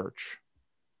the church?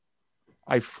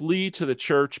 I flee to the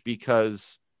church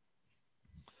because,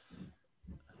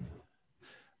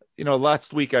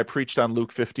 last week I preached on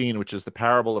Luke 15, which is the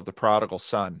parable of the prodigal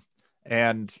son.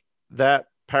 And that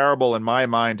parable in my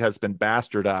mind has been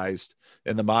bastardized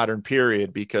in the modern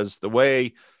period, because the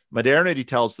way modernity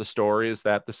tells the story is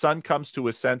that the son comes to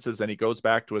his senses and he goes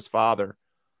back to his father.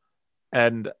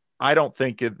 And I don't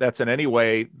think that's in any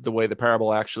way the way the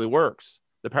parable actually works.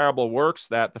 The parable works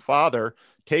that the father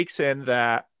takes in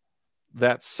that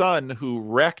son who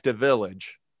wrecked a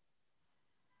village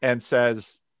and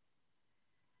says,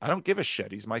 I don't give a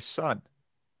shit. He's my son.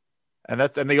 And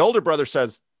the older brother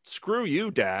says, screw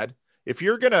you, Dad. If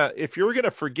you're going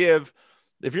to forgive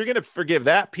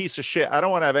that piece of shit, I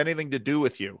don't want to have anything to do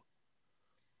with you.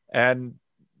 And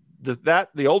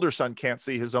the older son can't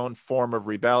see his own form of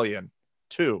rebellion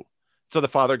too. So the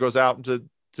father goes out to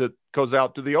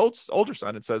the older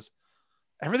son and says,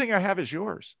 everything I have is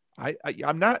yours.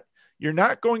 You're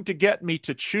not going to get me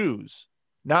to choose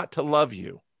not to love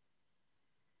you.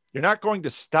 You're not going to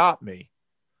stop me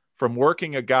from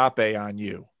working agape on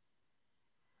you.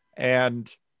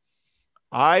 And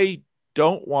I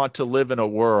don't want to live in a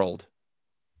world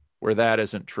where that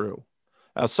isn't true.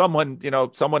 Now, someone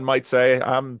might say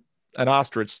I'm an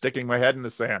ostrich sticking my head in the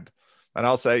sand, and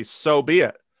I'll say, so be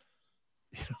it.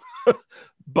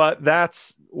 But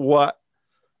that's what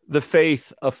the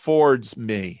faith affords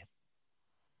me.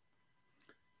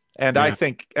 And yeah.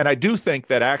 I do think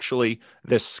that actually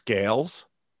this scales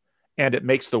and it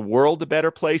makes the world a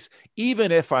better place,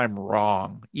 even if I'm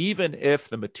wrong, even if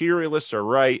the materialists are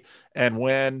right. And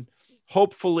when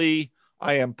hopefully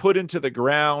I am put into the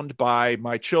ground by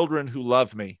my children who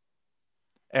love me,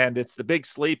 and it's the big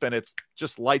sleep and it's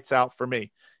just lights out for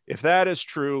me. If that is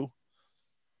true,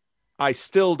 I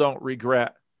still don't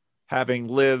regret having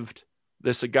lived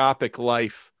this agapic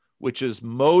life, which is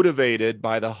motivated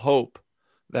by the hope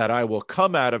that I will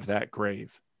come out of that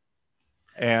grave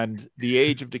and the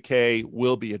age of decay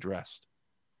will be addressed.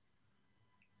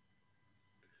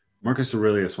 Marcus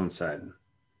Aurelius once said,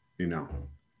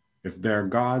 if they're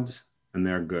gods and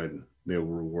they're good, they will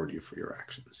reward you for your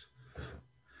actions.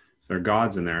 If they're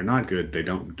gods and they're not good, they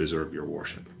don't deserve your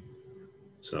worship.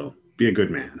 So be a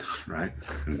good man, right?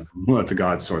 And let the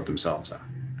gods sort themselves out.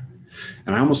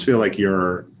 And I almost feel like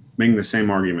you're making the same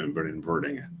argument, but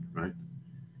inverting it, right?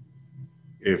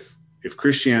 If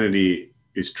Christianity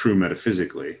is true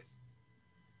metaphysically,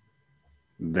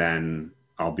 then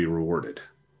I'll be rewarded.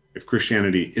 If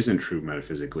Christianity isn't true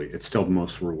metaphysically, it's still the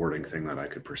most rewarding thing that I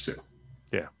could pursue.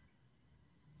 Yeah.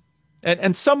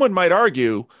 And someone might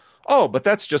argue, oh, but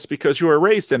that's just because you were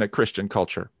raised in a Christian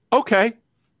culture. Okay.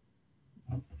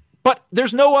 But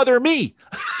there's no other me.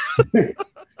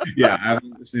 Yeah, I have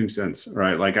the same sense,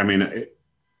 right? Like, I mean,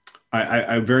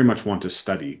 I very much want to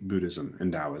study Buddhism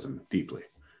and Taoism deeply.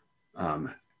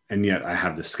 And yet I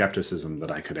have the skepticism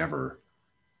that I could ever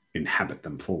inhabit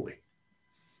them fully,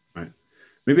 right?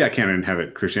 Maybe I can't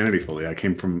inhabit Christianity fully. I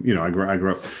came from, I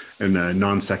grew up in a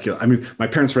non-secular. I mean, my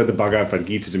parents read the Bhagavad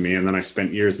Gita to me, and then I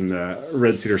spent years in the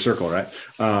Red Cedar Circle, right?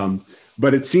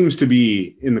 But it seems to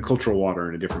be in the cultural water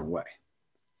in a different way.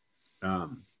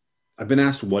 I've been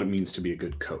asked what it means to be a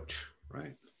good coach,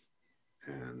 right?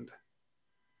 And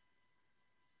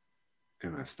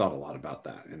I've thought a lot about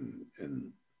that, and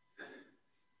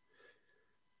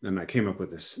I came up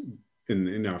with this.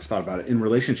 And I've thought about it in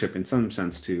relationship, in some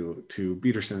sense, to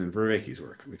Peterson and Vervaeke's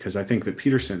work, because I think that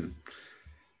Peterson,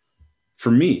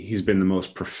 for me, he's been the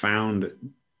most profound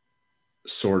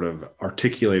sort of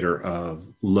articulator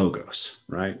of logos,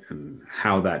 right? And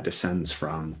how that descends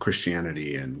from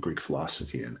Christianity and Greek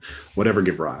philosophy and whatever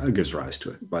gives rise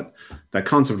to it. But that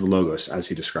concept of logos, as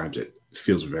he describes it,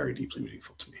 feels very deeply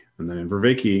meaningful to me. And then in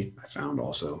Vervaeke, I found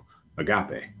also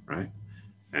agape, right?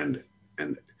 And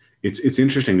it's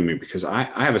interesting to me because I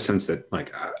have a sense that,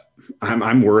 like,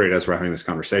 I'm worried as we're having this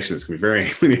conversation, it's going to be very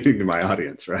alienating to my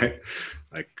audience, right?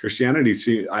 Like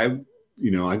Christianity, I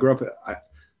grew up,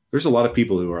 there's a lot of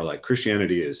people who are like,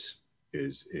 Christianity is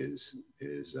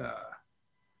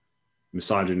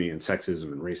misogyny and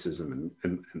sexism and racism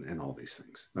and all these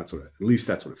things. At least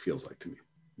that's what it feels like to me.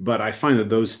 But I find that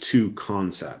those two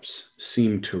concepts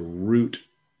seem to root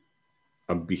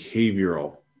a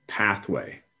behavioral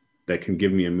pathway that can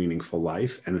give me a meaningful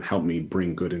life and help me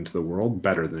bring good into the world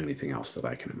better than anything else that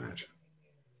I can imagine.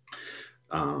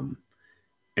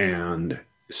 And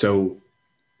so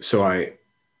I've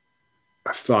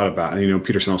thought about, and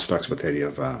Peterson also talks about the idea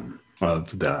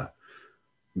of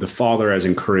the father as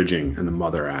encouraging and the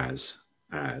mother as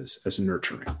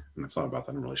nurturing. And I've thought about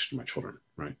that in relation to my children,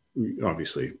 right?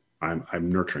 Obviously, I'm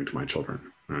nurturing to my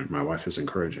children, right? My wife is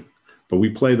encouraging, but we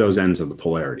play those ends of the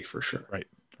polarity for sure.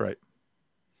 Right.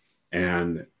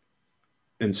 And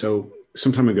so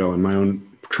some time ago in my own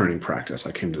training practice,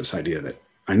 I came to this idea that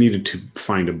I needed to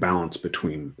find a balance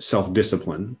between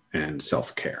self-discipline and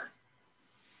self-care,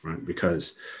 right?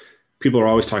 Because people are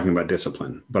always talking about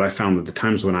discipline, but I found that the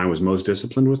times when I was most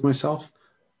disciplined with myself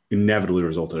inevitably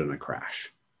resulted in a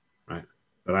crash, right?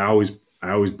 That I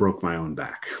always broke my own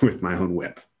back with my own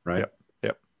whip, right?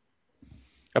 Yep.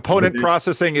 Opponent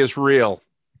processing is real.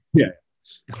 Yeah.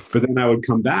 But then I would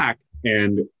come back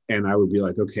and I would be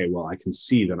like, okay, well, I can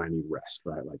see that I need rest,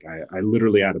 right? Like I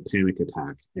literally had a panic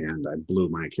attack and I blew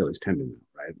my Achilles tendon,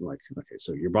 right? Like, okay,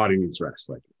 so your body needs rest.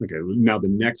 Like, okay, now the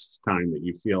next time that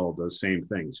you feel those same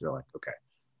things, you're like, okay,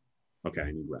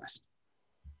 I need rest.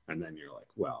 And then you're like,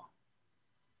 well,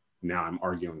 now I'm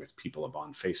arguing with people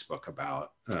on Facebook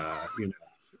about,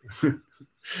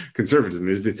 conservatism.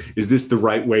 Is this the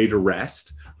right way to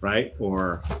rest, right?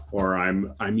 Or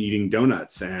I'm eating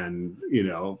donuts and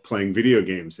playing video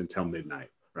games until midnight,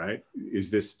 right?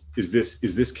 Is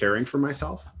this caring for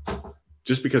myself?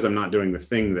 Just because I'm not doing the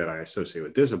thing that I associate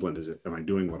with discipline, am I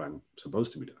doing what I'm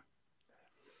supposed to be doing?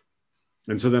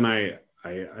 And so then I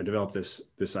developed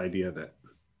this idea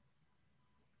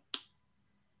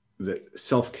that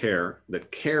self-care,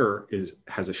 that care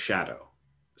has a shadow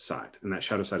side, and that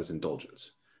shadow side is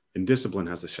indulgence, and discipline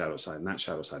has a shadow side, and that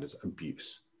shadow side is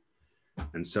abuse.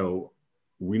 And so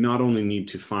we not only need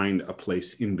to find a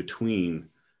place in between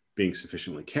being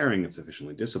sufficiently caring and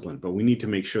sufficiently disciplined, but we need to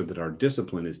make sure that our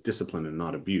discipline is discipline and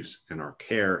not abuse, and our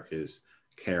care is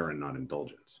care and not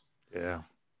indulgence. Yeah.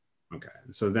 Okay.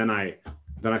 And so then I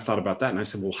thought about that, and I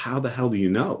said, well, how the hell do you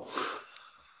know?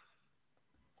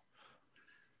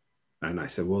 And I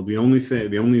said, well, the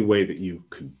only way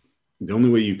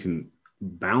you can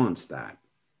balance that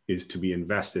is to be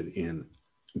invested in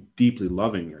deeply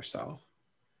loving yourself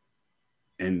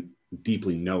and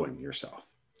deeply knowing yourself.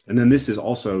 And then this is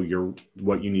also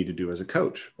what you need to do as a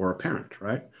coach or a parent,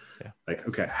 right? Yeah. Like,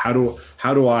 okay, how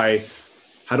do I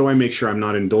make sure I'm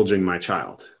not indulging my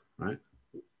child, right?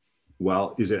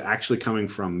 Well, is it actually coming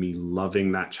from me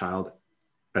loving that child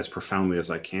as profoundly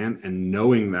as I can and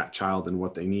knowing that child and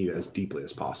what they need as deeply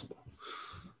as possible?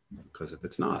 Because if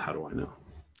it's not, how do I know?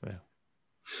 Yeah.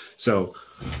 So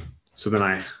then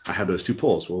I had those two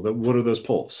poles. Well, what are those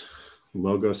poles?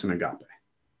 Logos and agape.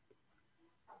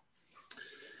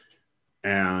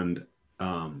 And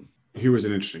here was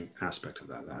an interesting aspect of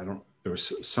that. There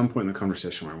was some point in the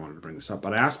conversation where I wanted to bring this up,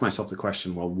 but I asked myself the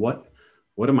question, well,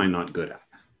 what am I not good at?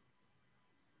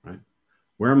 Right?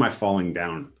 Where am I falling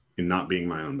down in not being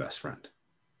my own best friend?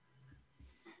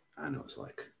 And it was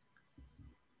like,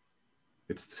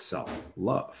 it's the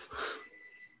self-love.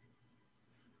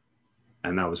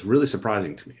 And that was really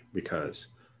surprising to me because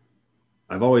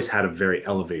I've always had a very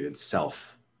elevated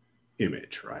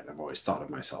self-image, right? I've always thought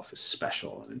of myself as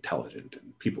special and intelligent,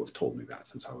 and people have told me that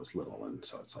since I was little. And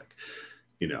so it's like,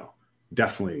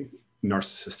 definitely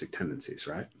narcissistic tendencies,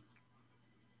 right?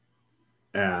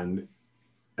 And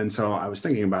so I was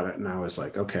thinking about it and I was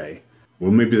like, okay,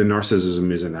 well, maybe the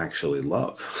narcissism isn't actually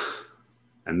love.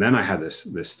 And then I had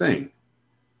this thing,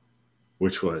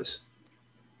 which was,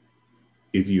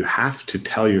 if you have to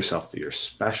tell yourself that you're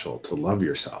special to love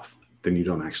yourself, then you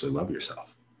don't actually love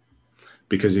yourself.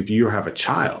 Because if you have a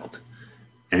child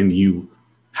and you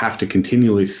have to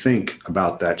continually think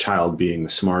about that child being the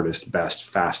smartest, best,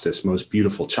 fastest, most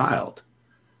beautiful child,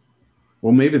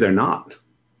 well, maybe they're not.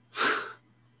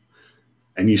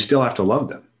 And you still have to love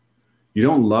them. You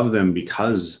don't love them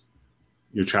because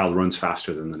your child runs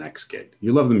faster than the next kid.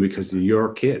 You love them because they're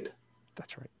your kid.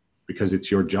 That's right. Because it's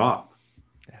your job.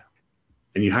 Yeah.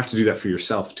 And you have to do that for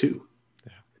yourself too.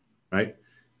 Yeah. Right?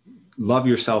 Love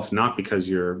yourself not because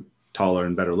you're taller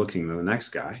and better looking than the next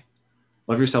guy.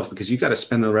 Love yourself because you got to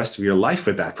spend the rest of your life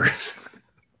with that person.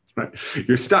 Right?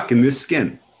 You're stuck in this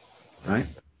skin. Right?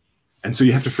 And so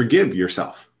you have to forgive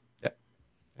yourself.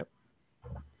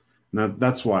 Now,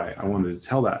 that's why I wanted to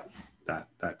tell that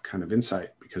kind of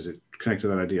insight, because it connected to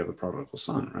that idea of the prodigal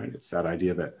son, right? It's that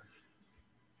idea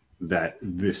that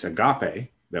this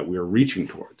agape that we're reaching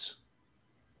towards,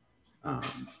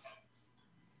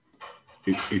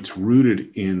 it's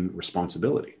rooted in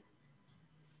responsibility,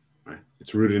 right?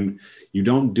 It's rooted in, you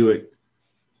don't do it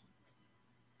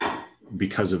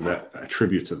because of the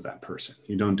attributes of that person.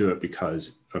 You don't do it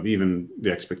because of even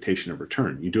the expectation of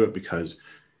return. You do it because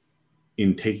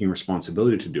in taking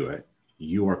responsibility to do it,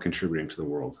 you are contributing to the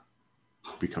world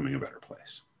becoming a better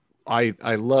place. I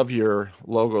love your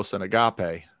logos and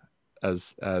agape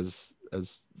as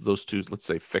those two, let's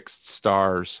say, fixed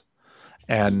stars.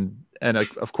 And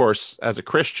of course, as a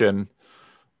Christian,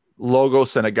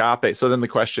 logos and agape. So then the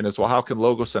question is, well, how can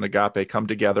logos and agape come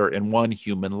together in one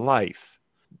human life?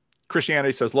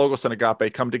 Christianity says logos and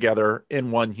agape come together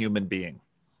in one human being.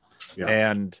 Yeah.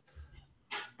 And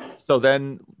so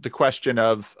then the question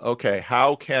of, okay,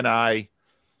 how can I,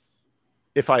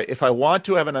 if I want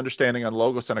to have an understanding on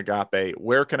logos and agape,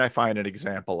 where can I find an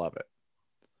example of it?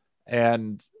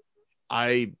 And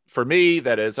for me,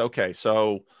 that is, okay,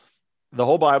 so the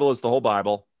whole Bible is the whole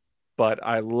Bible, but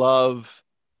I love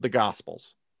the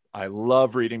Gospels. I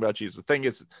love reading about Jesus. The thing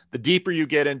is, the deeper you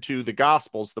get into the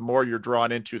Gospels, the more you're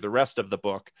drawn into the rest of the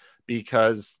book,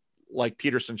 because like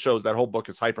Peterson shows, that whole book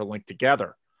is hyperlinked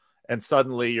together. And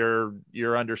suddenly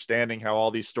you're understanding how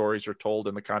all these stories are told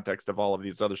in the context of all of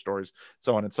these other stories,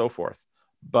 so on and so forth.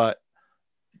 But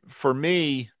for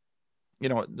me,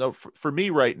 for me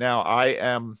right now, I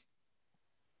am,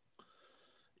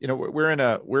 we're in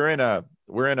a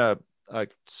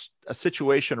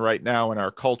situation right now in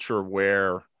our culture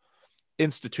where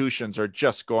institutions are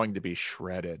just going to be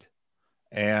shredded.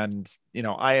 And,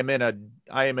 I am in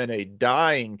a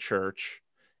dying church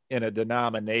in a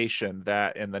denomination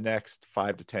that in the next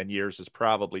 5 to 10 years is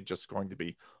probably just going to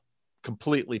be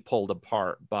completely pulled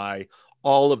apart by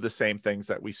all of the same things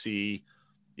that we see,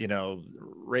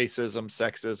 racism,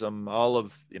 sexism,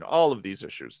 all of these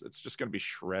issues. It's just going to be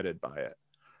shredded by it.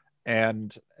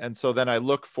 And so then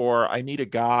I need a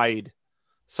guide,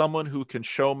 someone who can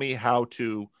show me how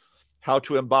to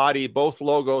embody both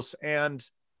logos and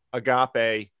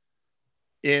agape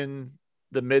in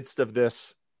the midst of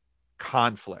this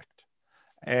conflict.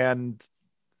 And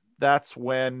that's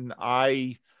when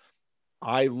I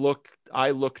look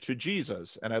to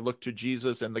Jesus, and I look to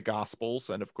Jesus in the Gospels.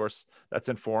 And of course, that's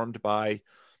informed by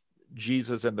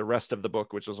Jesus and the rest of the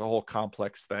book, which is a whole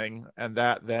complex thing. And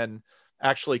that then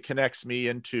actually connects me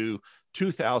into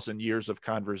 2,000 years of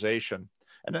conversation.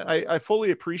 And I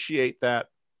fully appreciate that.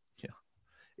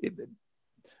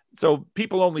 So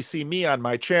people only see me on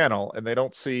my channel, and they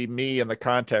don't see me in the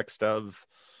context of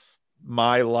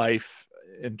my life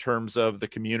in terms of the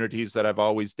communities that I've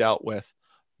always dealt with.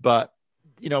 But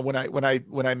when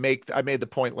I made the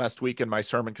point last week in my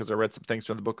sermon, because I read some things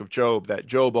from the book of Job, that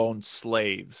Job owned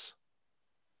slaves,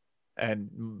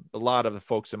 and a lot of the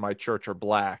folks in my church are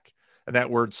Black, and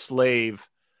that word slave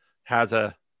has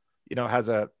a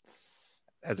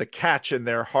catch in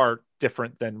their heart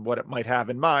different than what it might have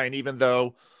in mine, even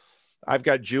though I've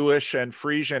got Jewish and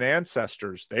Frisian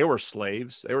ancestors. They were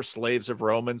slaves. They were slaves of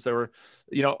Romans. They were,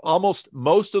 almost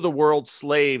most of the world's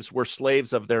slaves were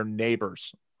slaves of their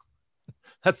neighbors.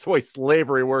 That's the way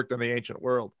slavery worked in the ancient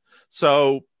world.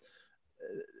 So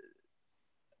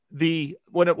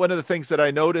one of the things that I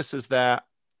notice is that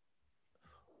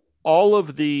all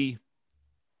of the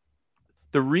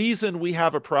reason we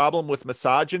have a problem with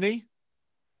misogyny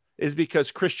is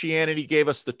because Christianity gave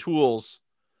us the tools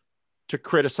to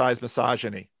criticize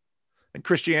misogyny. And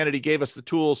Christianity gave us the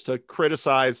tools to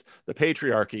criticize the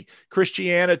patriarchy.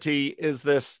 Christianity is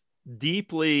this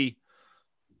deeply,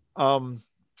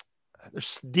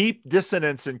 there's deep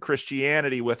dissonance in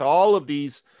Christianity with all of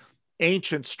these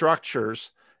ancient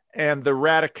structures and the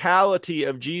radicality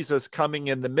of Jesus coming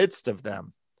in the midst of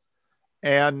them.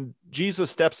 And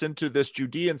Jesus steps into this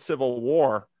Judean civil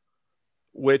war,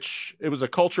 which it was a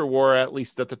culture war, at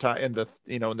least at the time, in the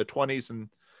 20s and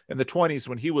in the 20s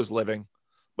when he was living,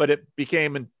 but it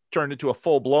became and turned into a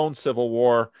full-blown civil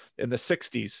war in the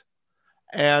 60s.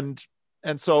 And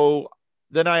so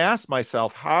then I asked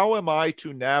myself, how am I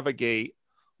to navigate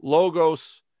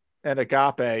logos and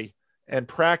agape and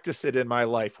practice it in my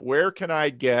life? Where can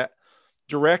I get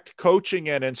direct coaching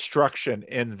and instruction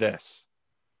in this?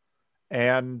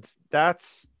 And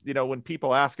that's, when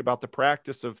people ask about the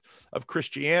practice of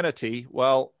Christianity,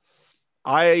 well,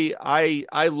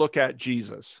 I look at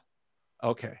Jesus.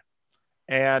 Okay.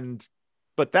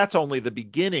 But that's only the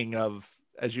beginning of,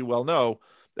 as you well know,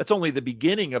 that's only the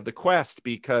beginning of the quest,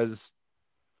 because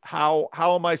how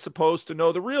am I supposed to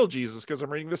know the real Jesus? Because I'm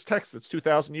reading this text that's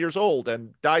 2,000 years old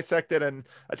and dissected and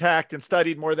attacked and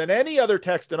studied more than any other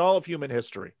text in all of human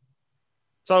history.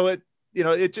 So it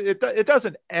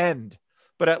doesn't end,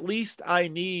 but at least I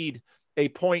need a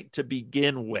point to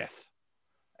begin with.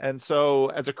 And so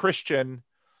as a Christian,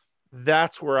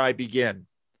 that's where I begin,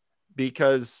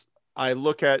 because I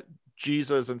look at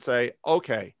Jesus and say,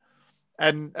 okay.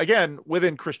 And again,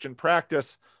 within Christian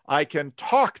practice, I can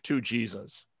talk to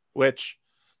Jesus, which,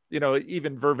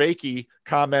 even Vervaeke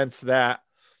comments that,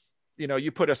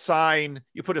 you put a sign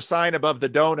above the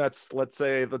donuts. Let's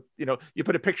say that, you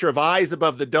put a picture of eyes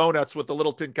above the donuts with the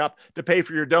little tin cup to pay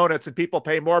for your donuts, and people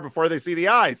pay more before they see the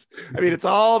eyes. I mean, it's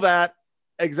all that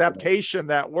exaptation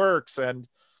that works. And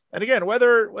again,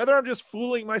 whether I'm just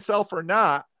fooling myself or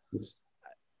not,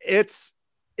 it's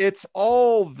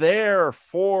all there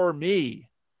for me.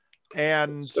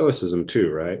 And Stoicism too,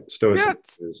 right? Stoicism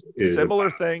is similar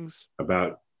things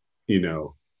about,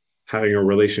 having a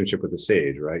relationship with the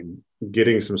sage, right?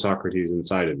 Getting some Socrates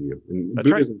inside of you, and that's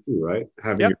Buddhism right. too, right?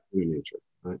 Having your human nature,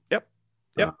 right? Yep.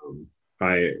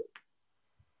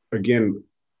 Again,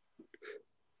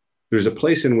 there's a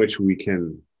place in which we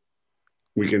can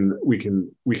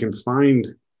find,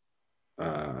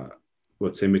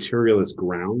 let's say, materialist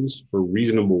grounds for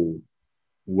reasonable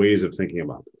ways of thinking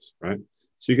about this, right?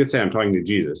 So you could say, I'm talking to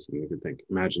Jesus, and you could think,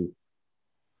 imagine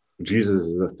Jesus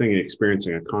is the thing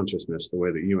experiencing a consciousness the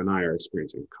way that you and I are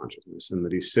experiencing consciousness, and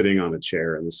that he's sitting on a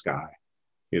chair in the sky,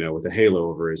 with a halo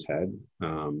over his head,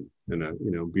 and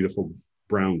a beautiful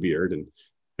brown beard,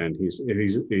 and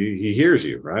he hears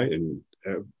you, right? And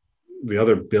the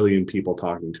other billion people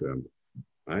talking to him,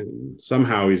 right? And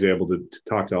somehow he's able to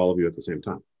talk to all of you at the same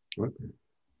time, right?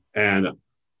 And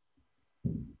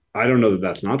I don't know that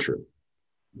that's not true.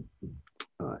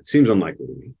 It seems unlikely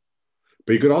to me.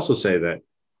 But you could also say that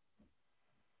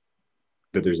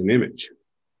there's an image,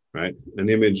 right? An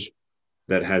image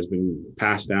that has been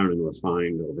passed down and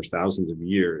refined over thousands of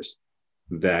years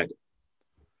that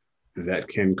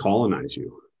can colonize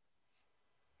you,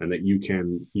 and that you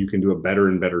can do a better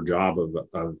and better job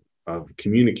of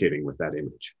communicating with that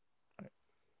image.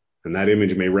 And that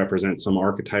image may represent some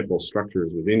archetypal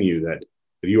structures within you that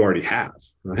you already have,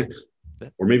 right?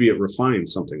 Or maybe it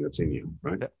refines something that's in you,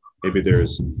 right? Maybe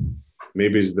there's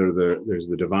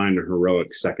the divine or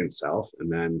heroic second self,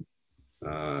 and then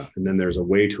there's a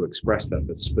way to express that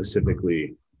that's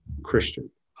specifically Christian.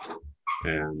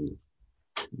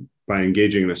 by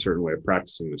engaging in a certain way of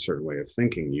practicing, a certain way of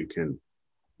thinking, you can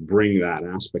bring that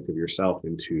aspect of yourself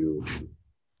into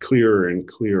clearer and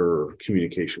clearer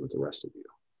communication with the rest of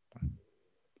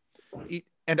you.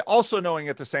 And also knowing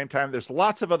at the same time, there's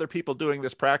lots of other people doing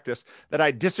this practice that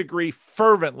I disagree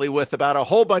fervently with about a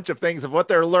whole bunch of things of what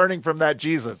they're learning from that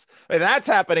Jesus. And that's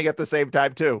happening at the same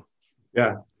time too.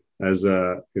 Yeah. As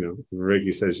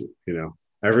Ricky says,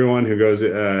 everyone who goes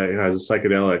has a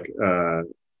psychedelic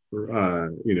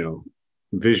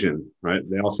vision, right?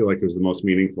 They all feel like it was the most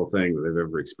meaningful thing that they've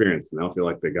ever experienced, and they all feel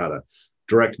like they got a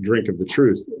direct drink of the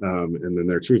truth, and then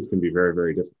their truth can be very,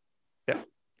 very different. Yeah.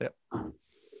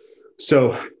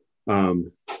 So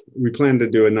we plan to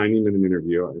do a 90-minute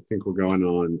interview. I think we're going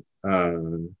on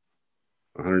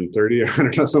 130, I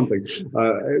don't know, something.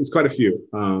 It's quite a few.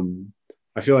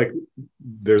 I feel like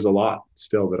there's a lot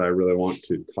still that I really want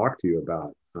to talk to you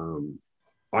about.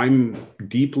 I'm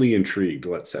deeply intrigued,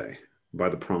 let's say, by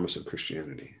the promise of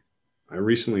Christianity. I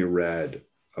recently read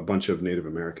a bunch of Native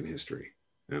American history,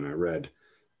 and I read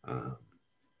a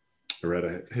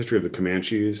history of the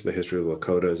Comanches, the history of the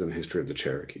Lakotas, and the history of the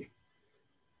Cherokee.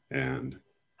 And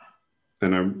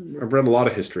I've read a lot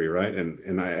of history, right?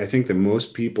 And I think that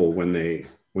most people, when they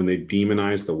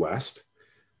demonize the West,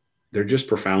 they're just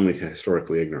profoundly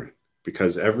historically ignorant,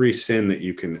 because every sin that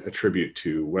you can attribute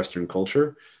to Western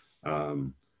culture,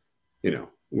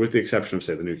 with the exception of,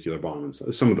 say, the nuclear bomb and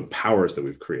some of the powers that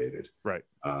we've created, right,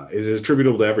 is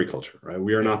attributable to every culture, right?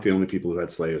 We are not the only people who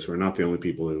had slaves. We're not the only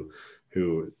people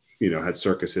who had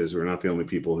circuses. We're not the only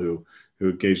people who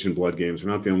engaged in blood games.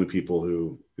 We're not the only people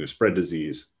who spread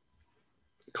disease,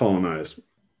 colonized.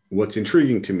 What's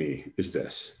intriguing to me is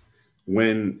this: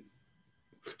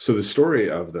 so the story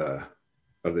of the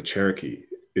Cherokee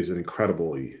is an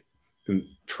incredibly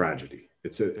tragedy.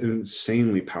 It's an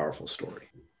insanely powerful story.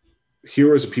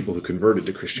 Here was a people who converted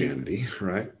to Christianity,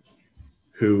 right?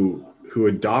 Who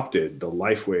adopted the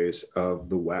life ways of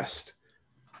the West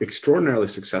extraordinarily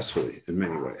successfully in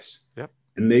many ways. Yep.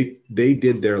 And they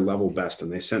did their level best,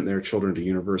 and they sent their children to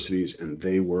universities, and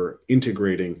they were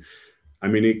integrating. I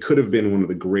mean, it could have been one of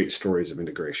the great stories of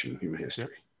integration in human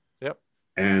history. Yep.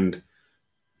 And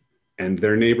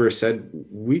their neighbors said,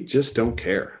 we just don't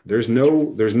care. There's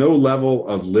no level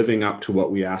of living up to what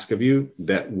we ask of you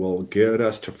that will get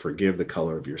us to forgive the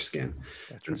color of your skin.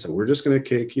 That's and right. So we're just going to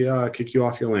kick you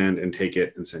off your land and take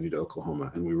it and send you to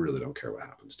Oklahoma. And we really don't care what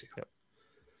happens to you. Yep.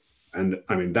 And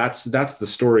I mean, that's the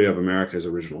story of America's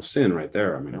original sin right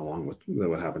there. I mean, along with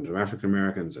what happened to African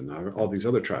Americans and all these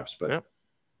other tribes. But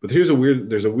there's a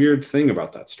weird thing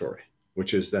about that story,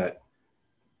 which is that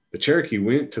the Cherokee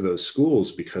went to those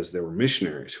schools because there were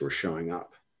missionaries who were showing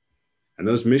up. And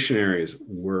those missionaries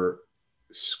were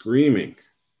screaming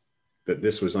that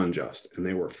this was unjust. And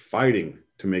they were fighting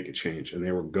to make a change. And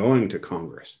they were going to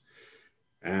Congress.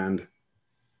 And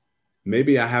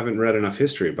maybe I haven't read enough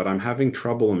history, but I'm having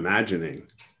trouble imagining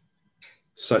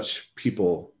such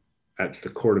people at the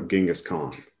court of Genghis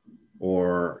Khan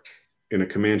or in a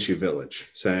Comanche village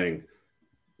saying,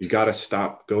 you got to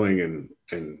stop going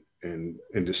and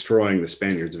destroying the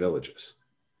Spaniards' villages.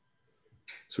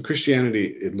 So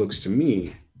Christianity, it looks to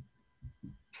me,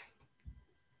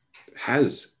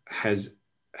 has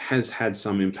had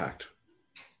some impact.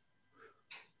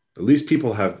 At least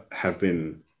people have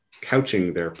been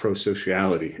couching their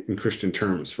pro-sociality in Christian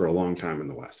terms for a long time in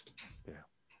the West. Yeah.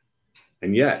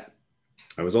 And yet,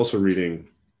 I was also reading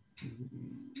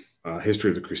history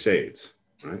of the Crusades,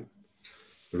 right? I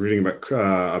was reading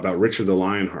about Richard the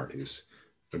Lionheart. He's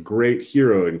a great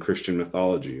hero in Christian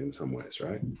mythology in some ways,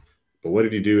 right? But what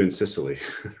did he do in Sicily,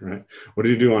 right? What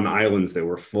did he do on islands that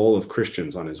were full of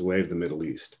Christians on his way to the Middle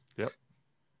East? Yep.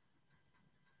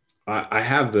 I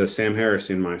have the Sam Harris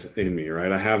in me,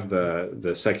 right? I have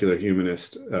the secular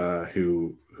humanist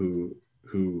who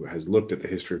has looked at the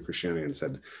history of Christianity and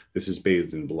said, this is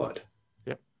bathed in blood.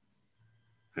 Yep.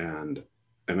 And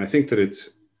I think that it's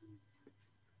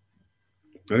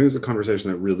a conversation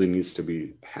that really needs to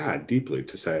be had deeply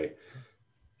to say,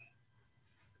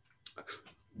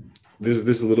 this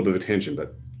is a little bit of a tangent,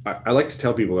 but I like to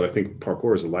tell people that I think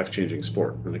parkour is a life-changing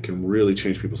sport and it can really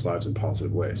change people's lives in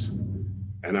positive ways.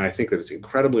 And I think that it's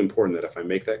incredibly important that if I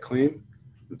make that claim,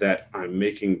 that I'm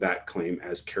making that claim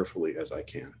as carefully as I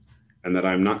can. And that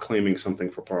I'm not claiming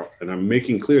something for parkour, and I'm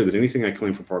making clear that anything I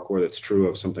claim for parkour that's true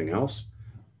of something else,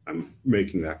 I'm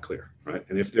making that clear, right?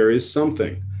 And if there is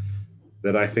something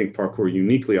that I think parkour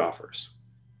uniquely offers,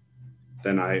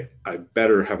 then I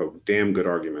better have a damn good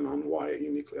argument on why it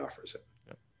uniquely offers it.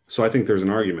 Yep. So I think there's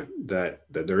an argument that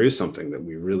there is something that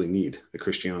we really need that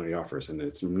Christianity offers, and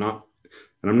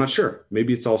I'm not sure.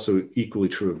 Maybe it's also equally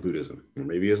true of Buddhism or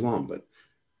maybe Islam, but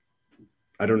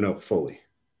I don't know fully,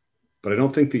 but I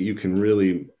don't think that you can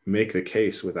really make the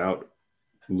case without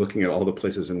looking at all the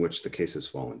places in which the case has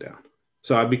fallen down.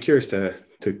 So I'd be curious to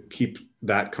keep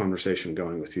that conversation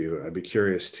going with you. I'd be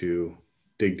curious to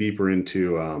dig deeper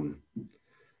into,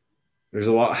 there's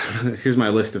a lot, here's my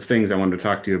list of things I wanted to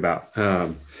talk to you about.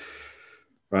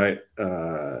 Right.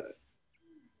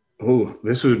 Oh,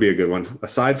 this would be a good one.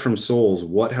 Aside from souls,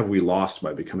 what have we lost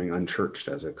by becoming unchurched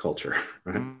as a culture?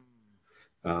 Right.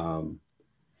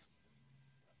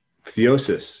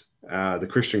 Theosis, the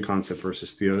Christian concept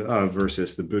versus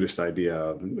the Buddhist idea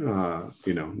of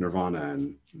nirvana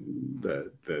and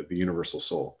the universal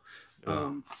soul.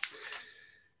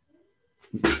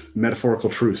 Metaphorical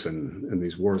truth and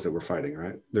these wars that we're fighting,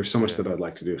 right? There's so much that I'd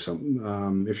like to do. So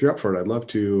if you're up for it, I'd love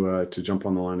to jump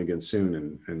on the line again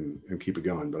soon and keep it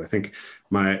going. But I think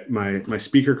my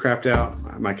speaker crapped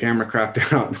out, my camera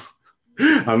crapped out.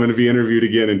 I'm going to be interviewed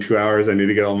again in 2 hours. I need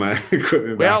to get all my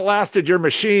equipment back. We outlasted your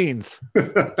machines,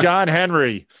 John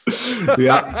Henry.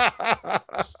 Yeah.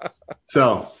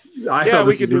 So I thought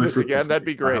we could do this again. That'd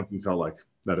be great. I hope you felt like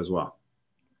that as well.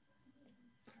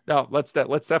 No, let's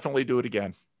definitely do it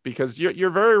again, because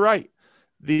you're very right.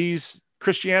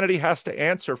 Christianity has to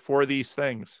answer for these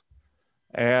things,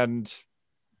 and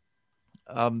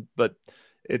but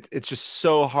it's just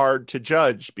so hard to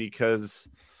judge because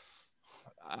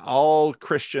all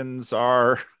Christians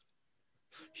are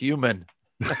human.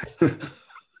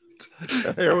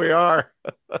 Here we are.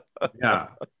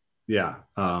 Yeah.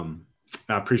 I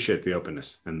appreciate the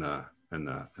openness and the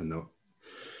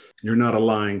you're not a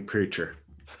lying preacher.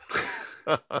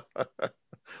 At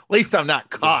least I'm not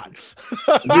caught.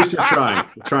 At least you're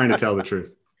trying to tell the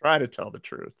truth. Trying to tell the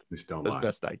truth. At least don't as lie.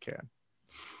 best I can.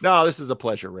 No, this is a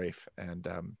pleasure, Rafe, and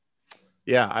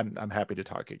I'm happy to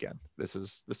talk again. This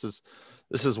is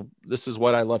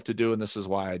what I love to do, and this is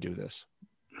why I do this,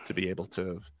 to be able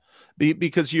to be,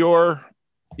 because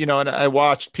and I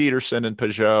watched Peterson and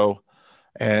Pageau,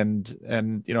 and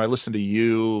I listened to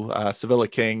you, Sevilla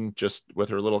King, just with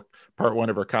her little part one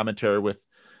of her commentary. With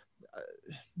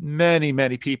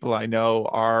many people I know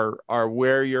are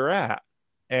where you're at,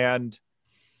 and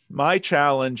my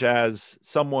challenge as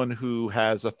someone who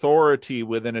has authority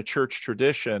within a church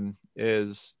tradition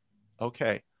is,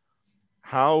 okay,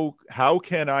 how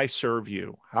can I serve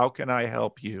you? How can I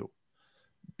help you?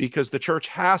 Because the church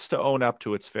has to own up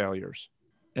to its failures.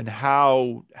 And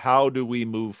how do we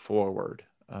move forward?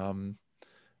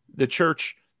 The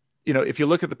church, if you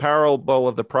look at the parable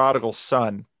of the prodigal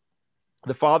son,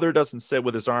 the father doesn't sit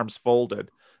with his arms folded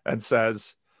and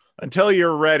says, until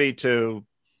you're ready to,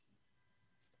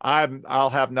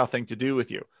 I'll have nothing to do with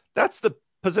you. That's the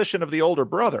position of the older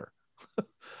brother.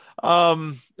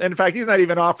 In fact, he's not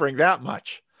even offering that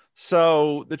much.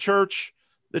 So the church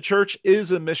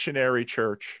is a missionary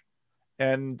church.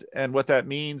 And what that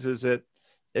means is it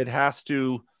has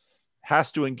to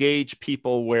engage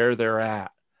people where they're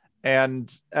at.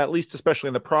 And at least, especially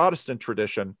in the Protestant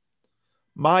tradition,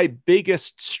 my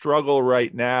biggest struggle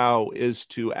right now is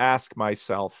to ask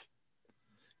myself,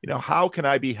 how can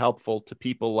I be helpful to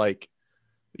people like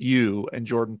you and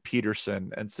Jordan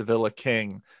Peterson and Sevilla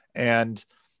King, and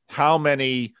how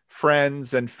many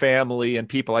friends and family and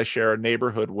people I share a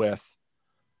neighborhood with,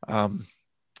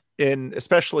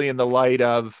 especially in the light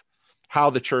of how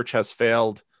the church has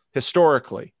failed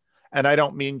historically. And I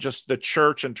don't mean just the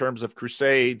church in terms of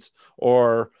crusades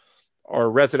or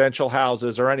residential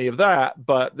houses or any of that,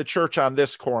 but the church on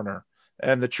this corner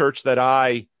and the church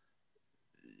that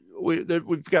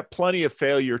we've got plenty of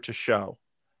failure to show.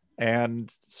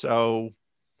 And so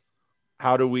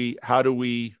how do we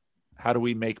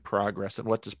make progress, and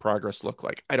what does progress look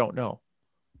like? I don't know,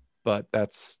 but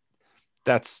that's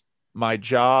my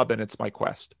job, and it's my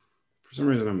quest. For some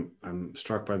reason, I'm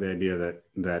struck by the idea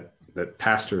that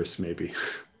pastors maybe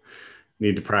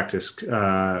need to practice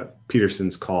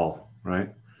Peterson's call, right?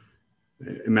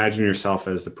 Imagine yourself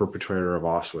as the perpetrator of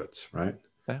Auschwitz, right?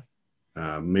 Yeah.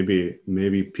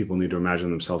 Maybe people need to imagine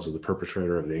themselves as the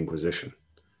perpetrator of the Inquisition.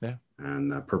 Yeah.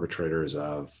 And the perpetrators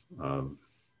of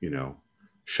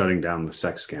shutting down the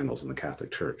sex scandals in the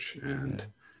Catholic Church, and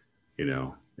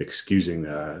excusing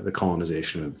the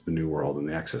colonization of the New World and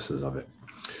the excesses of it.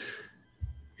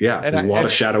 Yeah, there's a lot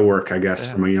of shadow work, I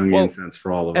guess, from a Jungian sense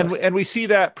for all of us. And we see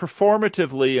that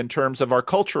performatively in terms of our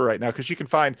culture right now, because you can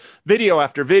find video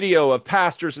after video of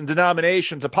pastors and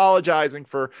denominations apologizing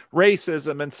for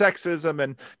racism and sexism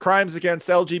and crimes against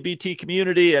LGBT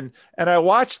community. And I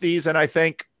watch these and I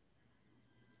think,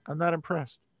 I'm not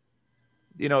impressed.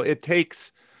 It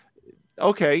takes,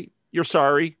 okay, you're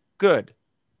sorry, good.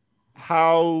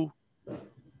 How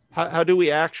do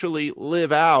we actually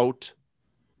live out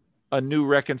a new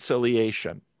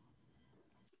reconciliation.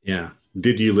 Yeah.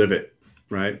 Did you live it?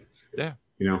 Right. Yeah.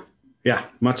 Yeah.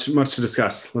 Much to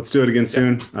discuss. Let's do it again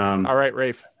soon. All right,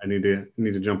 Rafe. I need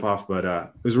to jump off, but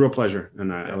it was a real pleasure,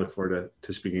 and I look forward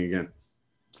to speaking again.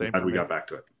 Same. Glad we got back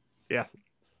to it. Yeah.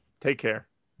 Take care.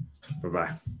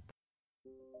 Bye-bye.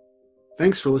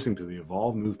 Thanks for listening to the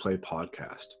Evolve, Move, Play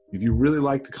podcast. If you really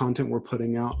like the content we're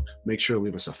putting out, make sure to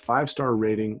leave us a 5-star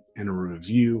rating and a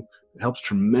review. It helps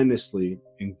tremendously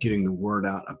in getting the word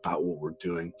out about what we're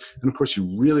doing. And of course,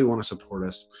 you really want to support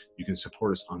us, you can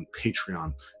support us on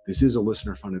Patreon. This is a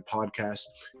listener-funded podcast,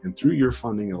 and through your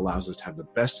funding, it allows us to have the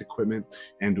best equipment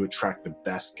and to attract the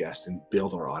best guests and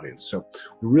build our audience. So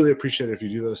we really appreciate it if you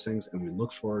do those things, and we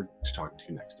look forward to talking to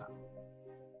you next time.